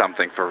commit to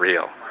something for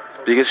real?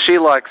 Because she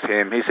likes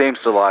him, he seems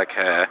to like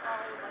her,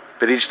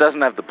 but he just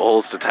doesn't have the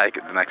balls to take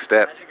it the next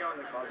step.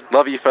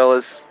 Love you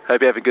fellas. Hope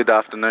you have a good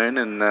afternoon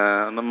and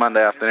on the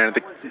Monday afternoon at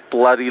the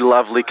bloody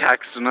lovely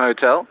Caxton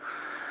Hotel.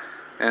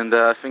 And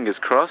fingers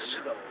crossed.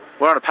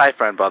 We're on a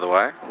payphone, by the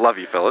way. Love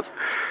you fellas.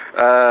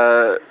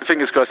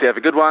 Fingers crossed you have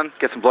a good one.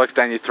 Get some blokes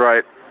down your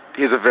throat.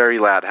 Here's a very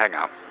loud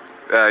hang-up.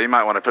 You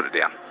might want to put it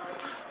down.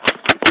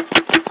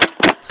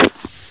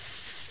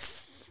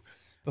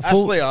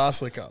 Aspley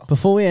Arslicker.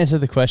 Before we answer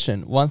the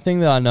question, one thing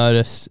that I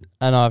noticed,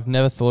 and I've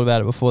never thought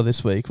about it before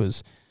this week,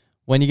 was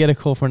when you get a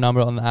call from a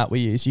number on the app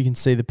we use, you can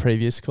see the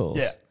previous calls.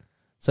 Yeah.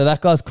 So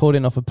that guy's called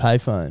in off a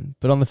payphone,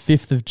 but on the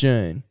 5th of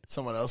June,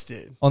 Someone else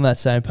did. on that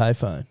same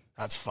payphone.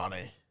 That's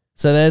funny.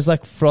 So there's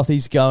like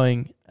frothies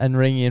going and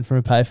ringing in from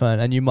a payphone,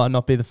 and you might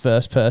not be the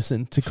first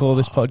person to call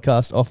this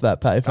podcast off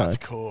that payphone. That's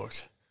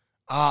cooked.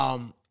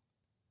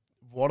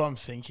 What I'm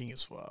thinking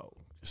as well,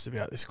 just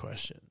about this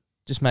question.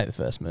 Just make the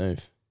first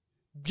move.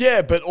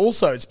 Yeah, but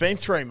also it's been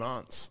 3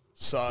 months,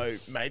 so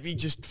maybe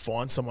just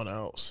find someone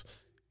else.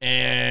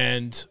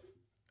 And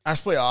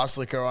Aspley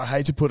Arslicker, I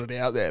hate to put it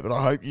out there, but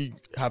I hope you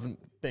haven't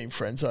been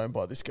friend zoned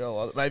by this girl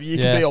either. Maybe you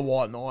Yeah. could be a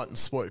white knight and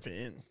swoop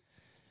in.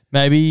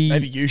 Maybe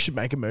you should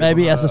make a move.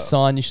 Maybe on as her. a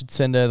sign, you should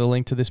send her the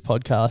link to this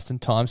podcast and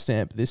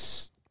timestamp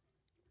this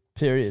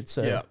period.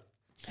 So Yeah.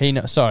 he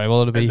sorry,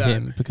 well it'll be And then-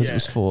 him because it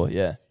was 4.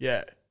 Yeah.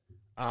 Yeah.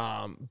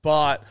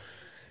 But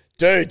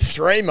dude,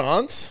 3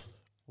 months,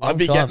 Long I'd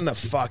be time. getting the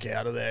fuck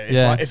out of there.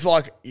 Yeah. If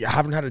you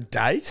haven't had a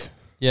date.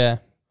 Yeah.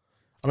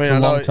 I mean, It's a I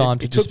know long time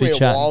it to took just me be a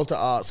chatting. while to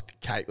ask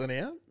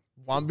Caitlin out.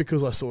 One,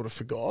 because I sort of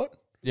forgot.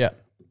 Yeah.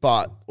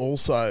 But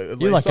also, at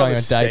You least like I going on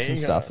was dates seeing and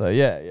stuff her, though.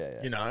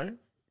 Yeah. You know?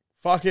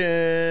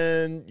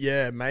 Fucking,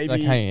 yeah, maybe.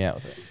 Like hanging out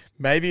with her.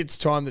 Maybe it's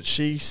time that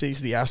she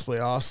sees the Aspley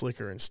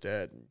Arslicker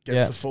instead. Gets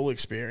Yeah. the full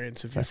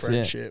experience of your That's it.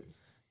 friendship.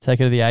 Take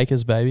her to the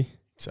acres, baby.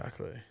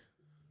 Exactly.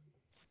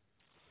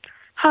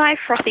 Hi,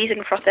 frothies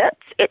and frothettes.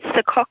 It's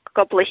the cock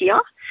gobbler here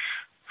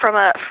from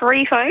a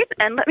free phone,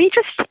 and let me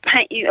just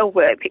paint you a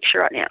word picture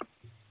right now.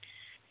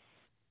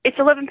 It's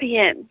 11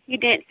 p.m. You're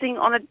dancing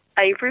on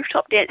a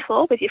rooftop dance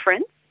floor with your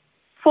friends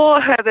for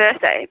her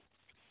birthday.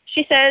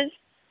 She says,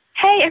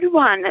 "Hey,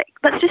 everyone,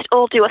 let's just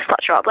all do a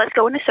slut drop. Let's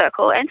go in a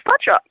circle and slut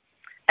drop."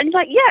 And you're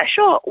like, "Yeah,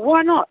 sure,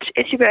 why not?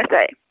 It's your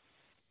birthday."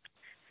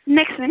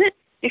 Next minute,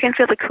 you can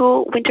feel the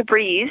cool winter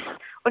breeze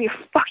on your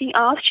fucking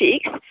ass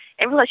cheeks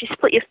and realize you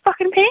split your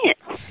fucking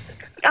pants.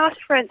 You ask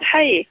your friends,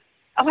 "Hey,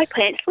 are my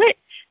pants split?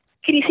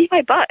 Can you see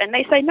my butt?" And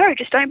they say, "No,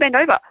 just don't bend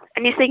over."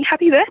 And you're saying,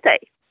 "Happy birthday."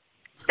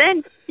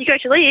 Then you go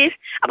to leave,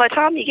 and by the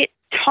time you get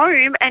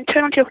home and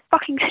turn onto your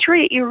fucking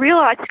street, you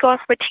realise it's gone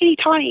from a teeny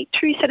tiny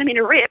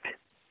 2-centimetre rip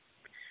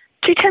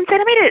to 10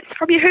 centimetres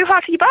from your hoo-ha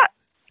to your butt.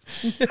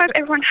 Hope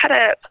everyone had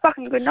a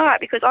fucking good night,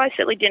 because I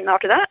certainly didn't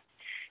after that.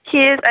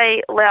 Here's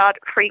a loud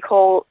free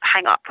call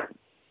hang up.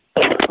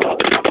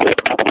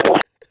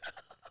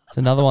 It's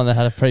another one that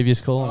had a previous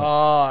call.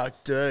 Oh,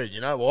 dude,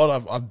 you know what?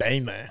 I've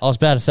been there. I was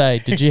about to say,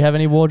 did you have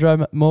any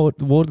wardrobe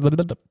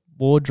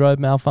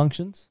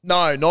malfunctions?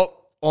 No, not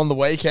on the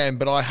weekend,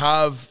 but I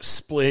have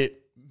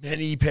split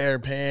many pair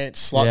of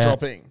pants slut Yeah.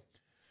 dropping.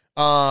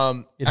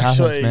 It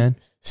happens, man.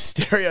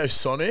 Stereo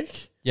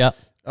Sonic. Yeah.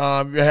 You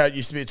know how it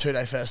used to be a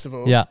 2-day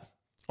festival. Yeah.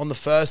 On the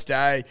first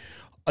day,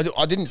 I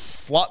didn't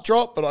slut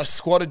drop, but I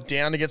squatted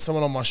down to get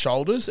someone on my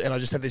shoulders, and I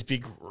just had this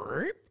big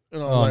rip.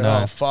 And I was Oh, like, no.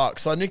 oh, fuck.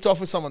 So I nicked off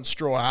with someone's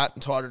straw hat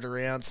and tied it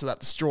around so that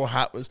the straw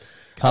hat was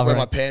Covering-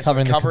 where my pants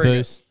covering were the covering it.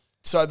 caboose.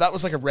 So that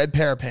was like a red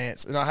pair of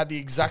pants. And I had the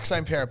exact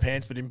same pair of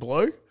pants, but in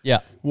blue. Yeah.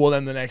 Wore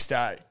them the next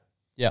day.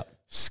 Yeah.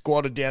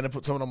 Squatted down to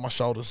put someone on my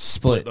shoulders,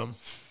 split them.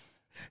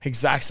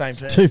 Exact same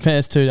thing. 2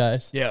 pants, 2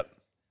 days. Yep.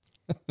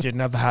 Didn't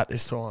have the hat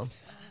this time.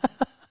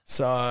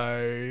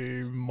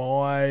 So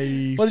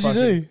my What did you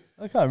do?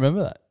 I can't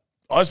remember that.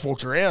 I just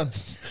walked around.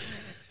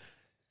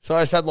 So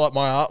I just had like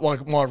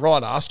my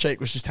right ass cheek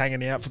was just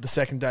hanging out for the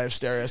second day of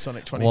Stereo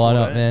Sonic 2014. Why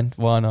not, man?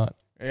 Why not?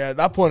 Yeah, at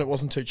that point it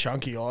wasn't too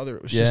chunky either.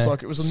 It was just Yeah.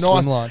 like it was a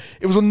Slimline. nice.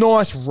 It was a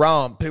nice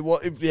rump. It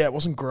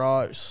wasn't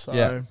gross. So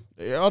Yeah.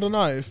 I don't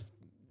know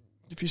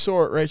if you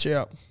saw it, reach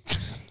out.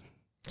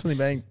 It's only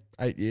been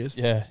 8 years.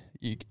 Yeah,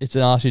 it's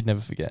an arse you'd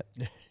never forget.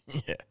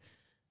 Yeah.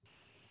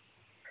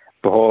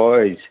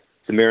 Boys,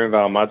 it's the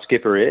Mirranvale Mud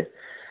Skipper here.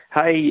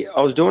 Hey,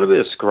 I was doing a bit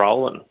of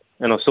scrolling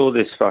and I saw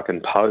this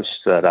fucking post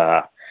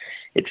that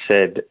it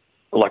said,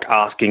 like,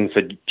 asking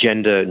for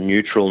gender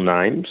neutral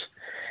names.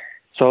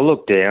 So I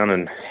looked down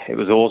and it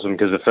was awesome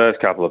because the first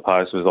couple of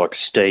posts was like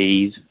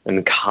Steve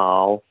and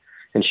Carl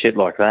and shit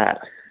like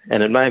that.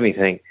 And it made me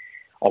think,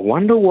 I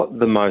wonder what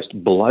the most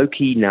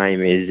blokey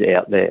name is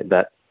out there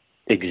that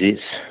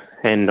exists.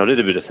 And I did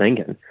a bit of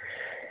thinking.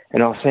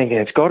 And I was thinking,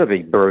 it's got to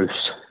be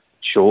Bruce,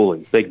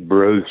 surely. Big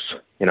Bruce,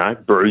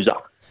 Bruiser.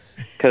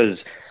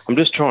 Because I'm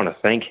just trying to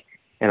think,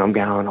 and I'm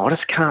going, I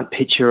just can't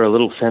picture a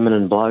little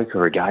feminine bloke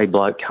or a gay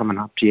bloke coming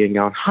up to you and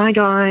going, hi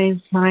guys,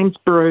 my name's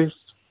Bruce.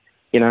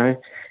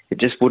 It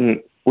just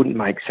wouldn't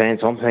make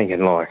sense. I'm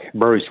thinking like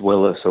Bruce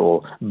Willis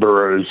or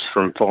Bruce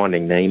from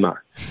Finding Nemo.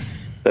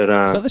 But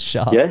Is that the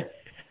shark? Yeah,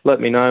 let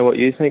me know what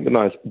you think the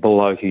most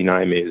blokey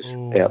name is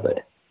out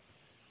there.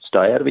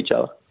 Stay out of each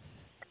other.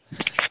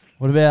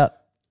 What about,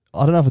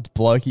 I don't know if it's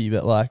blokey,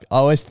 but like I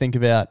always think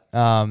about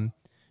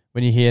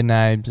when you hear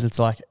names and it's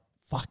like,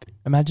 fuck,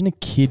 imagine a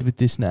kid with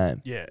this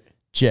name. Yeah.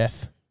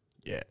 Jeff.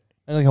 Yeah.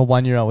 And like a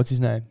 1-year-old, what's his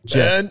name?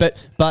 Jeff.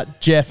 But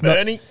Jeff,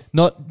 Bernie.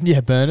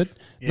 Bernard.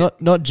 Yeah.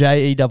 Not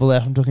Jeff,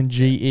 I'm talking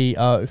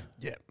Geo.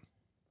 Yeah.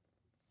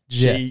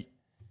 Jeff.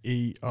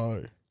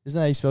 Geo. Isn't that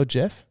how you spell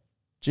Jeff?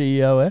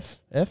 Geof?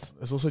 F?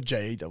 There's also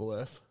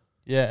Jeff.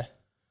 Yeah.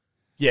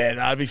 Yeah,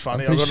 that'd be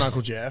funny. I've got an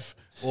Uncle Jeff.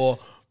 Or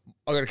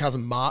I've got a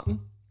cousin Martin.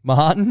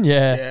 Martin,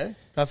 yeah. Yeah.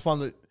 That's one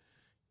that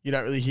you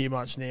don't really hear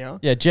much now.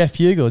 Yeah, Jeff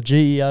Hugel,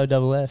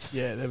 Geoff.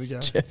 Yeah, there we go.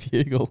 Jeff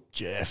Hugel.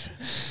 Jeff.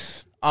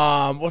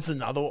 What's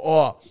another one?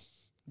 Oh,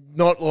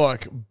 not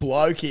like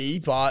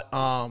blokey, but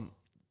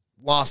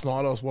last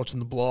night I was watching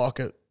The Block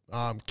at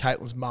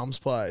Caitlin's mum's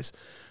place.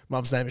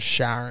 Mum's name is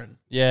Sharon.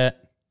 Yeah.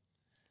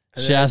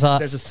 And there's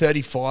a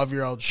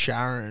 35-year-old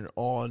Sharon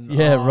on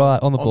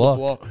on the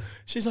block.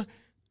 She's like,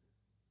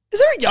 is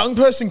there a young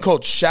person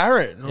called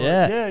Sharon? I'm like,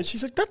 Yeah. yeah.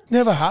 She's like, that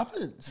never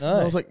happens. No. And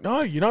I was like,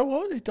 no, you know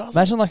what? It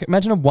doesn't.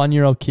 Imagine a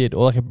 1-year-old kid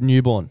or like a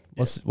newborn.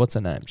 What's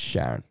her name?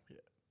 Sharon.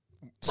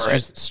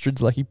 Brett.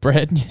 Strid's lucky.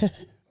 Brett. Yeah.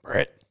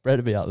 Brett. Brett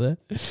would be up there.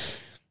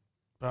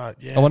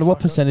 But yeah. I wonder what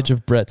percentage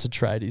of Bretts are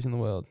tradies in the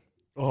world.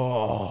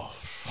 Oh.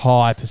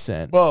 High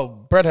percent. Well,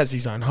 Brett has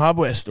his own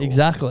hardware store.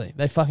 Exactly.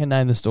 They fucking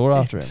named the store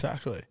after him.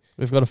 Exactly.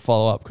 We've got a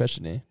follow-up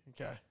question here.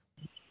 Okay.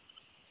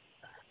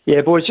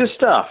 Yeah, boys,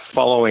 just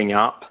following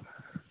up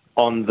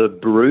on the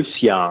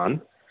Bruce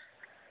yarn.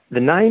 The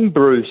name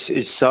Bruce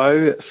is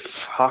so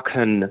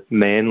fucking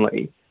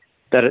manly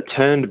that it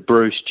turned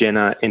Bruce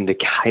Jenner into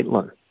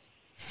Caitlyn.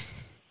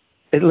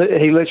 He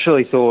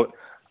literally thought,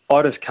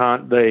 I just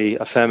can't be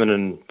a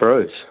feminine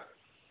Bruce,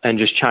 and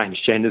just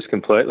changed genders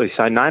completely.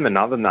 So name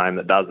another name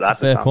that does that. That's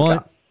a fair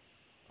point.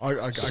 I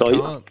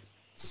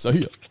So-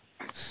 can't.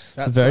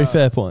 It's a very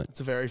fair point.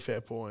 It's a very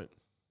fair point.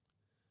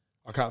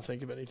 I can't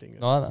think of anything.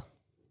 Neither.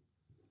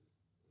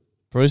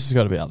 Bruce has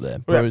got to be up there.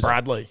 What about Bruce-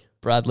 Bradley?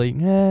 Bradley,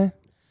 yeah. I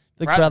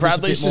think Bradley's a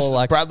Bradley's bit more just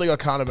like Bradley. I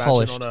can't imagine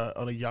polished.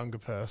 on a younger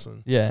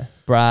person. Yeah,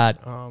 Brad.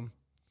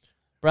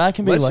 Brad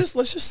can be let's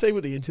like. just see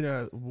what the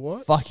internet.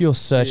 What? Fuck, your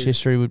search is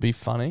history would be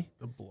funny.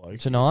 The bloke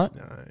tonight.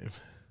 name.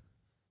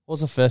 What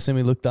was the first thing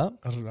we looked up?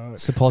 I don't know.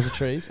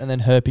 Suppositories and then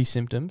herpes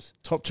symptoms.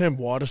 Top 10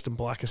 widest and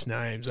blackest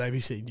names.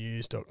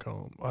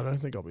 ABCnews.com. I don't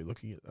think I'll be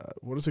looking at that.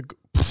 What is it?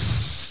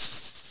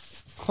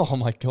 Oh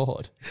my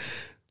god.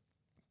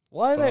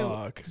 Why are they?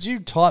 Fuck. Did you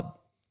type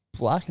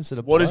black instead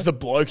of? What is the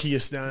bloke?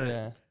 blokiest name?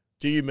 Yeah.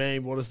 Do you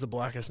mean what is the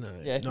blackest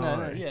name? Yeah.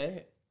 No. Yeah.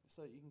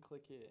 So you can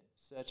click here.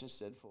 Search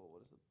instead for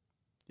what is it?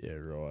 Yeah,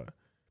 right.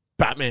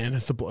 Batman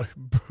is the bloke.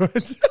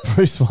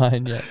 Bruce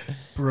Wayne. Yeah.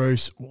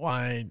 Bruce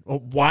Wayne.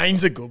 Oh,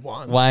 Wayne's a good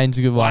one. Wayne's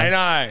a good one.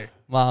 Wayne-o.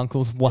 My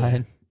uncle's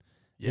Wayne.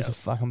 Yeah. He's a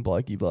fucking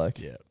blokey bloke.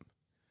 Yeah.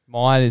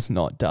 Mine is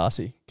not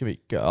Darcy. Could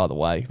go either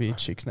way. Could be a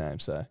chick's name,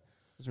 so it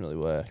doesn't really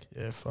work.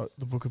 Yeah, fuck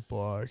the book of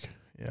bloke.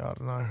 Yeah, I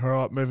don't know. All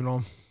right, moving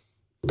on.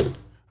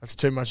 That's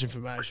too much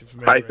information for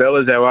me. Hey,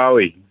 fellas, how are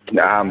we?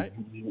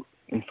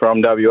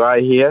 From WA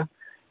here.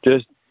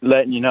 Just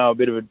letting you know a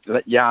bit of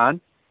a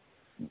yarn.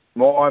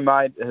 My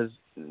mate is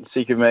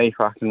sick of me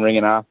fucking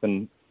ringing up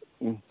and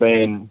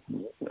being,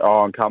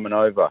 I'm coming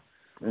over,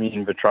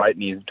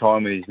 infiltrating his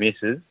time with his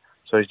missus.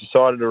 So he's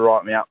decided to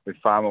write me up with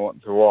Farmer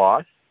Wants a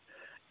Wife.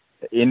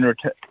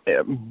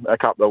 A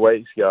couple of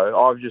weeks ago,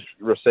 I've just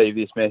received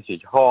this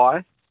message.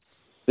 Hi,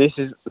 this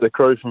is the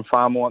crew from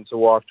Farmer Wants a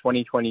Wife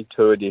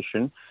 2022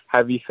 edition.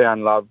 Have you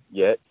found love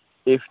yet?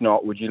 If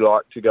not, would you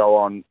like to go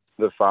on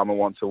the Farmer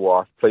Wants a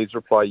Wife? Please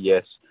reply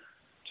yes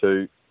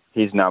to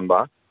his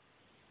number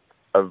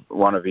of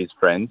one of his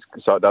friends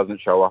so it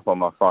doesn't show up on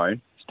my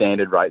phone.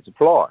 Standard rates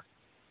apply.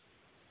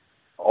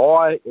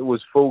 I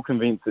was full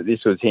convinced that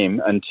this was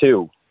him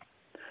until,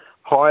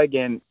 hi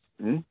again,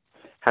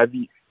 have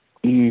you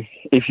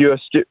if you're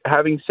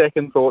having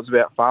second thoughts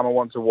about Farmer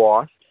Wants a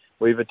Wife,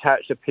 we've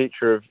attached a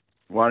picture of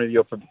one of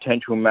your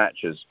potential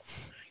matches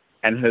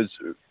and has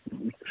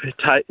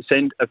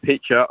sent a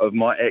picture of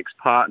my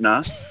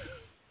ex-partner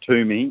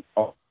to me.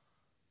 I'm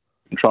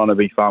trying to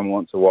be Farmer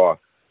Wants a Wife.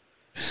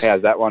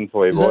 How's that one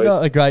for you, Is boys? that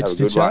not a great Have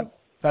good stitch one. up?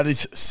 That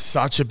is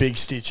such a big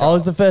stitch I up.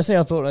 was the first thing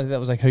I thought that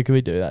was like, who could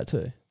we do that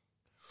to?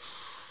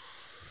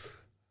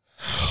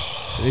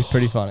 It'd be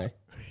pretty funny.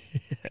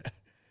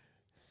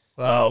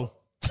 Well,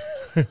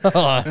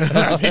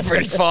 that'd be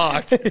pretty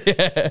fucked.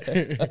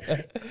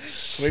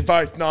 We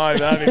both know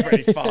that'd be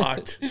pretty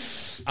fucked.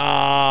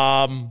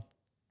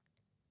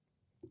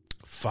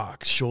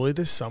 Fuck. Surely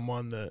there's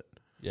someone that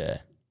Yeah.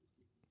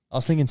 I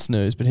was thinking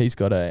Snooze, but he's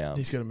got a...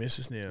 he's got a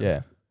missus now.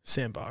 Yeah.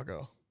 Sam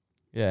Barker.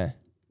 Yeah.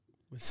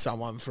 With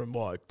someone from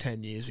like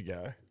 10 years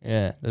ago.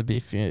 Yeah, there'd be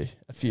a few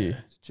to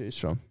choose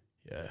from.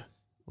 Yeah.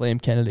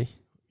 Liam Kennedy.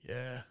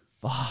 Yeah.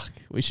 Fuck,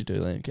 we should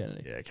do Liam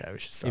Kennedy. Yeah, okay, we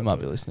should He start might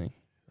doing be it. listening.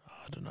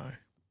 I don't know.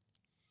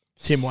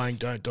 Tim Wang,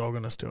 don't dog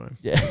on us to him.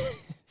 Yeah.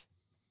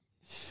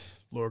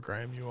 Laura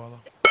Graham, you either.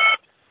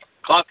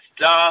 Clutch,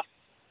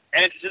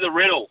 answer to the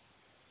riddle.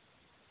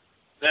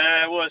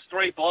 There was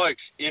 3 blokes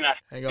in a...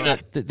 Hang in on.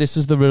 a This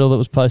is the riddle that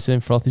was posted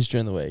in Frothies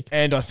during the week.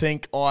 And I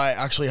think I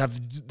actually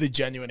have the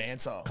genuine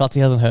answer. Clutzy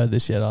hasn't heard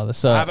this yet either.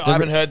 So I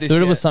haven't heard this The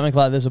riddle yet. was something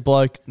like there's a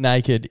bloke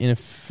naked in a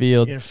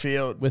field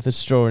with a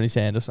straw in his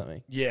hand or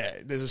something. Yeah,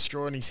 there's a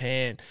straw in his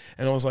hand.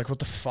 And I was like, what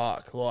the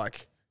fuck?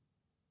 Like,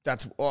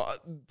 that's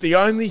the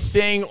only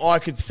thing I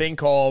could think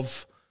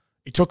of.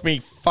 It took me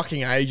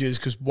fucking ages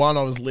because, one,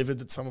 I was livid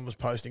that someone was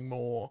posting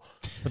more.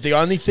 But the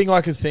only thing I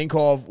could think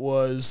of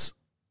was,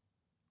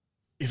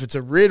 if it's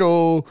a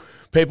riddle,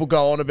 people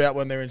go on about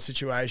when they're in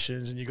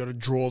situations and you got to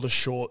draw the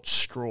short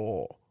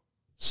straw.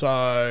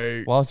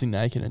 So, Why was he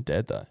naked and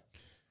dead though?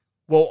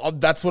 well,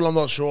 that's what I'm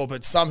not sure.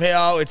 But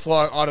somehow it's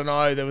like, I don't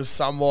know, there was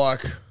some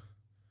like,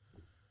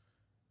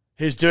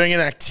 he was doing an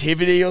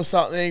activity or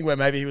something where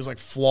maybe he was like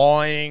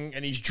flying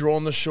and he's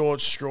drawn the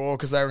short straw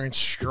because they were in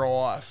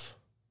strife.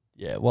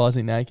 Yeah, why is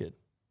he naked?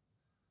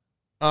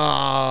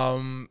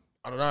 I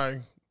don't know.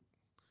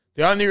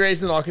 The only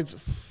reason I could...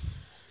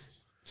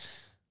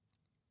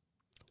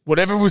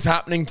 Whatever was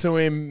happening to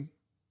him,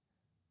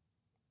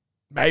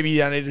 maybe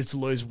they needed to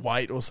lose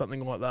weight or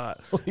something like that.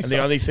 And the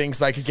only things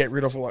they could get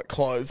rid of were like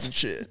clothes and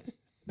shit.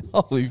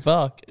 Holy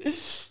fuck.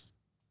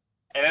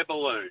 air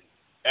balloon,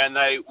 and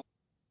they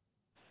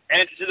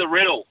answer to the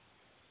riddle.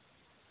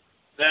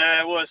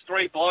 There was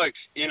 3 blokes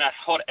in a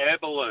hot air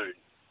balloon,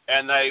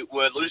 and they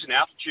were losing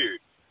altitude.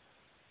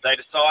 They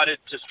decided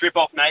to strip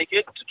off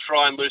naked to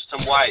try and lose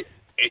some weight.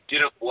 It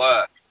didn't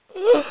work,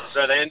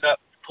 so they ended up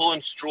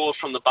pulling straws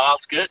from the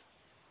basket,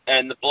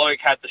 and the bloke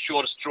had the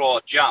shortest straw,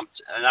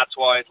 jumped, and that's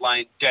why he's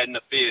laying dead in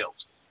the field.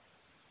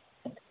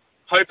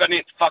 Hope I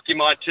didn't fuck your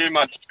mind too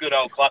much, good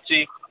old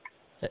Clutchy.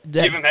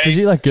 Did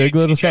you like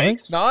Google it or something?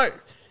 No. I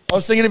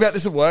was thinking about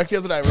this at work the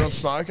other day. We were on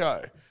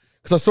Smoko.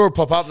 Because I saw it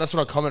pop up, and that's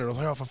when I commented. I was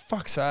like, oh, for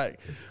fuck's sake.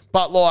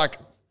 But, like,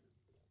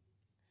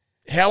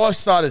 how I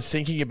started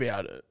thinking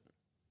about it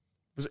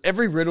was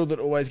every riddle that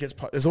always gets...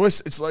 There's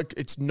always... It's like,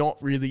 it's not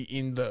really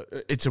in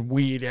the... It's a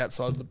weird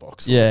outside of the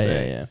box sort of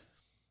thing. Yeah.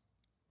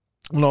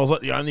 And I was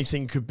like, the only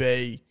thing could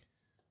be,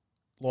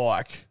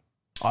 like,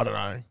 I don't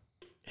know,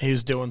 he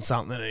was doing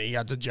something and he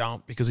had to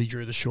jump because he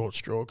drew the short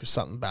straw because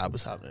something bad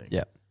was happening.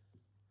 Yeah.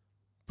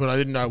 But I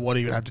didn't know what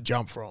he would have to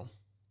jump from.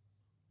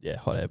 Yeah,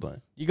 hot air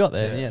balloon. You got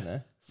there in the end,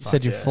 though. You Fuck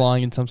said you're yeah.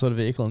 flying in some sort of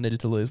vehicle and needed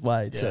to lose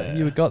weight, so Yeah.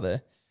 you got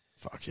there.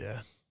 Fuck yeah.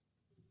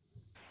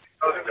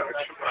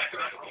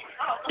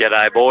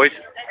 G'day, boys.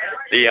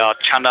 The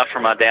Chunda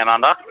from Down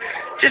Under.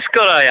 Just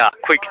got a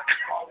quick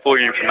for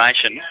your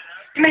information.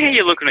 You know how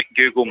you're looking at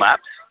Google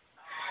Maps,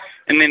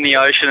 and in the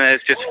ocean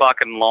there's just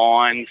fucking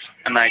lines,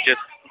 and they're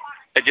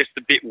just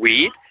a bit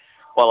weird?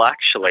 Well,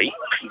 actually,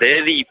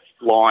 they're the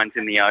lines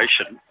in the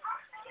ocean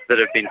that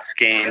have been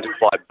scanned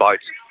by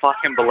boats.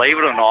 Fucking believe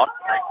it or not,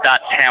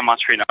 that's how much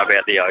we know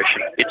about the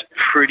ocean. It's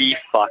pretty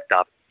fucked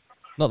up.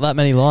 Not that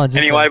many lines.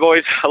 is Anyway, there?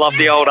 boys, I love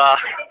the old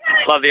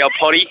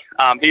potty.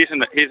 Here's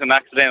an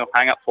accidental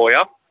hang up for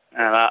you.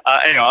 And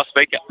anyway, I'll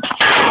speak it.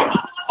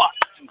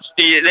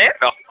 Steer there.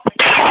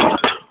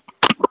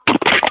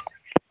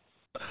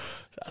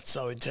 That's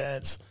so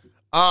intense.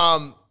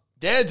 Yeah,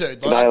 dude.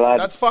 G'day, Like, lads.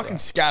 that's fucking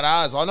scat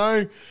as. I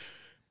know,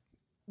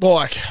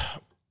 like,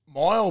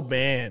 my old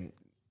man,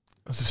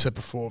 as I've said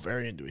before,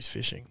 very into his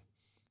fishing.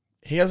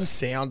 He has a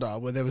sounder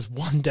where there was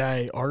one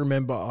day, I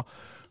remember,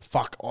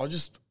 I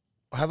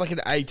had like an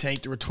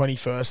 18th or a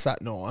 21st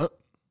that night.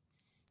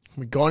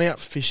 We'd gone out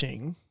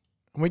fishing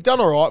and we'd done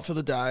all right for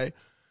the day.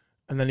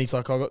 And then he's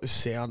like, I got this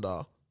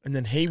sounder. And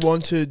then he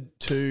wanted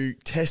to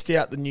test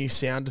out the new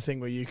sounder thing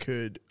where you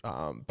could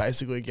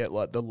basically get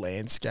like the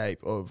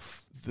landscape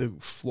of the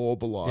floor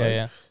below.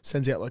 Yeah.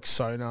 Sends out like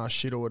sonar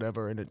shit or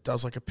whatever, and it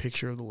does like a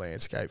picture of the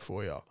landscape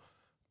for you.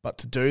 But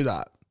to do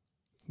that,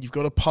 you've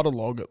got to putt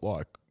along at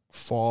like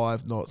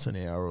 5 knots an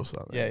hour or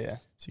something. Yeah.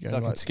 So you're So I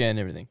going can like, scan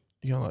everything.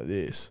 you're going like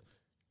this.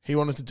 He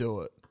wanted to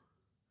do it.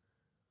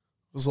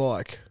 It was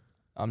like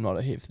I'm not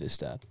a hit for this,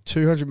 Dad.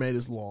 200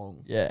 meters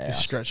long. Yeah. This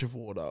stretch of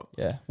water.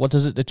 Yeah. What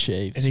does it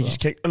achieve? And as he well? just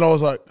kicked. And I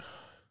was like,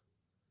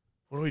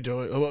 what are we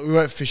doing? We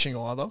weren't fishing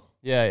either.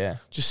 Yeah, yeah.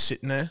 Just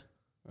sitting there.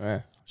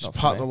 Yeah. Just Not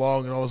for putting me.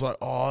 along. And I was like,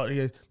 oh, he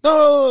goes,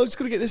 no, it's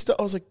got to get this stuff.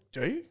 I was like,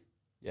 do you?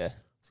 Yeah.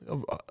 I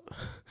was like,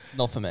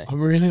 Not for me. I'm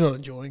really not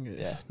enjoying this.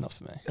 Yeah, not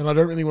for me. And I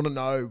don't really want to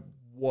know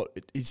what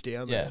it is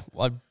down there.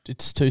 Yeah,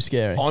 it's too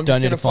scary. I'm Don't just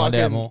need going to find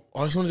out more.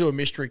 I just want to do a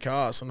mystery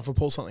cast. And if I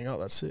pull something up,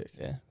 that's sick.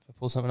 Yeah. If I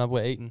pull something up,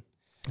 we're eating.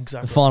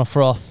 Exactly. The final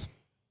froth.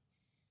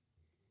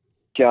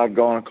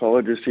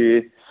 Gynecologist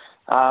here.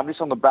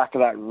 Just on the back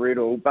of that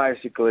riddle,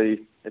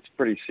 basically, it's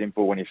pretty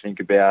simple when you think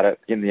about it.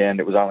 In the end,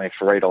 it was only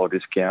a $3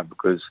 discount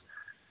because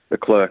the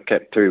clerk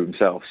kept 2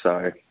 himself,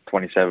 so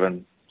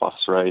 27 plus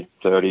 3,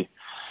 30.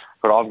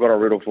 But I've got a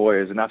riddle for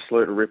you. It's an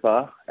absolute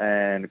ripper,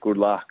 and good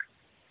luck.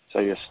 So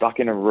you're stuck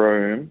in a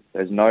room.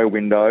 There's no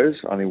windows,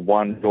 only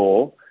one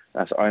door.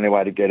 That's the only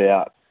way to get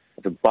out.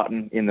 There's a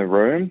button in the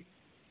room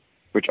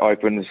which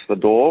opens the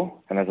door,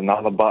 and there's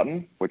another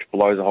button which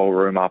blows the whole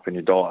room up and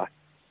you die.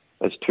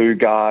 There's 2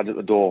 guards at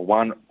the door.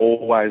 One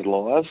always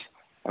lies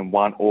and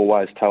one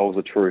always tells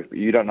the truth, but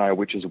you don't know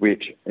which is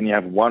which. And you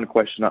have one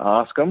question to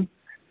ask them,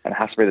 and it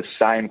has to be the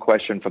same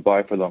question for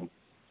both of them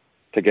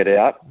to get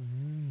out.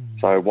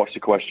 So what's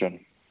your question?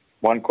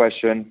 One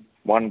question,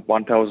 one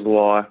tells the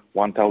lie,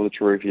 one tells the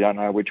truth. You don't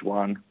know which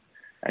one,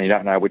 and you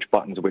don't know which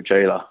button's which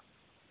either.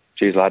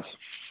 Cheers, lads.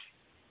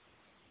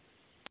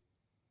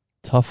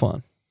 Tough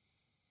one.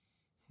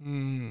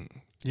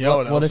 Yeah,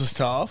 what else if- is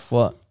tough?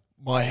 What?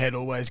 My head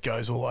always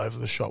goes all over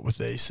the shop with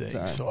these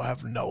things, so I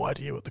have no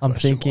idea what the I'm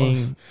question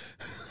thinking.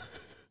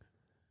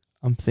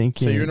 I'm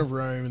thinking. So you're in a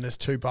room and there's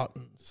 2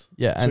 buttons.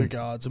 Yeah, 2 and-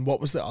 guards. And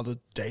what was the other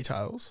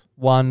details?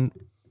 One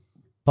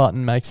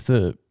button makes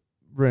the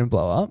room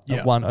blow up, Yeah.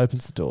 and one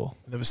opens the door.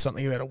 There was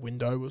something about a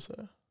window, was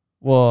there?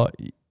 Well,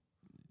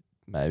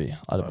 maybe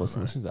I'd have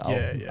listened to the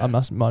album. Yeah. I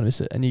might have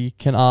missed it. And you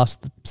can ask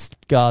the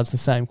guards the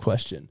same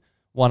question.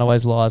 One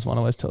always lies. One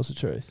always tells the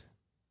truth.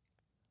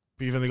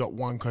 But you've only got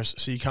one question,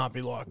 so you can't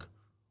be like,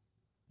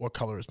 what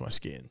colour is my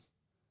skin?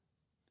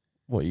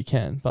 Well, you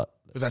can, but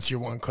But that's your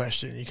one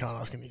question. You can't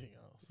ask anything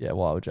else. yeah,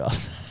 why would you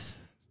ask?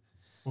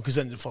 Well, because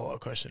then the follow-up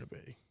question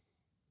would be.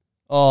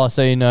 Oh,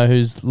 so you know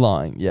who's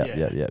lying? Yeah.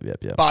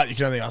 But you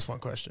can only ask one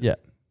question. Yeah.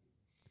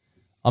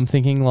 I'm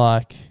thinking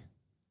like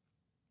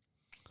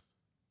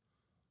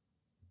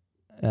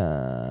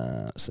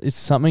it's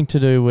something to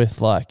do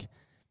with like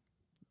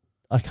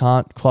I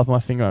can't quite put my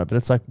finger on it, but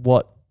it's like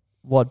what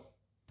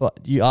but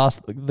you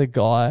ask the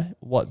guy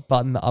what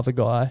button the other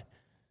guy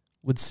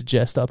would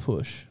suggest I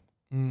push.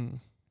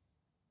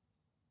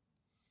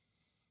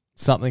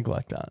 Something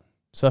like that.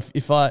 So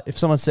if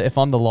someone said if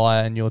I'm the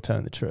liar and you're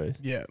telling the truth,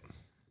 Yeah.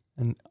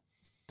 and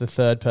the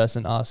third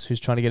person asks who's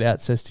trying to get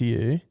out says to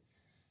you,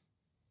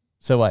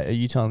 so wait, are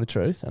you telling the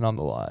truth and I'm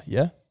the liar?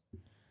 Yeah.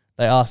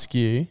 They ask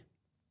you.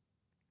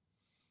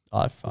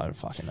 I don't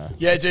fucking know.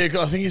 Yeah, dude,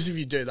 I think if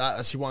you do that,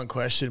 that's your one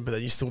question, but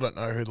then you still don't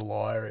know who the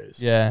liar is.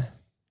 Yeah.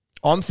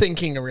 I'm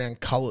thinking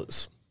around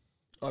colours.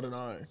 I don't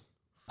know.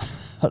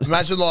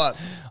 Imagine like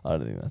I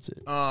don't think that's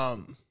it. I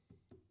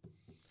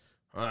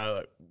don't know,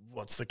 like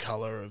what's the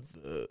colour of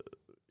the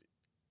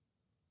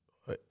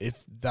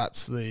if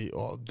that's the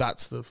or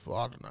that's the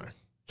I don't know.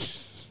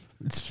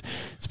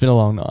 It's been a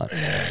long night.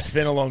 Yeah, it's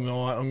been a long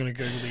night. I'm gonna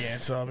Google the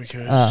answer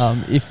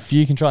because If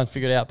you can try and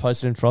figure it out,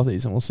 post it in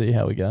Frothies and we'll see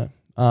how we go.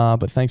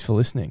 But thanks for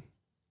listening.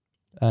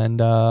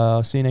 And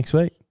I'll see you next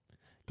week.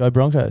 Go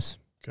Broncos.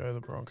 Go the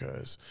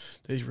Broncos.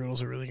 These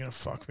riddles are really going to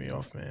fuck me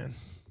off, man.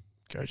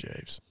 Go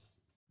Jeeves.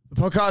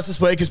 The podcast this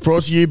week is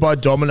brought to you by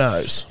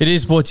Domino's. It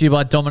is brought to you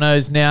by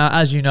Domino's. Now,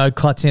 as you know,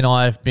 Clutty and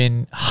I have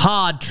been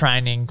hard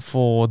training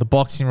for the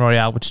Boxing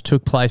Royale, which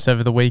took place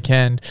over the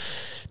weekend.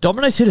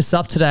 Domino's hit us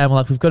up today and we're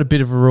like, we've got a bit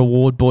of a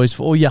reward, boys,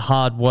 for all your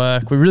hard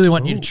work. We really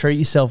want you to treat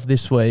yourself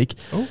this week.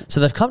 So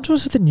they've come to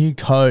us with a new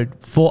code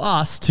for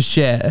us to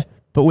share,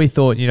 but we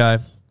thought,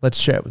 let's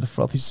share it with the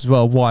Frothies as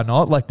well. Why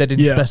not? Like, they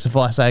didn't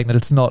specify saying that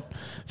it's not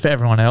for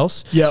everyone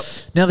else. Yep.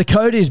 Now, the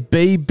code is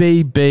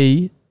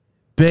BBBB.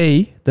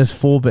 There's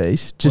 4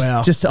 Bs.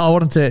 Just I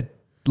wanted to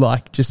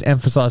just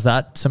emphasize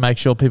that to make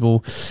sure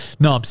people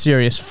know I'm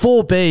serious.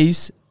 4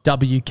 Bs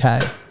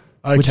WK,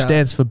 which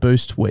stands for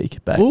Boost Week.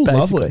 Ooh,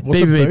 basically, lovely.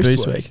 What's a BBB Boost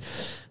Boost Week? Week.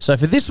 So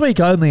for this week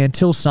only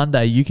until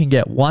Sunday, you can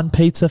get 1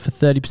 pizza for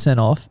 30%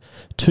 off,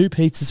 2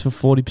 pizzas for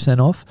 40%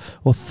 off,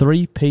 or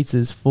 3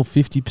 pizzas for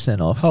 50%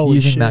 off Holy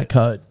using shit. that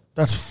code.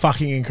 That's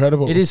fucking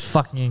incredible. It is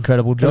fucking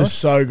incredible, That is Josh.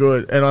 so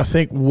good. And I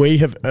think we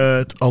have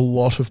earned a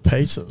lot of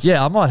pizzas.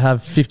 Yeah, I might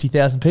have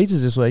 50,000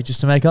 pizzas this week just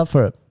to make up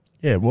for it.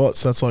 Yeah, what?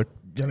 So that's like,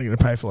 you're only going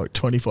to pay for like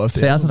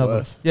 25,000 1,000 of them.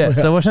 worth. Yeah,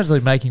 so we're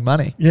essentially making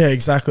money. Yeah,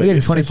 exactly. We're getting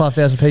It's-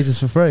 25,000 pizzas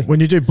for free. When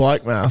you do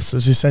bike maths,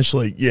 it's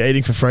essentially you're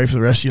eating for free for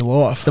the rest of your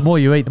life. The more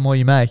you eat, the more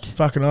you make.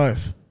 Fucking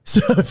oath.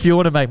 So if you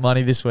want to make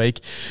money this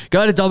week,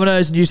 go to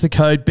Domino's and use the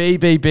code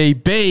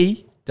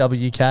BBBBWK.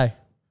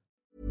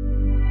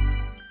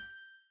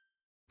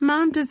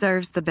 Mom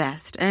deserves the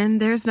best,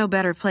 and there's no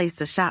better place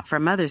to shop for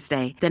Mother's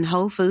Day than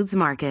Whole Foods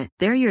Market.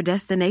 They're your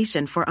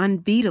destination for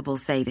unbeatable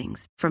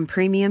savings, from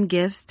premium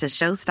gifts to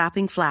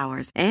show-stopping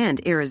flowers and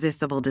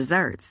irresistible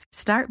desserts.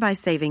 Start by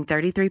saving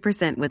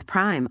 33% with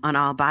Prime on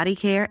all body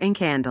care and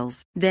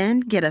candles.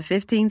 Then get a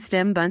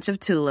 15-stem bunch of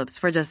tulips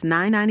for just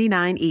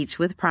 $9.99 each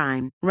with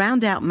Prime.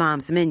 Round out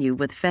Mom's menu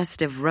with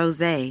festive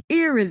rosé,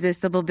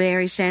 irresistible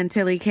berry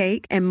chantilly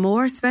cake, and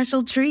more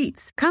special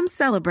treats. Come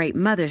celebrate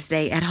Mother's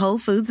Day at Whole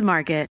Foods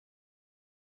Market.